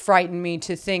does frighten me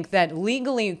to think that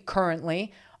legally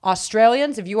currently,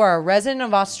 Australians, if you are a resident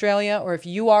of Australia or if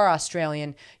you are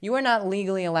Australian, you are not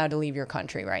legally allowed to leave your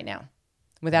country right now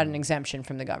without an exemption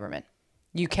from the government.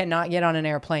 You cannot get on an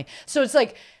airplane. So it's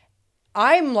like,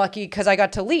 I'm lucky because I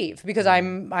got to leave because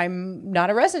I'm not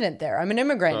a resident there. I'm an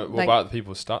immigrant. What about the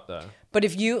people stuck there? But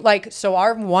if you so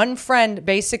our one friend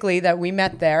basically that we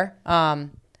met there, I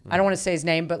don't want to say his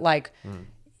name, but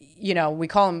we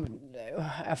call him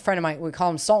a friend of mine. We call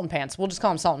him Sultan Pants. We'll just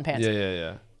call him Sultan Pants.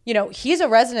 Yeah. He's a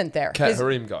resident there.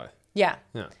 Harim guy. Yeah.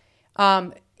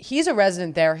 He's a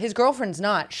resident there. His girlfriend's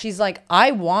not. She's like,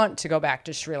 I want to go back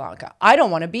to Sri Lanka. I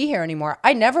don't want to be here anymore.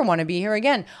 I never want to be here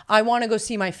again. I want to go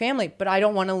see my family, but I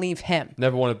don't want to leave him.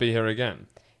 Never want to be here again.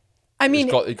 I mean,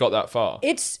 it got that far.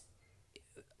 It's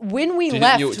when we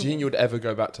left. Do you think you would ever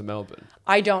go back to Melbourne?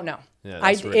 I don't know. Yeah,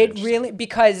 that's really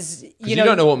because you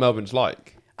don't know what Melbourne's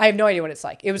like. I have no idea what it's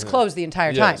like. It was closed the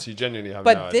entire time. So you genuinely have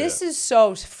no idea. But this is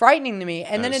so frightening to me.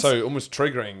 And then it's so almost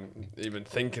triggering even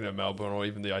thinking of Melbourne or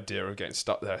even the idea of getting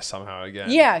stuck there somehow again.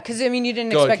 Yeah, because you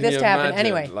didn't expect this to happen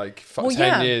anyway. Like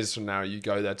 10 years from now, you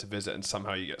go there to visit and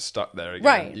somehow you get stuck there again.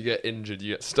 Right. You get injured,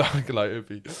 you get stuck.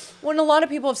 When a lot of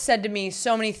people have said to me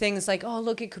so many things like, oh,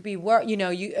 look, it could be worse.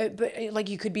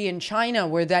 You could be in China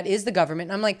where that is the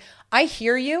government. And I'm like, I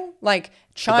hear you. Like,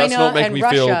 China and Russia. That's not making me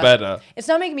feel better. It's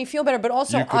not making me feel better, but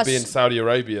also you could be in Saudi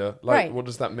Arabia. Right. What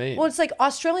does that mean? Well, it's like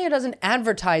Australia doesn't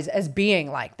advertise as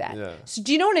being like that. Yeah. So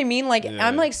do you know what I mean? Like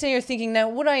I'm like sitting here thinking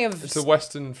that would I have? It's a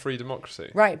Western free democracy.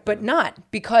 Right, but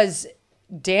not because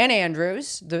Dan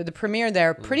Andrews, the premier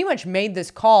there, pretty much made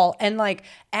this call, and like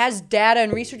as data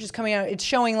and research is coming out, it's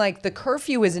showing like the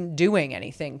curfew isn't doing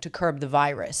anything to curb the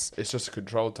virus. It's just a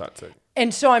control tactic.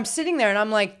 And so I'm sitting there and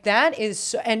I'm like, that is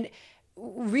so, and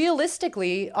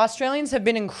realistically, Australians have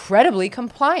been incredibly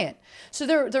compliant. So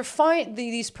they're fine.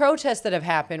 These protests that have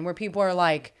happened where people are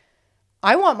like,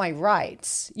 I want my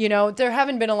rights. There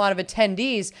haven't been a lot of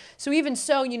attendees. So even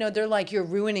so, they're like, you're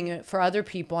ruining it for other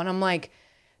people. And I'm like,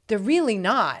 they're really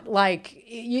not. Like,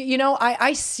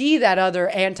 I see that other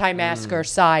anti-masker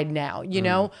side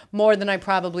now, more than I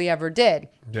probably ever did.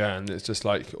 Yeah, and it's just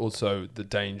like also the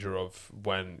danger of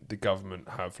when the government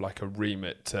have like a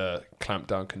remit to clamp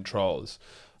down controls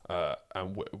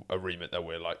and a remit that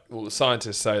we're like, well, the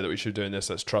scientists say that we should be doing this,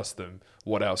 let's trust them.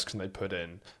 What else can they put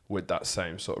in with that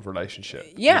same sort of relationship?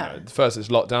 Yeah. First it's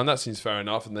lockdown, that seems fair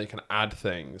enough, and they can add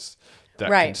things that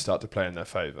can start to play in their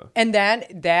favor. And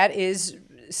that is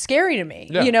scary to me,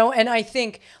 and I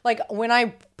think like when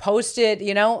I posted,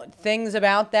 things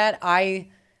about that, I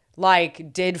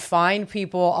like did find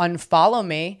people unfollow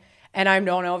me, and I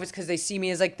don't know if it's because they see me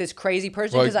as like this crazy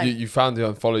person. Well, you found they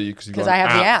unfollow you because I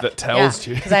have the app that tells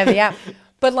you. Because I have the app.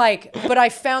 But I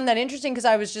found that interesting because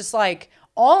I was just like,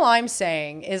 all I'm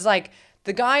saying is like,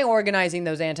 the guy organizing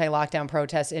those anti-lockdown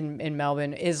protests in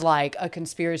Melbourne is like a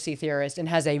conspiracy theorist and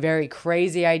has a very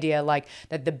crazy idea like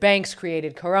that the banks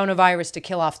created coronavirus to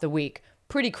kill off the weak.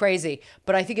 Pretty crazy.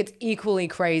 But I think it's equally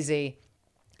crazy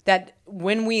that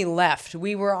when we left,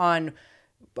 we were on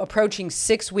approaching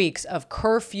 6 weeks of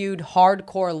curfewed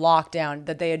hardcore lockdown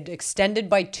that they had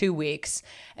extended by 2 weeks,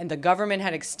 and the government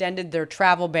had extended their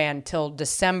travel ban till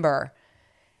December.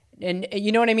 And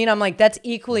you know what I mean? I'm like, that's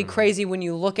equally crazy when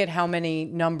you look at how many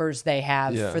numbers they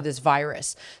have for this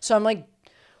virus. So I'm like,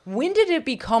 when did it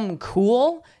become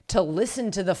cool to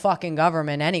listen to the fucking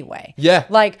government anyway? Yeah.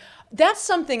 Like, that's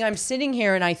something I'm sitting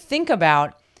here and I think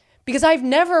about because I've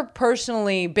never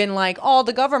personally been like, oh,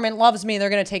 the government loves me, they're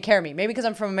going to take care of me. Maybe because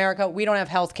I'm from America, we don't have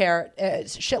health care,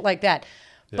 shit like that.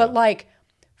 Yeah. But like,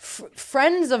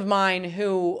 friends of mine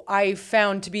who I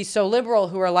found to be so liberal,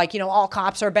 who are like, all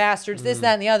cops are bastards, this,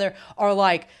 that, and the other, are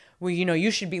like, well, you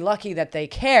should be lucky that they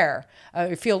care.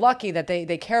 Feel lucky that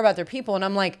they care about their people. And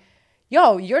I'm like,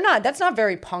 yo, that's not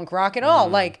very punk rock at all.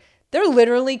 Like, they're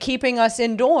literally keeping us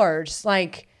indoors.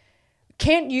 Like,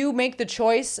 can't you make the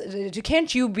choice?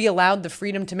 Can't you be allowed the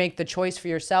freedom to make the choice for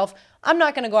yourself? I'm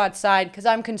not going to go outside because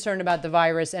I'm concerned about the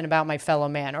virus and about my fellow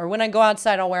man. Or when I go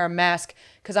outside, I'll wear a mask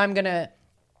because I'm going to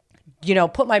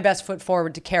put my best foot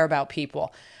forward to care about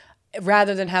people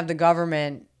rather than have the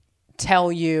government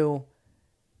tell you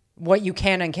what you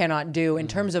can and cannot do in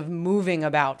terms of moving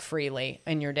about freely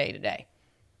in your day to day.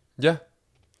 Yeah.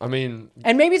 I mean,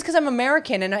 and maybe it's because I'm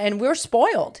American and we're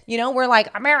spoiled, we're like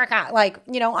America, like,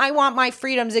 I want my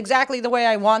freedoms exactly the way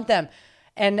I want them.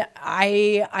 And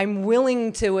I'm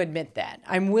willing to admit that.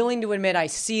 I'm willing to admit I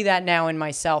see that now in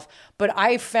myself, but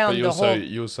I found you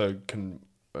also can,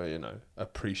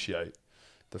 appreciate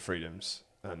the freedoms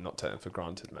and not take them for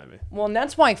granted, maybe. Well, and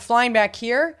that's why flying back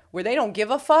here where they don't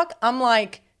give a fuck, I'm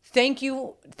like, thank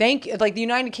you. Like the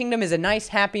United Kingdom is a nice,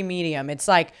 happy medium. It's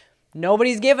like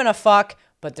nobody's giving a fuck,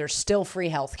 but there's still free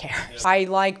healthcare. Yeah. I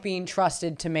like being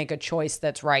trusted to make a choice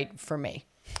that's right for me.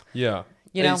 Yeah.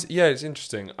 It's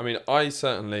interesting. I mean,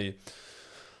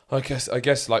 I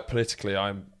guess like politically,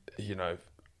 I'm in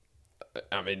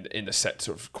the set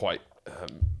sort of quite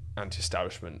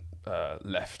anti-establishment,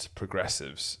 left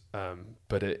progressives,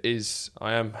 but it is.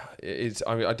 I mean,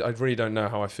 I really don't know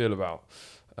how I feel about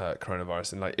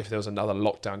coronavirus, and like if there was another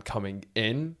lockdown coming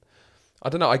in, I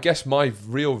don't know. I guess my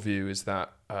real view is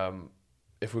that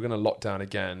if we're going to lock down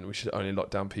again, we should only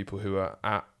lock down people who are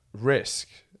at risk,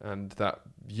 and that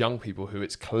young people who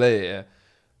it's clear,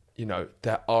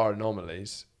 there are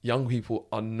anomalies. Young people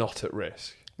are not at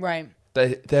risk. Right.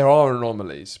 There are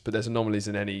anomalies, but there's anomalies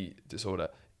in any disorder.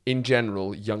 In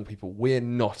general, young people, we're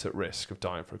not at risk of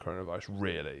dying from coronavirus,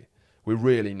 really. We're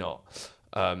really not.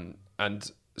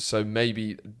 And so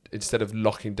maybe instead of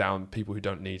locking down people who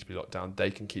don't need to be locked down,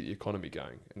 they can keep the economy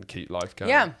going and keep life going.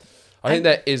 Yeah. I think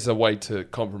there is a way to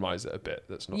compromise it a bit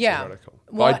that's not so radical.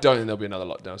 But I don't think there'll be another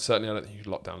lockdown. Certainly, I don't think you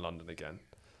could lock down London again.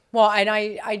 Well, and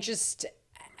I just,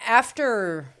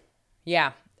 after,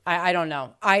 I don't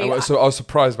know. So I was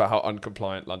surprised about how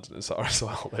uncompliant Londoners are as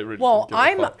well. They really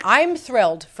I'm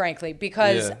thrilled, frankly,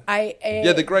 because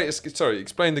the Great Escape. Sorry,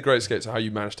 explain the Great Escape. So how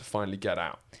you managed to finally get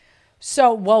out.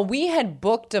 So, we had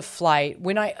booked a flight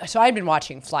I'd been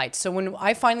watching flights. So when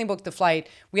I finally booked the flight,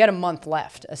 we had a month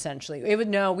left, essentially.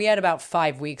 We had about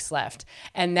 5 weeks left.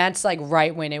 And that's like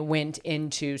right when it went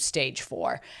into stage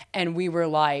 4. And we were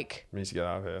like, we need to get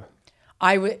out of here.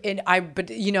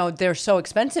 But they're so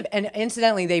expensive. And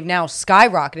incidentally, they've now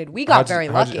skyrocketed. We got very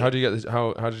lucky. How did you get this?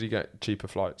 How did you get cheaper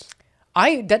flights?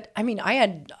 I had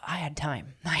time.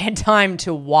 I had time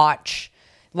to watch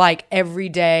like every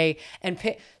day and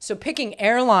picking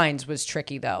airlines was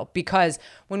tricky though, because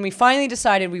when we finally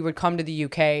decided we would come to the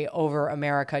UK over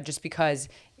America, just because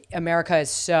America is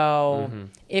so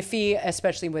iffy,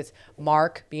 especially with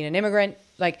Mark being an immigrant,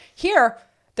 like here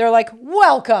they're like,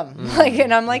 welcome. Like,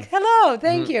 and I'm like, hello,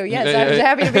 thank you. Yes, I was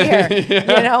happy to be here,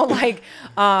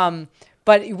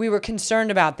 but we were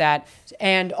concerned about that.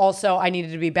 And also I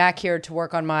needed to be back here to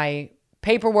work on my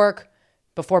paperwork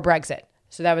before Brexit.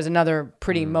 So that was another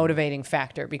pretty motivating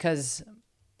factor, because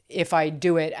if I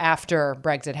do it after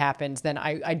Brexit happens, then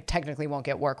I technically won't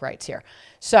get work rights here.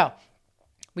 So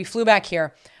we flew back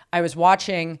here. I was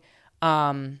watching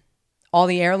all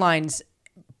the airlines,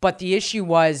 but the issue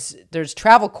was there's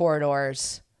travel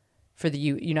corridors for the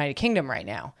United Kingdom right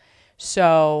now.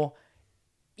 So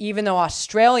even though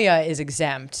Australia is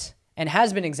exempt and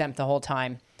has been exempt the whole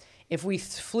time, if we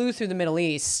flew through the Middle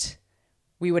East,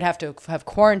 we would have to have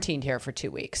quarantined here for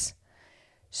 2 weeks.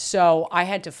 So I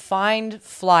had to find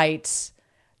flights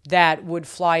that would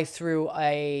fly through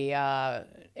a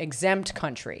exempt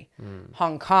country,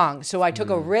 Hong Kong. So I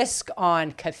took a risk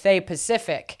on Cathay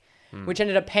Pacific, which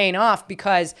ended up paying off,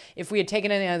 because if we had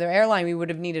taken any other airline, we would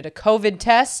have needed a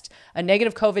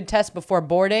negative COVID test before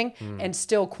boarding, and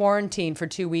still quarantine for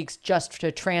 2 weeks just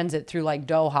to transit through like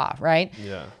Doha, right?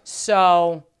 Yeah.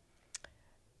 So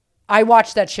I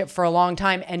watched that ship for a long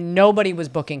time, and nobody was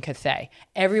booking Cathay.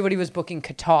 Everybody was booking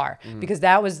Qatar, because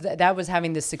that was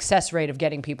having the success rate of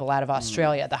getting people out of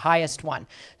Australia, the highest one.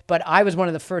 But I was one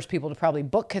of the first people to probably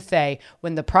book Cathay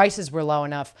when the prices were low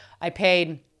enough. I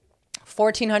paid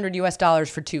 $1,400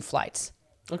 for 2 flights.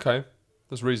 Okay,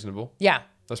 that's reasonable. Yeah.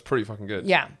 That's pretty fucking good.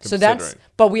 Yeah. So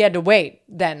but we had to wait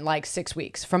then like 6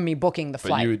 weeks from me booking the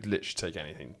flight. But you would literally take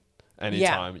anything.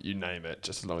 Anytime, you name it,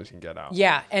 just as long as you can get out.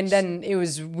 Yeah, and then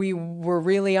we were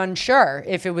really unsure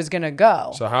if it was going to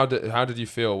go. So how did you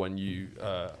feel when you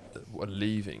were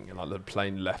leaving and like the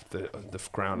plane left the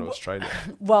ground of Australia?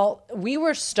 Well, we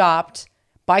were stopped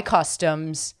by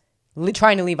customs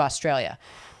trying to leave Australia,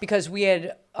 because we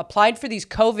had applied for these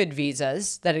COVID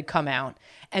visas that had come out,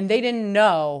 and they didn't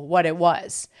know what it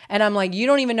was. And I'm like, you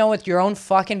don't even know what your own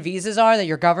fucking visas are that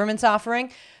your government's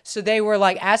offering? So they were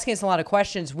like asking us a lot of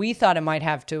questions. We thought it might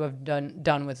have to have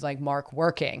done with like Mark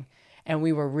working, and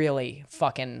we were really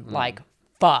fucking like,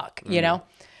 fuck,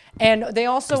 And they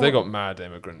also... Because they got mad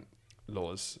immigrant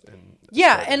laws in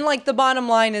Australia. And like the bottom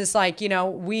line is like,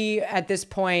 we at this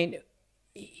point,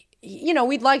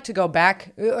 we'd like to go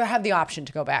back, or have the option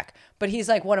to go back. But he's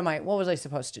like, what was I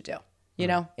supposed to do?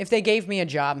 If they gave me a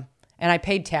job and I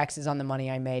paid taxes on the money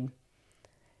I made,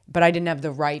 but I didn't have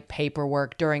the right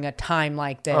paperwork during a time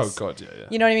like this. Oh God, yeah.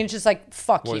 You know what I mean? It's just like,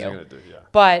 fuck you. What are you gonna do? Yeah.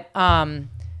 But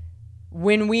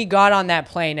when we got on that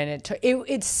plane, and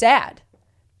it's sad,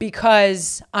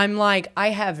 because I'm like,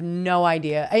 I have no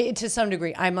idea. To some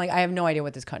degree, I'm like, I have no idea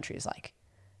what this country is like,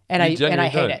 and I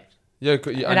hate it. Yeah,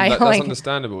 and that's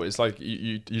understandable. It's like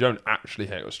you don't actually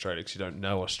hate Australia because you don't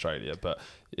know Australia, but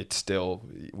it still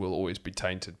will always be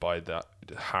tainted by that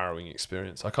harrowing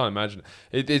experience. I can't imagine.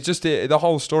 It's just the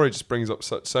whole story just brings up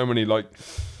so many like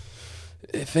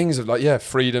things of like,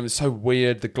 freedom is so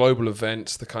weird. The global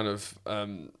events, the kind of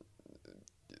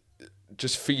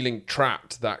just feeling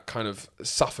trapped, that kind of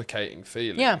suffocating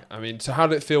feeling. Yeah. I mean, so how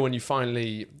did it feel when you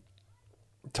finally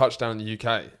touched down in the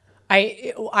UK?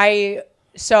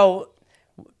 So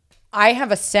I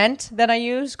have a scent that I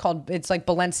use it's like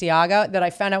Balenciaga, that I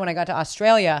found out when I got to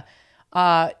Australia,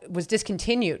 was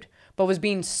discontinued, but was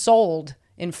being sold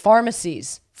in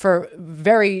pharmacies for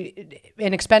very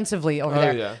inexpensively over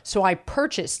there. Yeah. So I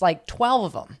purchased like 12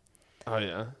 of them. Oh,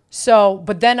 yeah. So,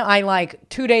 but then I, like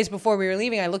 2 days before we were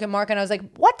leaving, I look at Mark and I was like,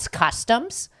 what's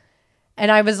customs?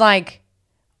 And I was like,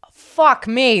 fuck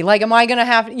me. Like, am I going to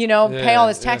have, pay all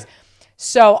this tax? Yeah.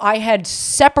 So I had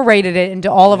separated it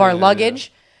into all of our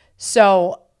luggage. Yeah.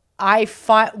 So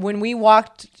when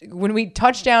we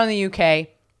touched down in the UK,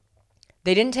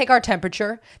 they didn't take our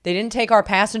temperature. They didn't take our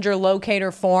passenger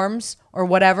locator forms or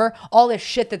whatever. All this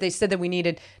shit that they said that we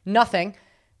needed. Nothing.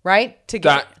 Right?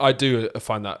 I do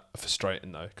find that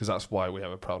frustrating though, because that's why we have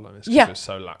a problem. It's because we're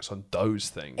so lax on those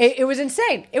things. It was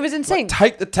insane. It was insane. Like,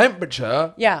 take the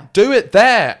temperature. Yeah. Do it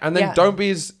there, and then don't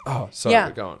be as. Oh, sorry. Yeah.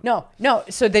 Go on. No.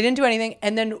 So they didn't do anything,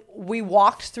 and then we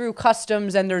walked through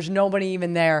customs, and there's nobody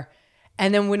even there.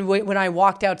 And then when I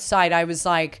walked outside, I was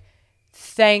like,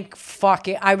 "Thank fuck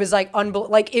it." I was like,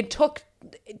 like it took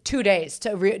 2 days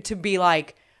to be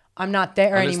like, I'm not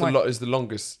there anymore.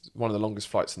 It's one of the longest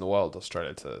flights in the world,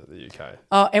 Australia to the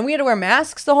UK. And we had to wear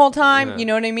masks the whole time. Yeah. You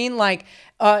know what I mean? Like,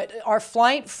 our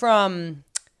flight from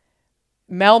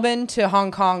Melbourne to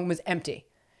Hong Kong was empty.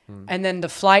 And then the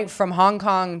flight from Hong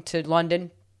Kong to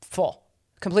London, full.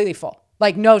 Completely full.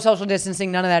 Like, no social distancing,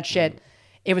 none of that shit.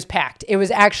 It was packed. It was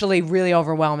actually really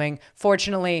overwhelming.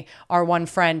 Fortunately, our one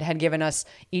friend had given us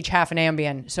each half an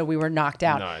Ambien, so we were knocked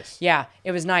out. Nice. Yeah,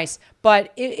 it was nice.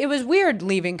 But it was weird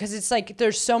leaving, because it's like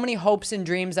there's so many hopes and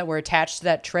dreams that were attached to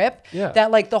that trip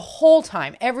that like the whole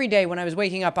time, every day when I was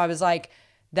waking up, I was like,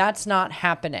 that's not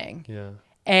happening. Yeah.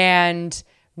 And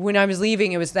when I was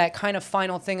leaving, it was that kind of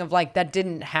final thing of like, that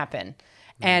didn't happen.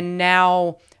 And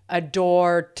now a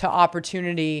door to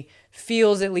opportunity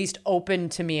feels at least open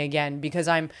to me again, because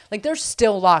I'm like, they're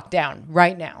still locked down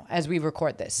right now as we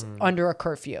record this under a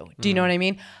curfew. Do you know what I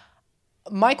mean?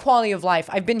 My quality of life,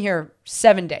 I've been here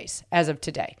 7 days as of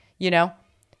today,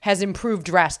 has improved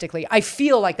drastically. I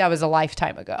feel like that was a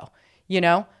lifetime ago,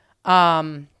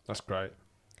 That's great.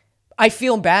 I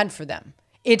feel bad for them.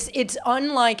 It's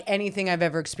unlike anything I've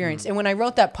ever experienced. And when I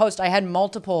wrote that post, I had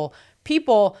multiple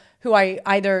people who I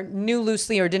either knew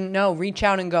loosely or didn't know reach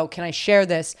out and go, can I share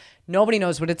this? Nobody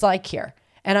knows what it's like here.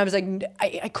 And I was like,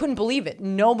 I couldn't believe it.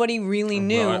 Nobody really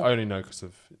knew. Well, I only know because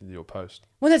of your post.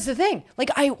 Well, that's the thing.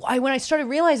 Like, when I started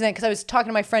realizing that, because I was talking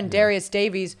to my friend Darius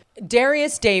Davies.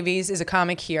 Darius Davies is a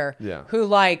comic here who,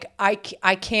 like, I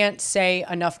can't say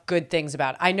enough good things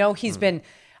about. I know he's been...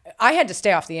 I had to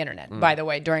stay off the internet, by the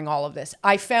way, during all of this.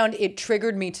 I found it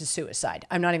triggered me to suicide.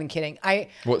 I'm not even kidding.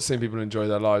 Seeing people enjoy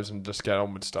their lives and just get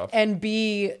on with stuff. And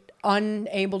be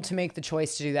unable to make the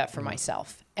choice to do that for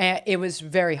myself. And it was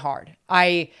very hard.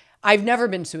 I've never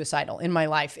been suicidal in my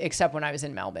life except when I was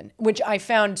in Melbourne, which I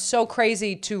found so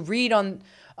crazy to read on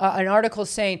an article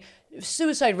saying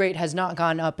suicide rate has not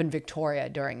gone up in Victoria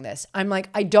during this. I'm like,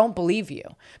 I don't believe you.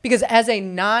 Because as a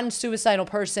non-suicidal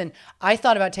person, I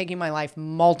thought about taking my life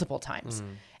multiple times.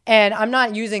 And I'm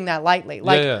not using that lightly.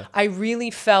 Like, I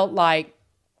really felt like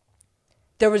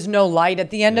there was no light at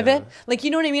the end of it. Like,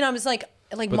 you know what I mean? I was like,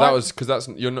 but that was because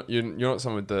you're not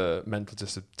someone with the mental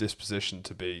disposition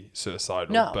to be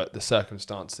suicidal. No. But the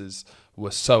circumstances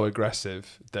were so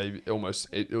aggressive, it was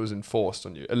enforced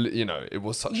on you. It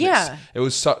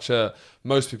was such a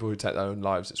most people who take their own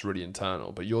lives, it's really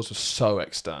internal, but yours was so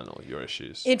external. Your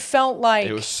issues. It felt like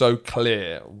it was so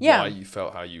clear why you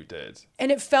felt how you did, and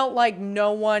it felt like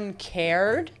no one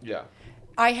cared. Yeah.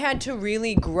 I had to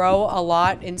really grow a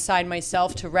lot inside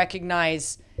myself to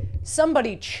recognize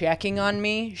somebody checking on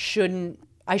me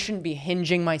I shouldn't be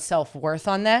hinging my self-worth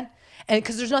on that. And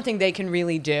because there's nothing they can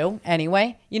really do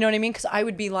anyway. You know what I mean? Because I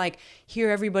would be like,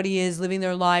 here everybody is living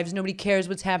their lives. Nobody cares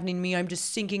what's happening to me. I'm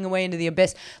just sinking away into the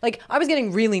abyss. Like, I was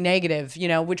getting really negative,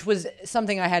 which was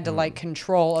something I had to like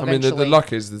control eventually. I mean, the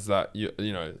luck is that,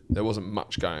 there wasn't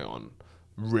much going on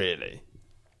really.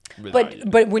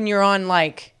 But when you're on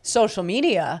like social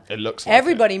media, it looks like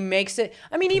everybody makes it.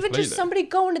 I mean, even just somebody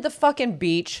going to the fucking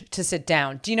beach to sit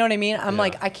down. Do you know what I mean? I'm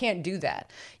like, I can't do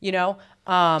that. So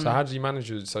how did you manage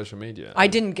your social media? I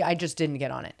just didn't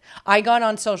get on it. I got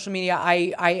on social media.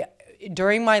 I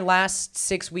during my last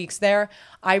 6 weeks there,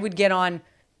 I would get on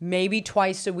maybe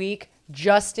twice a week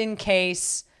just in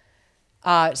case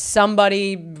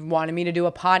somebody wanted me to do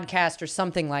a podcast or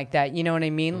something like that. You know what I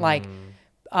mean? Like,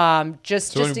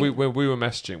 Just So just when we were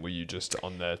messaging, were you just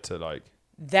on there to like?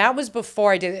 that was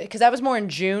before I did it, because that was more in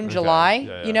June, July.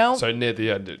 Yeah, yeah. You know, So near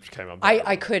the end, it came up.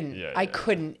 I couldn't. Yeah, I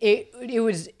couldn't. It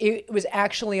was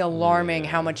actually alarming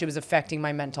how much it was affecting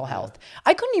my mental health.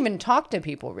 I couldn't even talk to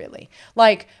people really,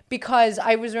 like, because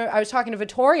I was talking to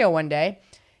Vittorio one day.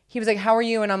 He was like, "How are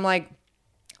you?" And I'm like,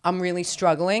 "I'm really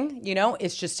struggling. You know,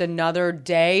 it's just another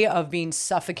day of being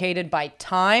suffocated by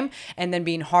time and then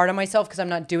being hard on myself because I'm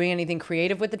not doing anything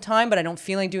creative with the time, but I don't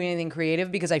feel like doing anything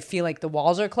creative because I feel like the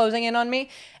walls are closing in on me."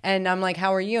 And I'm like,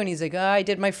 "How are you?" And he's like, "I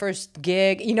did my first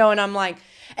gig," you know, and I'm like,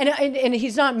 and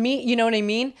he's not me, you know what I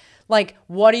mean? Like,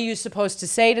 what are you supposed to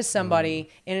say to somebody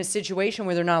in a situation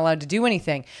where they're not allowed to do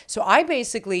anything? So I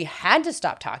basically had to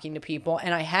stop talking to people,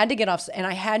 and I had to get off, and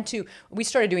we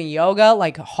started doing yoga,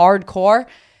 like hardcore.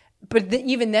 But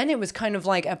even then, it was kind of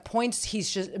like at points,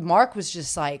 Mark was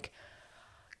just like,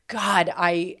 "God,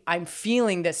 I'm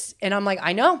feeling this." And I'm like,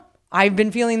 "I know. I've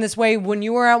been feeling this way when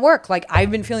you were at work. Like,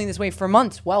 I've been feeling this way for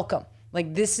months. Welcome. Like,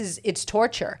 it's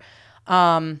torture."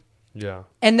 Yeah.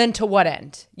 And then to what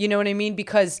end? You know what I mean?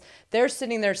 Because they're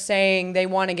sitting there saying they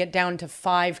want to get down to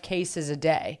 5 cases a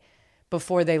day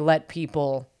before they let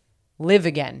people live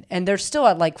again. And they're still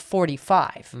at like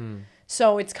 45.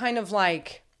 So it's kind of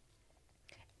like,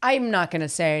 I'm not going to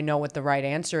say I know what the right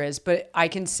answer is, but I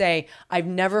can say I've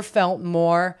never felt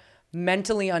more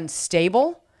mentally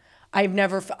unstable. I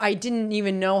didn't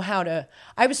even know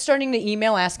I was starting to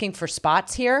email asking for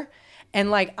spots here. And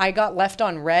like, I got left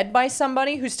on red by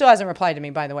somebody who still hasn't replied to me,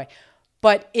 by the way.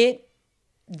 But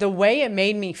the way it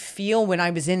made me feel when I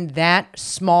was in that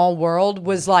small world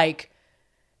was like,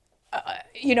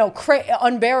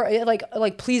 unbearable.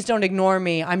 Like, please don't ignore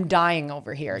me. I'm dying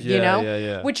over here.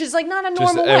 Yeah. Which is like not a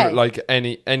normal way. Like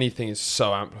anything is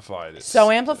so amplified. It's so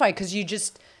amplified because you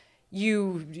just.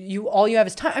 You all you have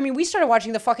is time. I mean, we started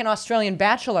watching the fucking Australian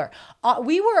Bachelor.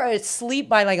 We were asleep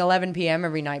by like 11 p.m.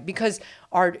 every night because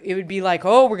it would be like,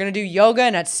 "Oh, we're gonna do yoga,"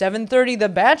 and at 7:30 the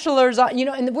Bachelor's on,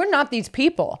 and we're not these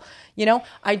people.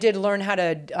 I did learn how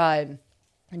to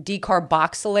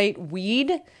decarboxylate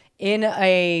weed in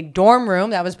a dorm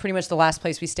room. That was pretty much the last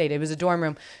place we stayed. It was a dorm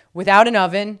room without an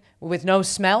oven, with no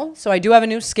smell. So I do have a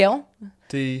new skill.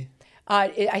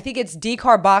 I think it's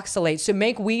decarboxylate. So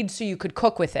make weed so you could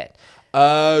cook with it.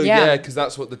 Oh, yeah, because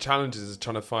that's what the challenge is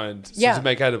trying to find. So to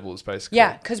make edibles, basically.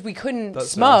 Yeah, because we couldn't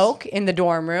smoke in the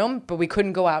dorm room, but we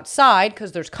couldn't go outside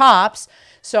because there's cops.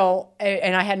 So,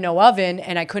 and I had no oven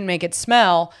and I couldn't make it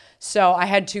smell. So I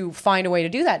had to find a way to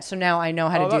do that. So now I know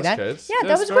how to do that. Good. Yeah,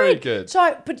 that was very great.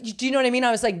 Good. But do you know what I mean?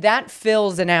 I was like, that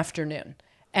fills an afternoon.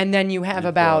 And then you have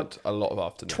about a lot of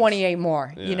afternoons. 28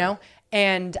 more,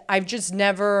 And I've just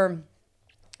never...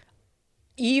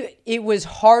 It was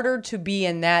harder to be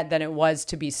in that than it was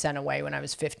to be sent away when I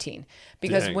was 15.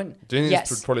 Because do you think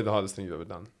it's probably the hardest thing you've ever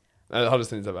done? The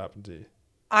hardest thing that's ever happened to you?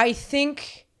 I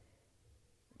think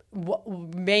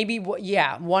maybe,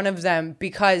 one of them,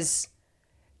 because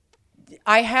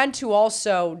I had to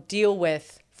also deal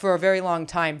with, for a very long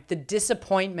time, the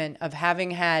disappointment of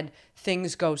having had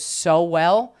things go so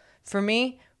well for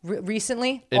me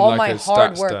recently. All my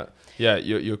hard work. Yeah,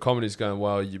 your comedy's going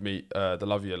well. You meet the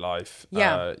love of your life.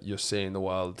 Yeah, you're seeing the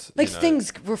world. Like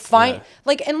things were fine. Yeah.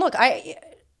 Like, and look,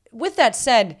 with that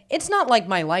said, it's not like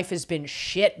my life has been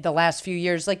shit the last few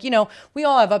years. Like, we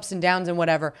all have ups and downs and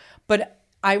whatever. But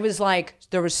I was like,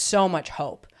 there was so much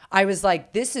hope. I was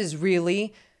like, this is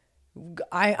really.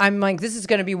 I'm like, this is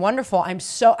going to be wonderful.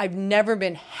 I've never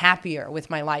been happier with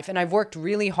my life. And I've worked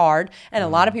really hard, and a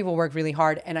lot of people work really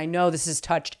hard. And I know this has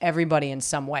touched everybody in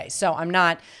some way. So I'm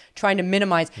not trying to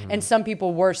minimize, and some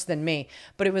people worse than me.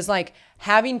 But it was like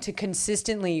having to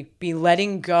consistently be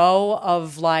letting go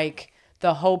of like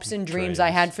the hopes and dreams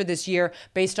I had for this year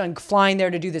based on flying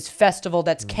there to do this festival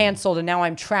that's canceled, and now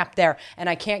I'm trapped there and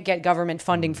I can't get government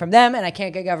funding from them, and I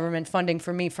can't get government funding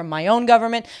for me from my own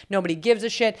government. Nobody gives a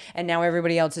shit, and now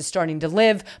everybody else is starting to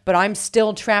live, but I'm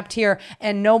still trapped here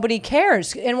and nobody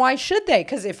cares. And why should they?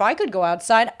 Because if I could go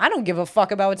outside, I don't give a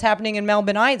fuck about what's happening in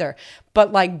Melbourne either.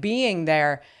 But like being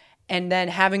there and then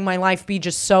having my life be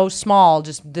just so small,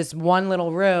 just this one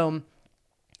little room,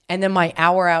 and then my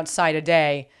hour outside a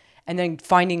day, and then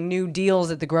finding new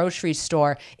deals at the grocery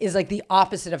store is like the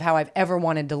opposite of how I've ever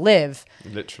wanted to live.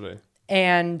 Literally.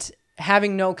 And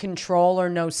having no control or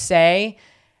no say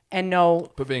and no...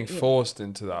 But being forced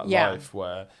into that life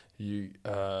where you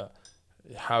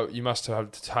must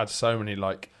have had so many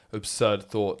like absurd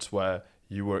thoughts where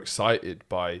you were excited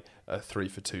by a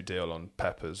 3-for-2 deal on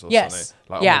peppers or something.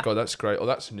 Like, oh my God, that's great. Or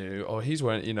that's new. Or he's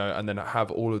wearing, and then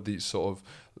have all of these sort of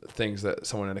things that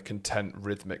someone in a content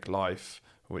rhythmic life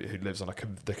who lives on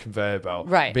the conveyor belt,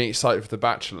 Right. being excited for The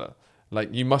Bachelor.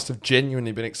 Like, you must have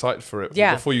genuinely been excited for it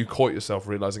before you caught yourself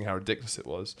realizing how ridiculous it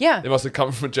was. Yeah. It must have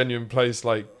come from a genuine place.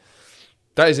 Like,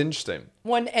 that is interesting.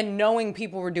 And knowing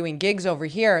people were doing gigs over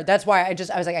here, that's why I was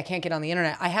like, I can't get on the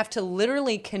internet. I have to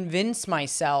literally convince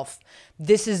myself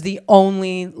this is the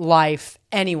only life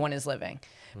anyone is living.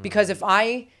 Because if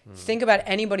I think about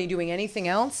anybody doing anything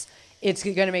else, it's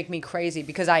going to make me crazy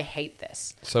because I hate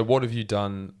this. So what have you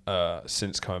done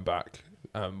since coming back?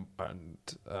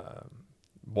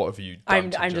 What have you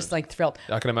done? I'm just like thrilled.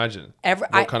 I can imagine.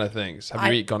 What kind of things?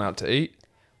 Have you gone out to eat?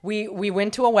 We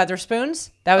went to a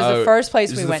Weatherspoons. That was the first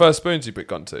place we went. This is the first Spoons you've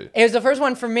gone to? It was the first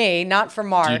one for me, not for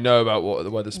Mark. Do you know about what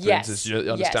the Weatherspoons is? Do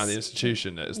you understand Yes. the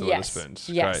institution that is the Weatherspoons?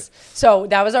 Yes. Great. So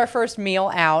that was our first meal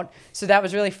out. So that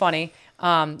was really funny.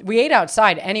 We ate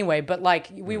outside anyway, but like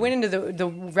we went into the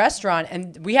restaurant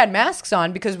and we had masks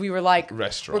on because we were like,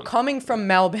 we're coming from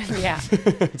Melbourne,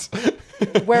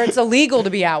 where it's illegal to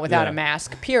be out without a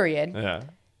mask, period. Yeah.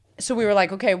 So we were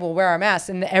like, okay, we'll wear our masks.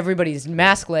 And everybody's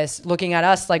maskless looking at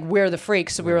us like we're the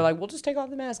freaks. So we were like, we'll just take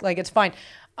off the mask. Like, it's fine.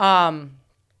 I've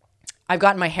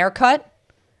gotten my hair cut,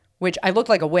 which I looked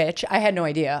like a witch. I had no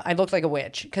idea. I looked like a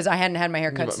witch because I hadn't had my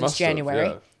hair cut since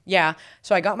January. Yeah.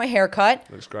 So I got my hair cut.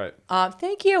 Looks great.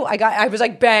 Thank you. I was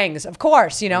like bangs, of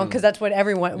course, because that's what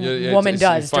every woman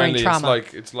does during trauma.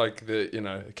 It's like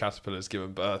the caterpillar's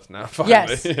given birth now. Finally.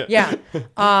 Yes. Yeah.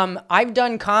 I've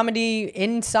done comedy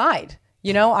inside.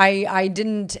 I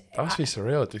didn't. That must be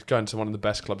surreal. Just going to one of the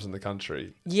best clubs in the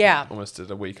country. Yeah. Almost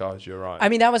a week after you arrived. I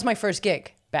mean, that was my first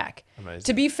gig back. Amazing.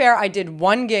 To be fair, I did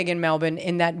one gig in Melbourne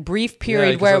in that brief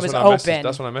period where it was open.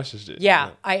 That's when I messaged you.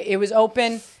 Yeah. It was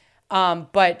open.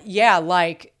 But yeah,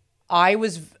 like I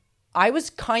was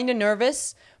kind of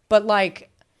nervous, but like,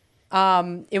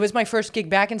 it was my first gig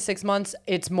back in 6 months.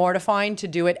 It's mortifying to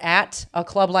do it at a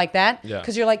club like that. Yeah.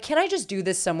 Cause you're like, can I just do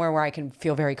this somewhere where I can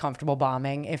feel very comfortable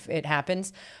bombing if it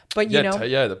happens? But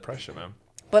the pressure, man.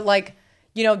 But like,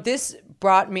 this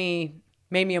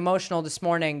made me emotional this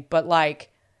morning, but like,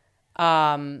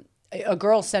 a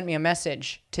girl sent me a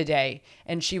message today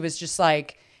and she was just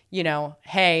like,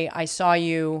 hey, I saw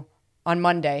you on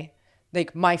Monday,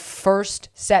 like my first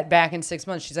set back in 6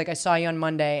 months. She's like, I saw you on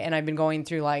Monday and I've been going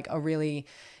through like a really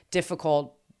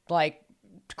difficult, like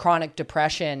chronic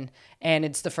depression. And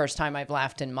it's the first time I've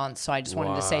laughed in months. So I just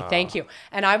wanted to say thank you.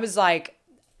 And I was like,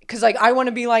 cause like, I want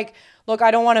to be like, look,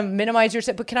 I don't want to minimize your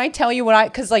set, but can I tell you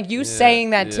cause like you saying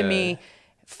that to me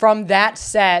from that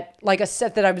set, like a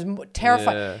set that I was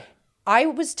terrified. Yeah. I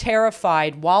was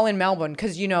terrified while in Melbourne.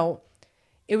 Cause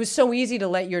it was so easy to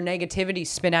let your negativity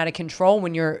spin out of control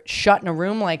when you're shut in a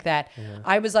room like that. Yeah.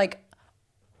 I was like,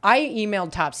 I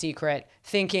emailed Top Secret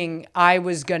thinking I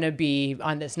was going to be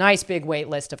on this nice big wait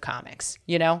list of comics,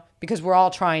 because we're all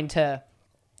trying to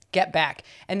get back.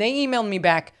 And they emailed me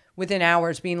back within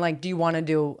hours being like, do you want to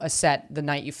do a set the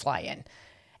night you fly in?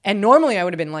 And normally I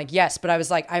would have been like, yes, but I was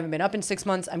like, I haven't been up in 6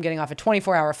 months. I'm getting off a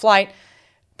 24-hour flight.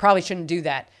 Probably shouldn't do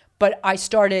that. But I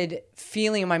started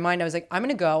feeling in my mind, I was like, I'm going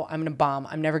to go, I'm going to bomb,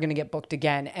 I'm never going to get booked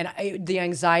again. And the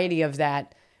anxiety of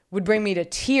that would bring me to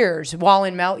tears while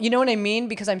in Mel. You know what I mean?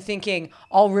 Because I'm thinking,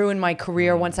 I'll ruin my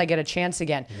career once I get a chance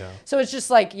again. Yeah. So it's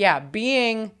just like,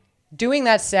 doing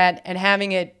that set and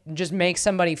having it just make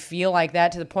somebody feel like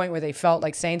that to the point where they felt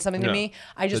like saying something to me.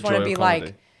 I just want to be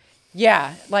like,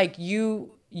 like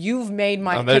you've made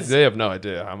my... And they have no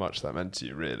idea how much that meant to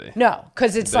you, really. No,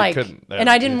 because it's like... And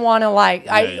I didn't want to like...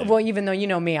 Well, even though you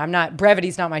know me,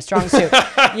 brevity's not my strong suit.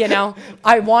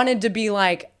 I wanted to be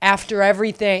like, after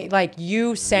everything, like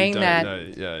you saying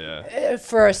that...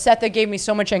 For a set that gave me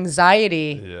so much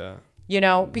anxiety... Yeah.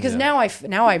 Because now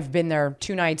I've been there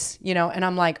 2 nights, and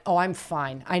I'm like, oh, I'm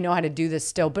fine. I know how to do this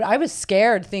still. But I was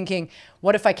scared thinking,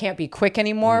 what if I can't be quick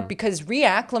anymore? Because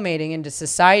reacclimating into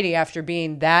society after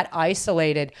being that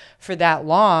isolated for that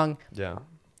long,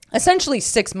 essentially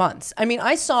 6 months. I mean,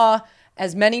 I saw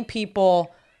as many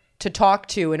people to talk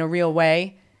to in a real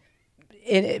way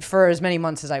for as many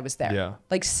months as I was there. Yeah.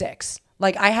 Like 6.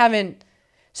 Like I haven't...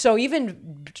 So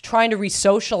even trying to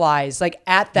re-socialize, like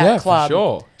at that club, for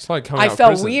sure. It's like coming out of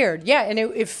prison. prison. Weird. Yeah, and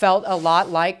it felt a lot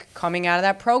like coming out of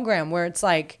that program where it's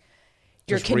like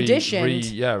you're just conditioned.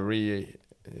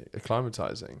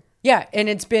 Acclimatizing. Yeah, and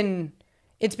it's been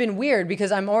weird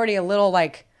because I'm already a little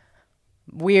like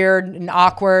weird and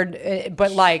awkward,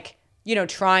 but like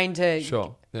trying to.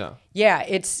 Sure. Yeah.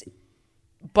 Yeah,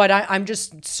 but I'm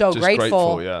just so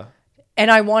grateful. Yeah. And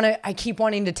I keep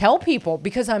wanting to tell people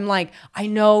because I'm like, I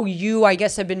know you, I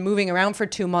guess, have been moving around for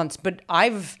 2 months, but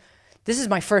this is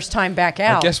my first time back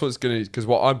out. I guess because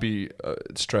what I'd be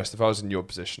stressed if I was in your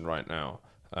position right now,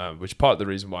 Which part of the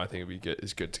reason why I think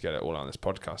it's good to get it all on this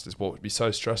podcast is what would be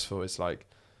so stressful is like,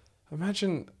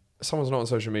 imagine someone's not on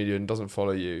social media and doesn't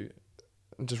follow you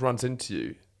and just runs into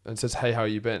you and says, "Hey, how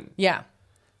you been?" Yeah.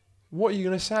 What are you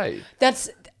gonna say?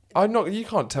 I'm not. You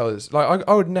can't tell this. Like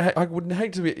I would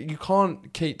hate to be. You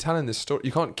can't keep telling this story.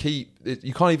 You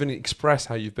can't even express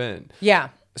how you've been. Yeah.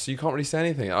 So you can't really say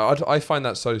anything. I find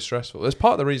that so stressful. That's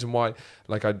part of the reason why,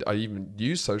 like, I even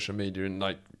use social media and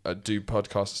like do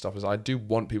podcasts and stuff. Is I do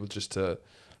want people just to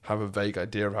have a vague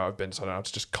idea of how I've been, so I don't have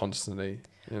to just constantly,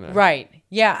 Right.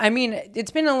 Yeah. I mean,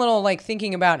 it's been a little like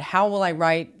thinking about how will I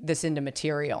write this into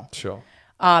material. Sure.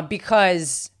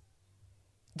 Because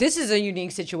this is a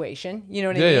unique situation. You know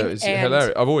what I mean? Yeah, it's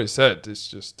hilarious. I've always said it's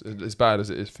just as bad as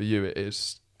it is for you. It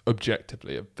is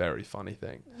objectively a very funny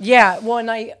thing. Yeah. Well,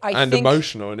 and I and think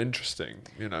emotional and interesting.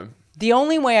 The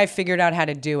only way I figured out how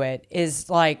to do it is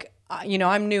like,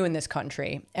 I'm new in this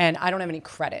country and I don't have any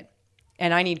credit,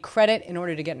 and I need credit in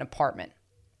order to get an apartment,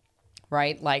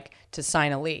 right? Like to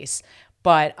sign a lease.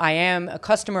 But I am a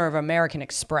customer of American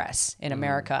Express in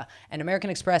America, and American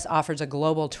Express offers a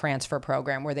global transfer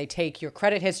program where they take your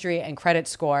credit history and credit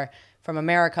score from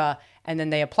America, and then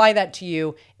they apply that to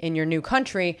you in your new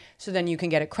country, so then you can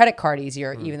get a credit card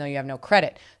easier, even though you have no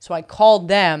credit. So I called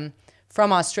them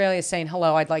from Australia saying,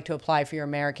 "Hello, I'd like to apply for your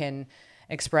American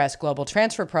Express global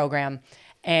transfer program."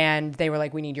 And they were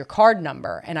like, "We need your card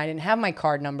number." And I didn't have my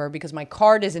card number because my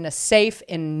card is in a safe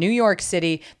in New York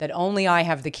City that only I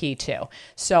have the key to.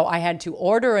 So I had to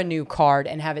order a new card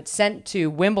and have it sent to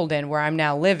Wimbledon, where I'm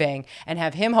now living, and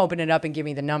have him open it up and give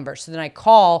me the number. So then I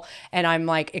call and I'm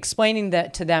like explaining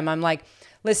that to them. I'm like,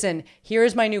 "Listen, here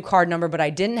is my new card number, but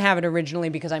I didn't have it originally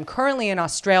because I'm currently in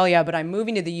Australia, but I'm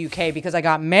moving to the UK because I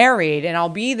got married and I'll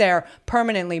be there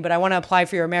permanently, but I want to apply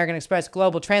for your American Express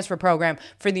global transfer program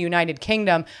for the United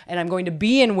Kingdom, and I'm going to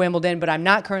be in Wimbledon, but I'm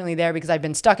not currently there because I've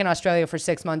been stuck in Australia for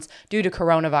 6 months due to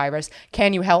coronavirus.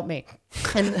 Can you help me?"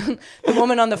 And the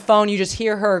woman on the phone, you just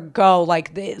hear her go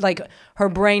like her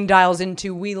brain dials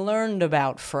into, "We learned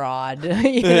about fraud,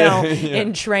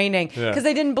 in training," because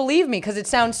they didn't believe me because it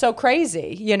sounds so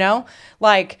crazy,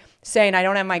 like saying, "I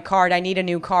don't have my card. I need a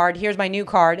new card. Here's my new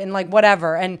card," and like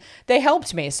whatever. And they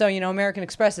helped me. So, American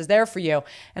Express is there for you.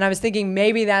 And I was thinking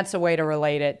maybe that's a way to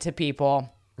relate it to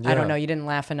people. Yeah. I don't know. You didn't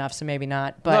laugh enough, so maybe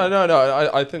not. But no.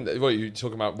 I think that what you're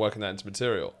talking about, working that into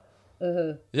material.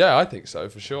 Mm-hmm. Yeah, I think so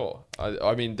for sure.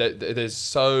 I mean, there's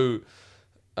so.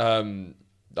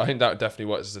 I think that definitely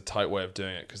works as a tight way of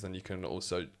doing it, because then you can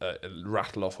also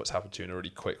rattle off what's happened to you in a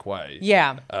really quick way.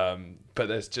 Yeah. But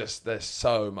there's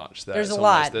so much there. There's a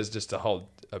lot. There's just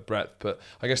a breadth. But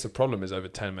I guess the problem is over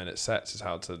 10-minute sets is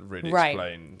how to really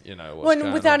explain, what's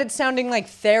going without on. it sounding like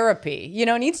therapy.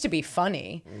 It needs to be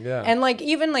funny. Yeah. And like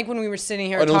even like when we were sitting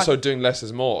here, and also doing less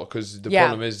is more, because the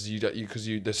problem is because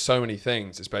there's so many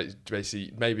things. It's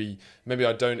basically maybe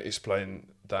I don't explain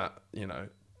that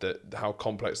how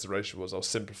complex the relationship was. I'll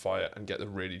simplify it and get the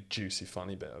really juicy,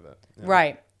 funny bit of it.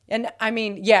 Right. And I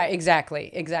mean, yeah,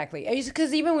 exactly.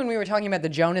 Because even when we were talking about the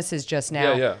Jonases just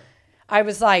now, I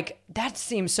was like, that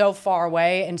seems so far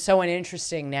away and so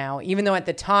uninteresting now. Even though at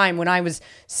the time when I was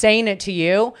saying it to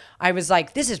you, I was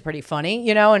like, this is pretty funny,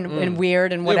 and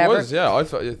weird and whatever. It was, yeah.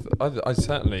 I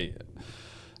certainly.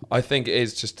 I think it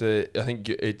is just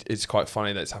it's quite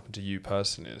funny that it's happened to you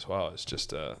personally as well. It's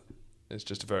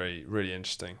just very, really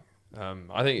interesting.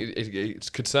 I think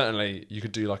it could certainly, you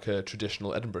could do like a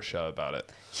traditional Edinburgh show about it.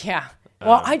 Yeah.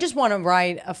 Well, I just want to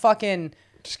write a fucking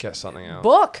just get something out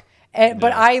book.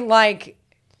 But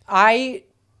I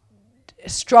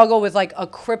struggle with like a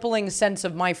crippling sense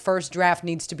of my first draft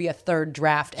needs to be a third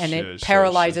draft, and it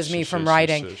paralyzes me from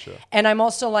writing. Sure. And I'm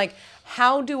also like,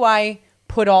 how do I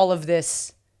put all of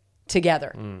this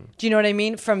together? Do you know what I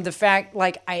mean? From the fact,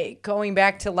 like, going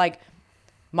back to like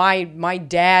my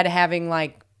dad having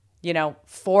like,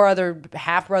 4 other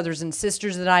half brothers and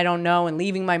sisters that I don't know, and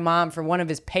leaving my mom for one of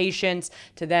his patients,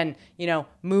 to then,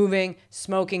 moving,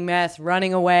 smoking meth,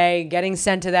 running away, getting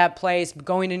sent to that place,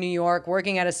 going to New York,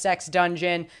 working at a sex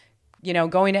dungeon,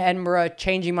 going to Edinburgh,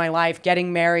 changing my life,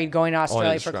 getting married, going to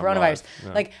Australia for coronavirus.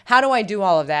 Yeah. Like, how do I do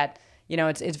all of that?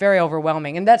 It's very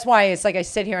overwhelming. And that's why it's like I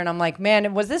sit here and I'm like,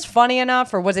 man, was this funny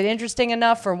enough, or was it interesting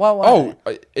enough, or what?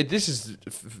 This is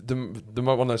the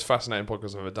one of those fascinating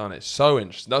podcasts I've ever done. It's so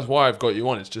interesting. That's why I've got you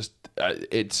on. It's just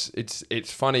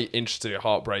it's funny, interesting,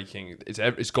 heartbreaking.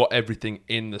 It's got everything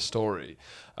in the story,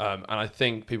 and I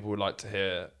think people would like to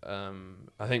hear.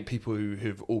 I think people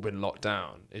who've all been locked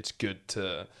down, it's good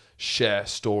to share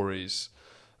stories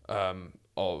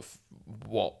of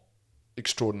what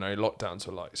extraordinary lockdowns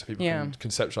were like, so people Yeah. can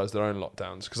conceptualize their own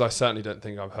lockdowns. Because I certainly don't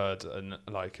think I've heard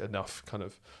enough kind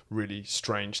of really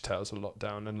strange tales of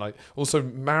lockdown, and like also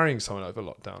marrying someone over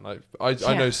lockdown. Like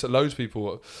I know loads of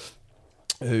people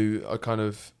who are kind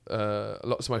of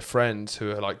lots of my friends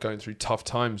who are like going through tough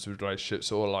times with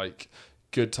relationships or like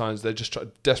good times. They're just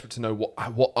desperate to know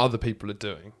what other people are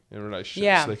doing in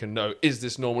relationships, so they can know, is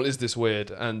this normal, is this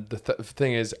weird? And the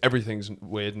thing is, everything's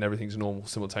weird and everything's normal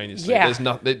simultaneously. There's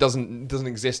it doesn't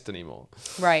exist anymore,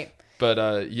 Right. but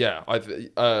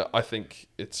I think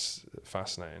it's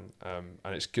fascinating, and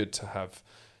it's good to have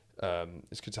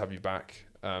you back,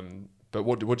 but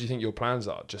what do you think your plans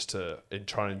are, just to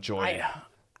try and enjoy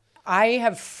I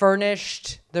have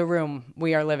furnished the room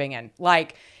we are living in.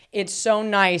 Like, it's so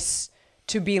nice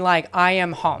to be like, I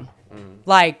am home.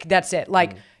 Like, that's it.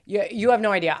 Like, you have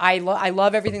no idea. I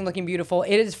love everything looking beautiful.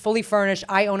 It is fully furnished.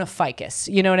 I own a Ficus.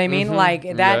 You know what I mean?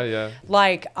 Like that. Yeah.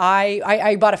 Like,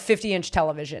 I bought a 50-inch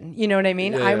television. You know what I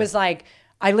mean? Yeah. I was like,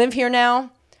 I live here now.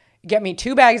 Get me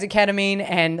 2 bags of ketamine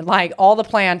and like all the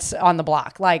plants on the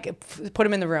block. Like, put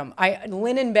them in the room.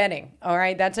 Linen bedding. All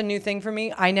right, that's a new thing for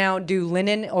me. I now do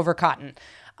linen over cotton.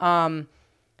 That's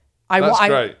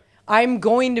great. I'm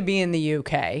going to be in the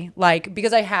UK, like,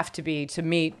 because I have to be to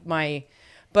meet my,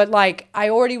 but like I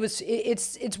already was.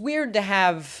 It's weird to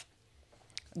have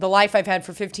the life I've had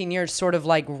for 15 years sort of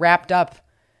like wrapped up,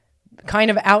 kind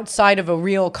of outside of a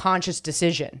real conscious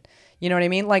decision. You know what I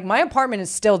mean? Like, my apartment is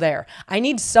still there. I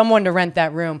need someone to rent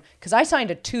that room because I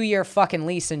signed a 2-year fucking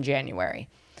lease in January.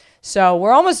 So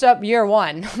we're almost up year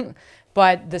 1,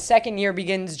 but the second year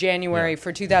begins January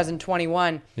for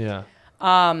 2021. Yeah.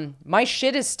 My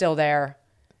shit is still there.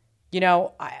 You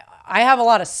know, I have a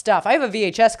lot of stuff. I have a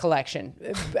VHS collection,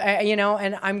 you know,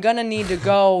 and I'm going to need to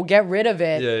go get rid of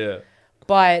it. Yeah.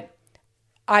 But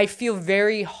I feel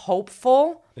very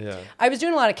hopeful. Yeah. I was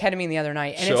doing a lot of ketamine the other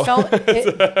night, and Sure. it felt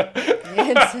it's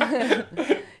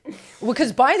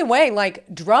because, by the way, like,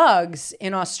 drugs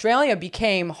in Australia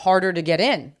became harder to get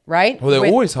in, right? Well,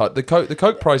 they're always hard. The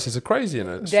coke prices are crazy in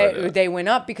Australia. They went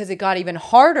up because it got even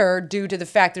harder due to the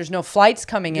fact there's no flights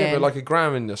coming in. Yeah, but like a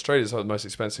gram in Australia is the most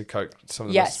expensive coke. Some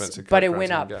of the most expensive coke. But it brands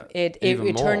went you up. can get.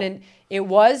 It turned in. It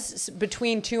was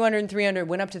between 200 and 300.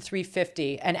 Went up to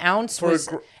 350. An ounce was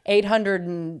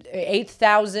 $8,200.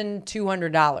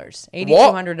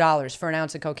 $8,200 for an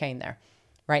ounce of cocaine there,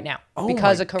 right now,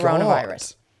 because of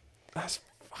coronavirus. God. That's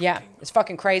it's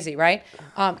fucking crazy, right?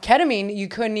 Ketamine you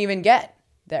couldn't even get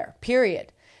there.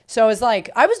 Period. So it's like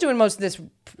I was doing most of this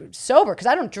sober because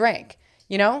I don't drink.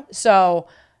 You know, so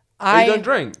you don't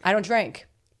drink? I don't drink.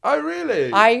 Oh,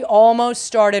 really? I almost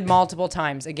started multiple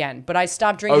times again, but I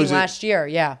stopped drinking last year.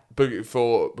 Yeah.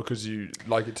 Because you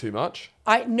like it too much?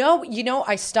 I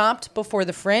stopped before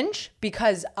the Fringe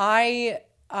because I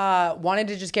wanted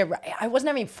to just I wasn't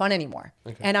having fun anymore.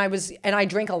 Okay. And I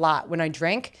drink a lot when I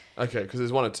drink. Okay, because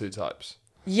there's one or two types.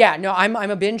 Yeah, no, I'm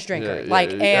a binge drinker.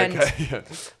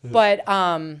 But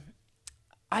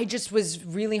I just was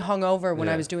really hungover when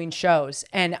I was doing shows,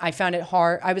 and I found it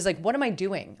hard. I was like, what am I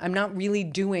doing? I'm not really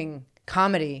doing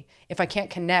comedy if I can't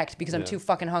connect because I'm too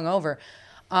fucking hungover.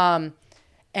 And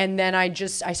then I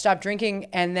stopped drinking,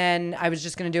 and then I was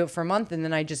just going to do it for a month, and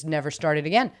then I just never started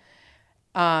again.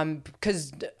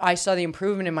 Because I saw the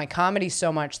improvement in my comedy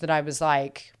so much that I was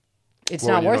like, it's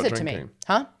not worth it to me.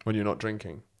 Huh? When you're not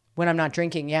drinking. When I'm not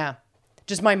drinking, yeah.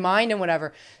 Just my mind and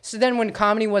whatever. So then when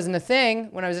comedy wasn't a thing,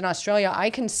 when I was in Australia, I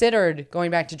considered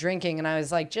going back to drinking, and I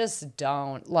was like, just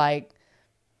don't. Like,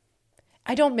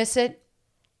 I don't miss it.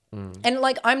 And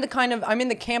like, I'm in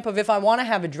the camp of if I want to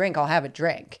have a drink, I'll have a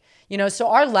drink. You know, so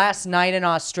our last night in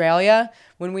Australia,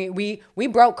 when we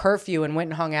broke curfew and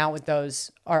went and hung out with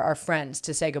our friends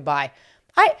to say goodbye.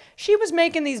 She was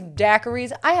making these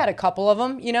daiquiris. I had a couple of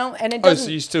them, you know, and it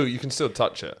doesn't. So you can still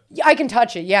touch it. Yeah, I can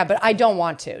touch it, yeah, but I don't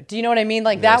want to. Do you know what I mean?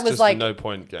 Like that was like no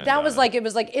point getting. That was like it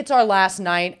was like it's our last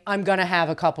night. I'm gonna have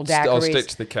a couple daiquiris. I'll stick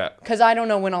to the cat because I don't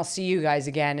know when I'll see you guys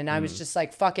again, and I was just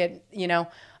like, fuck it, you know.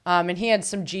 And he had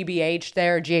some GBH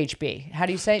there, GHB. How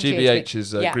do you say it? GBH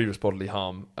is grievous bodily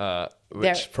harm,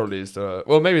 which probably is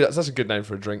maybe that's a good name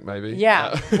for a drink, maybe.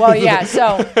 Yeah. Well, yeah.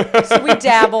 So we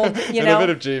dabbled, you know. A bit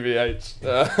of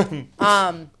GBH.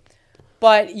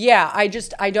 But yeah,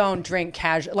 I don't drink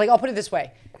casual. Like, I'll put it this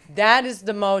way: that is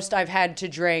the most I've had to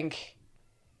drink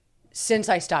since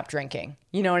I stopped drinking.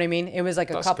 You know what I mean? It was like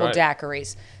a couple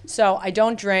daiquiris. So I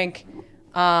don't drink.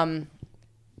 But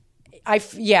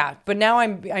now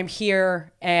I'm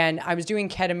here, and I was doing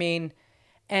ketamine,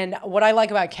 and what I like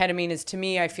about ketamine is, to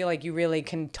me, I feel like you really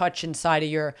can touch inside of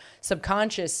your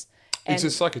subconscious, It's a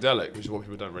psychedelic, which is what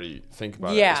people don't really think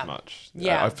about it as much.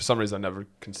 Yeah. For some reason, I never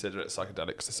consider it psychedelic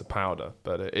because it's a powder,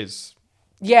 but it is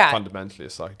fundamentally a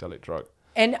psychedelic drug.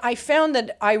 And I found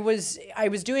that I was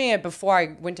doing it before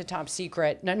I went to Top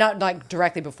Secret. No, not like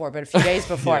directly before, but a few days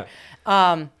before.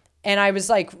 And I was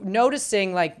like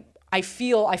noticing like I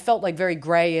felt like very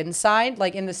gray inside,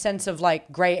 like in the sense of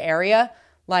like gray area.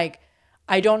 Like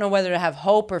I don't know whether to have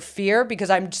hope or fear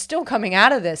because I'm still coming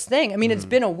out of this thing. I mean, it's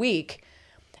been a week.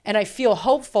 And I feel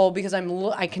hopeful because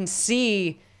I can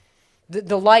see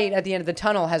the light at the end of the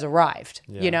tunnel has arrived,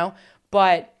 you know?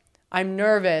 But I'm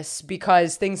nervous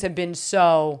because things have been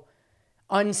so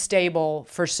unstable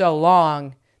for so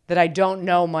long that I don't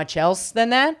know much else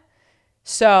than that.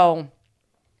 So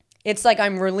it's like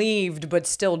I'm relieved but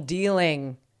still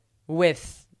dealing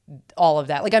with all of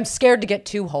that. Like I'm scared to get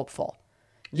too hopeful,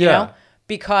 you know?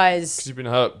 Because you've been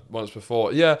hurt once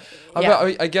before.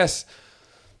 I guess...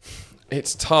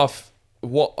 It's tough.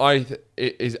 What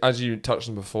is, as you touched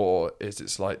on before, is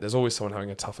it's like there's always someone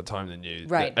having a tougher time than you.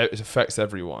 Right. It affects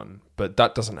everyone, but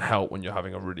that doesn't help when you're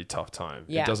having a really tough time.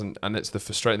 Yeah. It doesn't, and it's the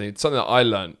frustrating thing. It's something that I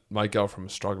learned. My girlfriend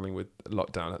was struggling with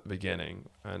lockdown at the beginning,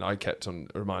 and I kept on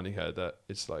reminding her that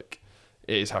it's like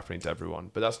it is happening to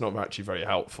everyone, but that's not actually very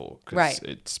helpful because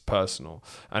it's personal,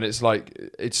 and it's like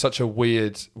it's such a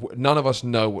weird. None of us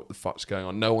know what the fuck's going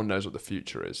on. No one knows what the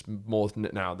future is more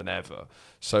now than ever.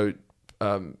 So.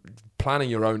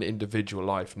 Planning your own individual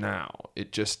life now,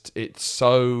 it's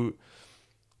so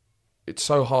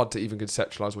hard to even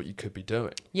conceptualize what you could be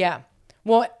doing. Yeah.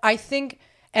 Well, I think,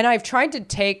 and I've tried to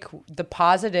take the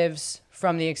positives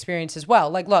from the experience as well.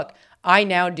 Like, look, I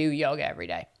now do yoga every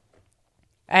day.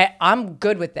 I'm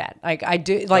good with that. Like I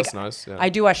do, like that's nice, yeah. I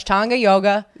do Ashtanga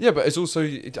yoga. Yeah, but it's also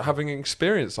having an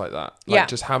experience like that. Like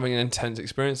just having an intense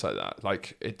experience like that.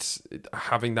 Like it's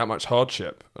having that much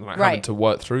hardship and like having to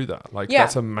work through that. Like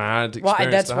that's a mad experience. Well,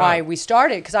 that's why we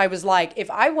started because I was like, if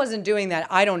I wasn't doing that,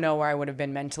 I don't know where I would have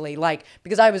been mentally. Like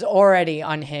because I was already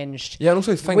unhinged. Yeah, and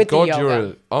also thank God you're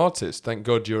an artist. Thank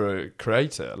God you're a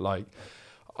creator. Like.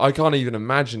 I can't even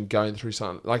imagine going through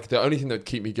something like the only thing that would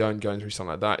keep me going through something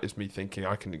like that is me thinking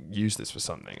I can use this for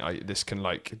something. This can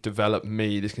like develop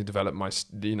me. This can develop my,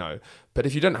 you know. But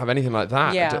if you don't have anything like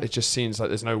that, it just seems like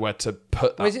there's nowhere to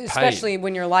put that pain. Especially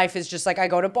when your life is just like I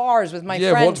go to bars with my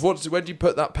friends. Yeah, where do you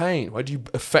put that pain? Where do you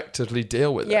effectively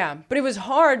deal with it? Yeah, but it was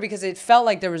hard because it felt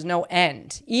like there was no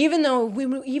end. Even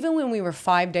when we were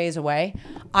 5 days away,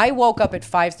 I woke up at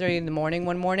 5:30 in the morning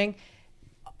one morning.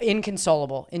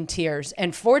 Inconsolable, in tears,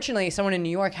 and fortunately someone in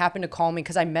New York happened to call me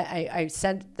because I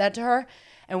sent that to her,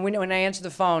 and when I answered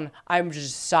the phone I'm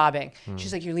just sobbing.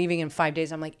 She's like, you're leaving in 5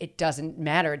 days. I'm like, it doesn't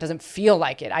matter, it doesn't feel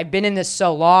like it. I've been in this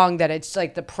so long that it's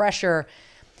like the pressure.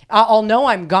 I'll know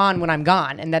I'm gone when I'm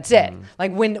gone, and that's it.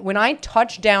 Like when I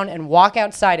touch down and walk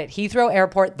outside at Heathrow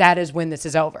Airport, that is when this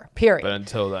is over, period. But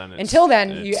until then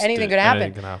anything could happen.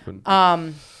 Anything can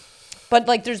happen. But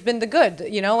like, there's been the good,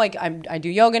 you know. Like I do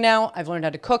yoga now. I've learned how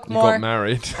to cook more. You got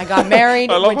married. I got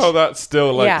married. I love how that's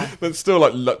still like that's still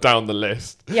like down the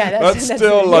list. Yeah, that's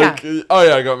still like oh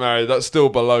yeah, I got married. That's still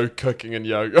below cooking and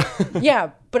yoga. Yeah,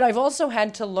 but I've also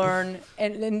had to learn,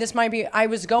 and this might be. I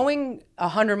was going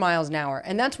 100 miles an hour,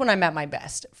 and that's when I'm at my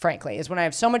best. Frankly, is when I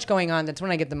have so much going on. That's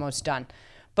when I get the most done.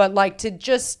 But like to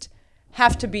just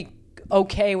have to be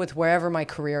okay with wherever my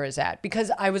career is at, because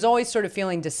I was always sort of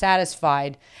feeling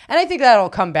dissatisfied, and I think that'll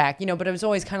come back, you know, but I was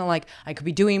always kind of like, I could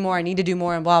be doing more, I need to do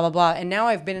more, and blah, blah, blah. And now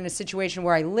I've been in a situation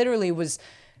where I literally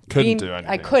couldn't do anything.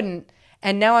 I couldn't.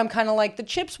 And now I'm kind of like, the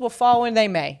chips will fall when they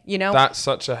may, you know? That's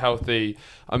such a healthy,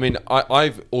 I mean,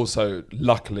 I've also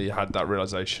luckily had that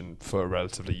realization for a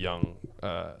relatively young,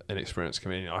 inexperienced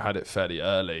comedian. I had it fairly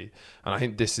early. And I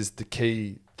think this is the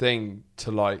key thing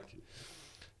to like,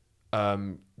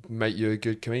 make you a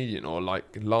good comedian or like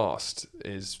last,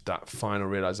 is that final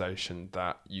realization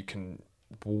that you can,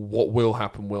 what will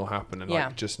happen and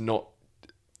like just not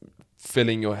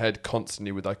filling your head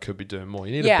constantly with I could be doing more.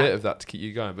 You need a bit of that to keep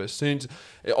you going. But as soon as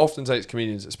it often takes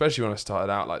comedians, especially when I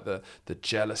started out, like the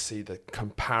jealousy, the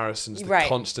comparisons, the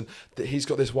constant that he's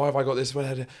got this, why have I got this,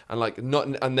 and like not,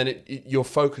 and then your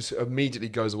focus immediately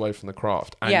goes away from the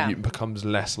craft and it becomes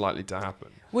less likely to happen.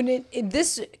 When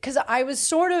because I was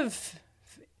sort of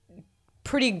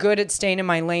pretty good at staying in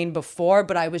my lane before,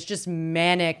 but I was just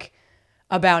manic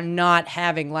about not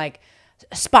having like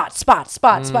spot.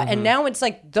 And now it's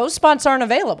like those spots aren't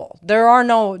available.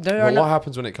 What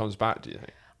happens when it comes back, do you think?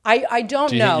 I don't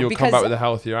Do you know think you'll because come back with a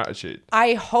healthier attitude?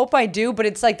 I hope I do, but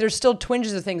it's like there's still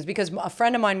twinges of things because a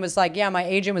friend of mine was like, yeah, my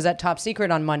agent was at Top Secret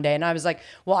on Monday. And I was like,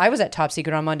 well, I was at Top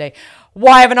Secret on Monday.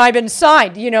 Why haven't I been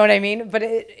signed? You know what I mean? But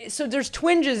so there's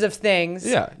twinges of things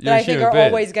that I think are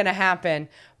always going to happen.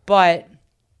 But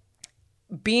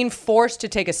being forced to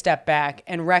take a step back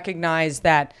and recognize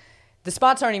that the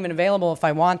spots aren't even available if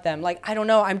I want them. Like, I don't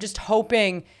know. I'm just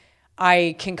hoping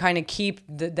I can kind of keep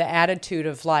the attitude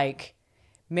of like,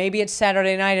 maybe it's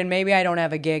Saturday night and maybe I don't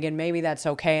have a gig and maybe that's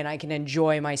okay and I can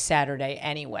enjoy my Saturday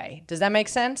anyway. Does that make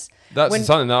sense? That's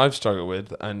something that I've struggled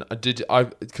with, and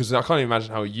because I can't even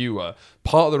imagine how you were.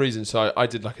 Part of the reason, so I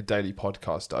did like a daily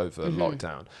podcast over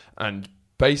lockdown, and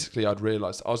basically I'd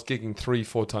realised I was gigging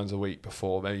 3-4 times a week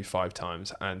before, maybe 5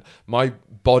 times, and my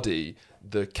body,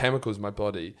 the chemicals in my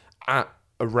body at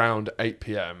around 8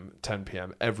 p.m, 10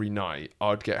 p.m. every night,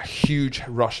 I'd get a huge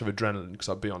rush of adrenaline because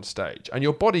I'd be on stage. And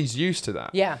your body's used to that.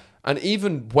 Yeah. And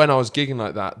even when I was gigging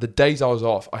like that, the days I was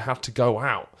off, I had to go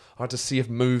out. I had to see a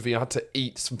movie. I had to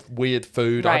eat some weird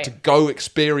food. Right. I had to go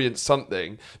experience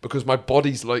something because my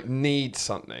body's like needs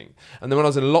something. And then when I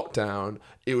was in lockdown,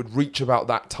 it would reach about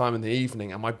that time in the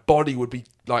evening and my body would be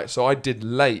like, so I did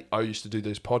late. I used to do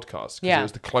those podcasts because it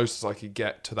was the closest I could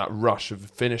get to that rush of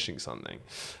finishing something.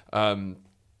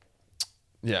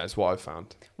 Yeah, it's what I've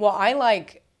found. Well,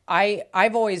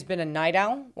 I've always been a night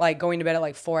owl, like going to bed at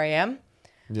like 4 a.m.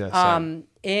 Yeah.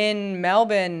 In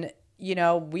Melbourne, you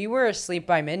know, we were asleep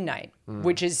by midnight,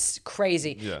 which is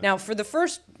crazy. Yeah. Now, for the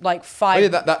first like 5... Oh, yeah,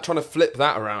 that trying to flip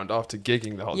that around after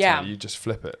gigging the whole time, you just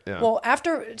flip it. Yeah. Well,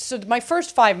 so my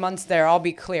first 5 months there, I'll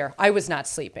be clear, I was not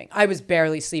sleeping. I was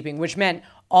barely sleeping, which meant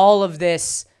all of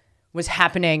this was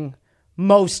happening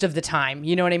most of the time.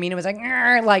 You know what I mean? It was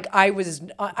like I was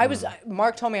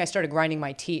Mark told me I started grinding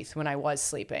my teeth when I was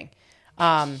sleeping.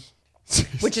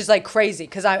 Which is like crazy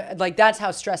because that's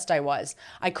how stressed I was.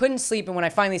 I couldn't sleep, and when I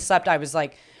finally slept, I was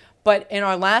like, but in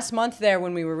our last month there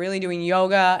when we were really doing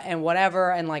yoga and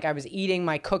whatever, and like I was eating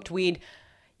my cooked weed,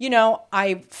 you know,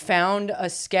 I found a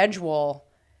schedule,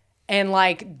 and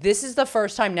like this is the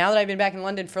first time now that I've been back in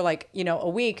London for like, you know, a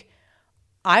week,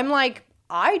 I'm like,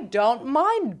 I don't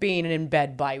mind being in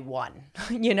bed by 1,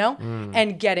 you know,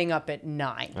 and getting up at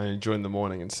 9. And enjoying the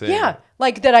morning and seeing. Yeah,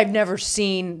 like that I've never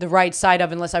seen the right side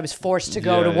of unless I was forced to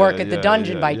go to work at the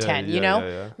dungeon by 10, you know?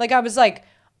 Yeah. Like I was like,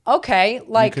 okay,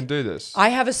 like. You can do this. I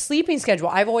have a sleeping schedule.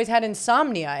 I've always had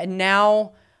insomnia. And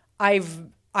now I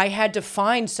had to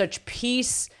find such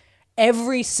peace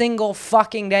every single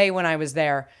fucking day when I was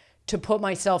there to put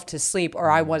myself to sleep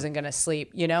or I wasn't going to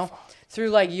sleep, you know? Through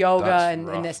like yoga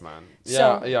and this. Man.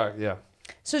 So, yeah.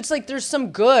 So it's like there's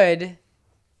some good,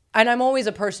 and I'm always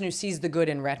a person who sees the good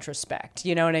in retrospect.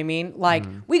 You know what I mean? Like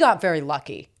we got very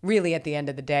lucky, really, at the end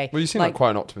of the day. Well, you seem like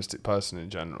quite an optimistic person in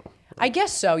general. I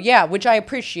guess so, yeah, which I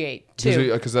appreciate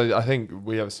too. Because I think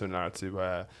we have a similarity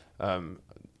where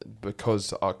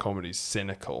because our comedy's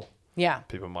cynical. Yeah.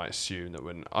 People might assume that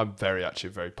I'm actually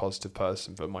a very positive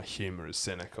person, but my humor is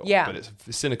cynical. Yeah. But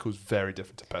cynical is very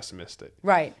different to pessimistic.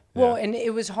 Right. Yeah. Well, and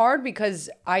it was hard because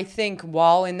I think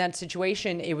while in that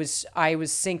situation, I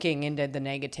was sinking into the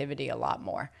negativity a lot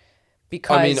more.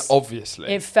 Because I mean, obviously,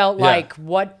 it felt like,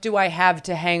 what do I have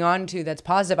to hang on to that's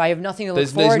positive? I have nothing to look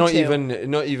forward to. There's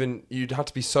not even. You'd have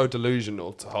to be so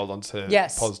delusional to hold on to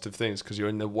positive things because you're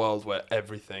in the world where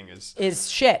everything is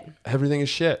shit. Everything is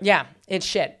shit. Yeah, it's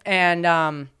shit, and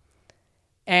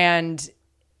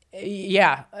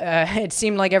it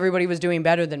seemed like everybody was doing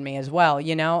better than me as well.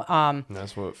 You know,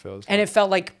 that's what it feels. And it felt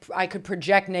like I could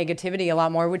project negativity a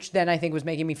lot more, which then I think was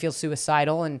making me feel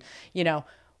suicidal, and you know.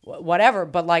 Whatever,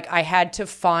 but like I had to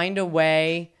find a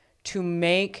way to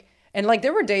make, and like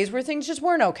there were days where things just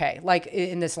weren't okay, like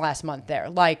in this last month there,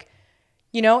 like,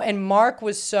 you know, and Mark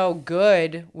was so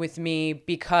good with me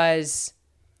because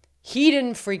he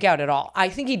didn't freak out at all. I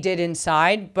think he did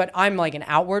inside, but I'm like an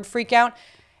outward freak out.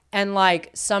 And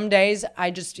like some days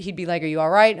he'd be like, are you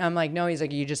all right? And I'm like, no. He's like,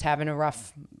 are you just having a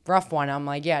rough one? I'm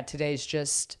like, yeah, today's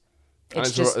just,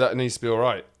 that needs to be all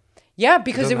right. Yeah,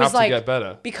 because it was like, get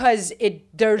better. Because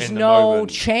there's no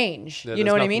change. Yeah, you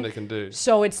know what I mean? They can do.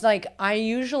 So it's like, I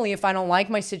usually, if I don't like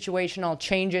my situation, I'll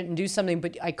change it and do something,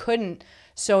 but I couldn't.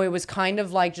 So it was kind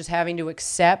of like just having to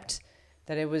accept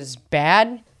that it was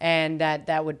bad and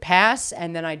that would pass.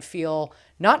 And then I'd feel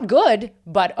not good,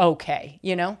 but okay,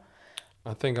 you know?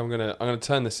 I think I'm gonna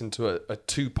turn this into a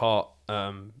 2-part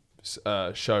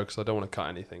show because I don't want to cut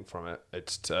anything from it.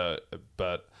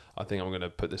 But I think I'm going to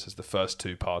put this as the first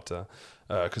 2-parter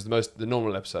because the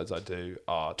normal episodes I do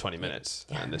are 20 minutes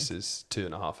and this is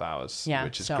 2.5 hours,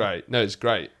 which is great. No, it's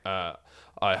great. I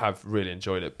have really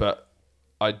enjoyed it, but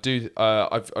I do.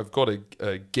 I've got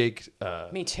a gig.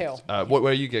 Me too. Where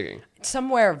are you gigging?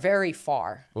 Somewhere very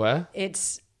far. Where?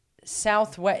 It's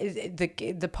southwest.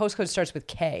 The postcode starts with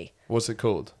K. What's it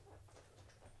called?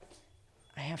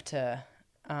 I have to.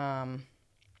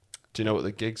 Do you know what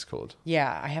the gig's called?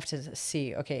 Yeah, I have to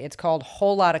see. Okay, it's called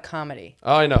Whole Lot of Comedy.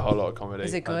 Oh, I know a whole lot of comedy.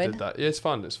 Is it good? I did that. Yeah, it's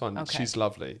fun. It's fun. Okay. She's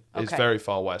lovely. It's Okay. very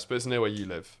far west, but it's near where you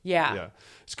live. Yeah. Yeah.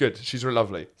 It's good. She's really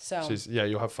lovely. So-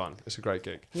 you'll have fun. It's a great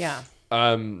gig. Yeah.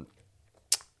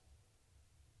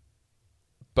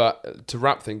 But to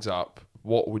wrap things up,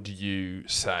 what would you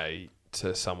say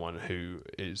to someone who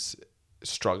is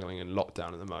struggling in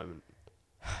lockdown at the moment?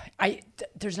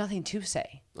 There's nothing to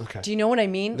say. Okay. Do you know what I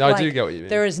mean? No, I do get what you mean.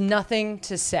 There is nothing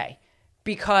to say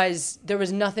because there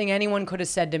was nothing anyone could have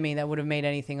said to me that would have made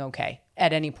anything okay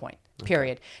at any point.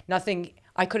 Period. Nothing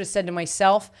I could have said to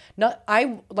myself. Now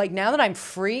that I'm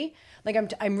free, like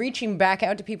I'm reaching back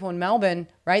out to people in Melbourne,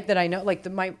 right? That I know, like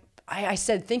I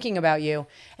said thinking about you,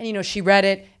 and she read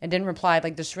it and didn't reply,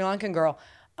 like the Sri Lankan girl.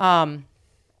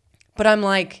 But I'm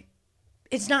like,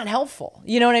 it's not helpful.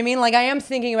 You know what I mean? Like I am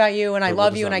thinking about you and I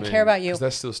love you and I care about you. Because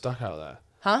they're still stuck out there.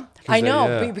 Huh? I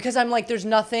know, because I'm like, there's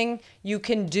nothing you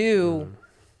can do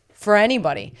for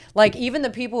anybody. Like even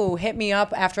the people who hit me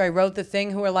up after I wrote the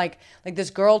thing who were like this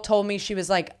girl told me, she was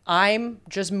like, I'm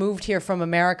just moved here from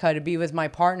America to be with my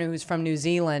partner who's from New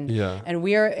Zealand. Yeah. And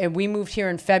we moved here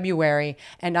in February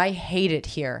and I hate it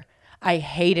here. I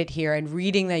hate it here. And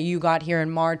reading that you got here in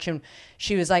March, and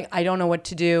she was like, I don't know what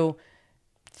to do.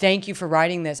 Thank you for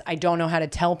writing this. I don't know how to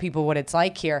tell people what it's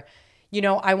like here.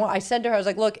 I said to her, I was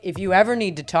like, look, if you ever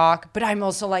need to talk, but I'm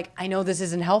also like, I know this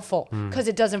isn't helpful because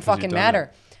it doesn't fucking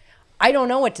matter. I don't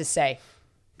know what to say.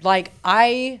 Like,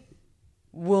 I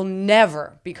will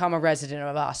never become a resident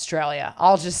of Australia.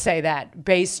 I'll just say that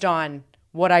based on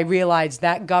what I realize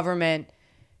that government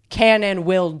can and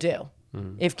will do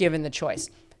if given the choice.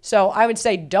 So I would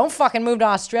say don't fucking move to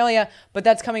Australia, but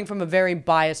that's coming from a very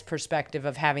biased perspective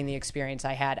of having the experience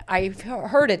I had. I've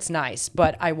heard it's nice,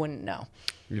 but I wouldn't know.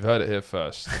 You've heard it here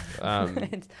first.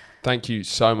 Thank you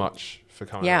so much for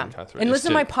coming on, Catherine. And listen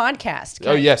to my podcast.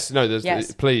 Oh, yes. No,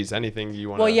 Yes. Please, anything you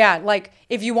want to... Well, yeah, like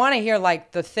if you want to hear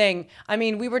like the thing, I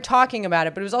mean, we were talking about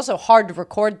it, but it was also hard to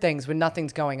record things when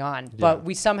nothing's going on. But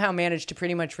we somehow managed to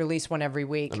pretty much release one every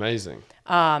week. Amazing.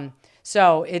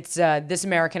 So it's This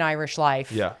American Irish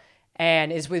Life. Yeah.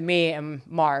 And is with me and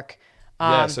Mark.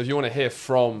 So if you want to hear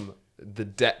from the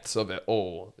depths of it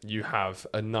all, you have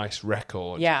a nice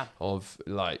record of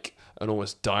like an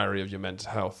almost diary of your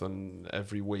mental health on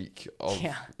every week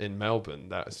in Melbourne.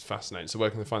 That is fascinating. So where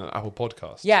can they find that? Apple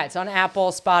Podcast? Yeah, it's on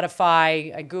Apple,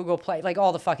 Spotify, Google Play, like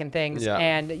all the fucking things. Yeah.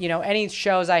 And any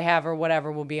shows I have or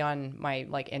whatever will be on my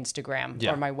like Instagram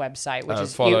or my website, which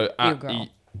is follow at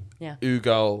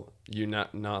Ugirl You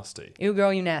Nasty.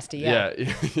 Ugirl You Nasty, yeah.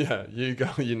 Yeah,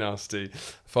 Ugirl You Nasty.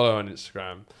 Follow on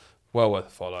Instagram. Well worth a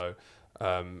follow.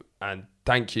 And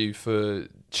thank you for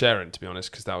sharing, to be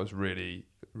honest, because that was really,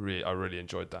 I really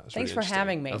enjoyed that. Thanks for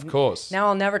having me. Of course. Now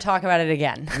I'll never talk about it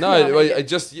again. No,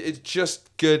 it's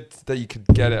just good that you could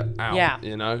get it out. Yeah.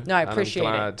 No, I appreciate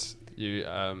I'm glad it. You.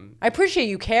 I appreciate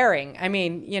you caring. I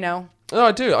mean, No,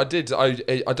 I do. I did. I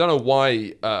don't know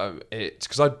why it's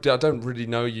because I don't really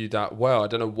know you that well. I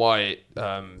don't know why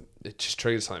it just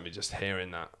triggered something. But just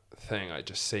hearing that thing, it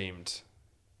just seemed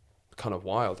kind of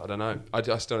wild. I don't know. I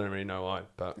still don't really know why.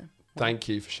 But thank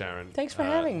you for sharing. Thanks for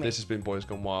having me. This has been Boys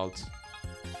Gone Wild.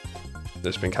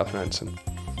 This has been Catherine Henderson.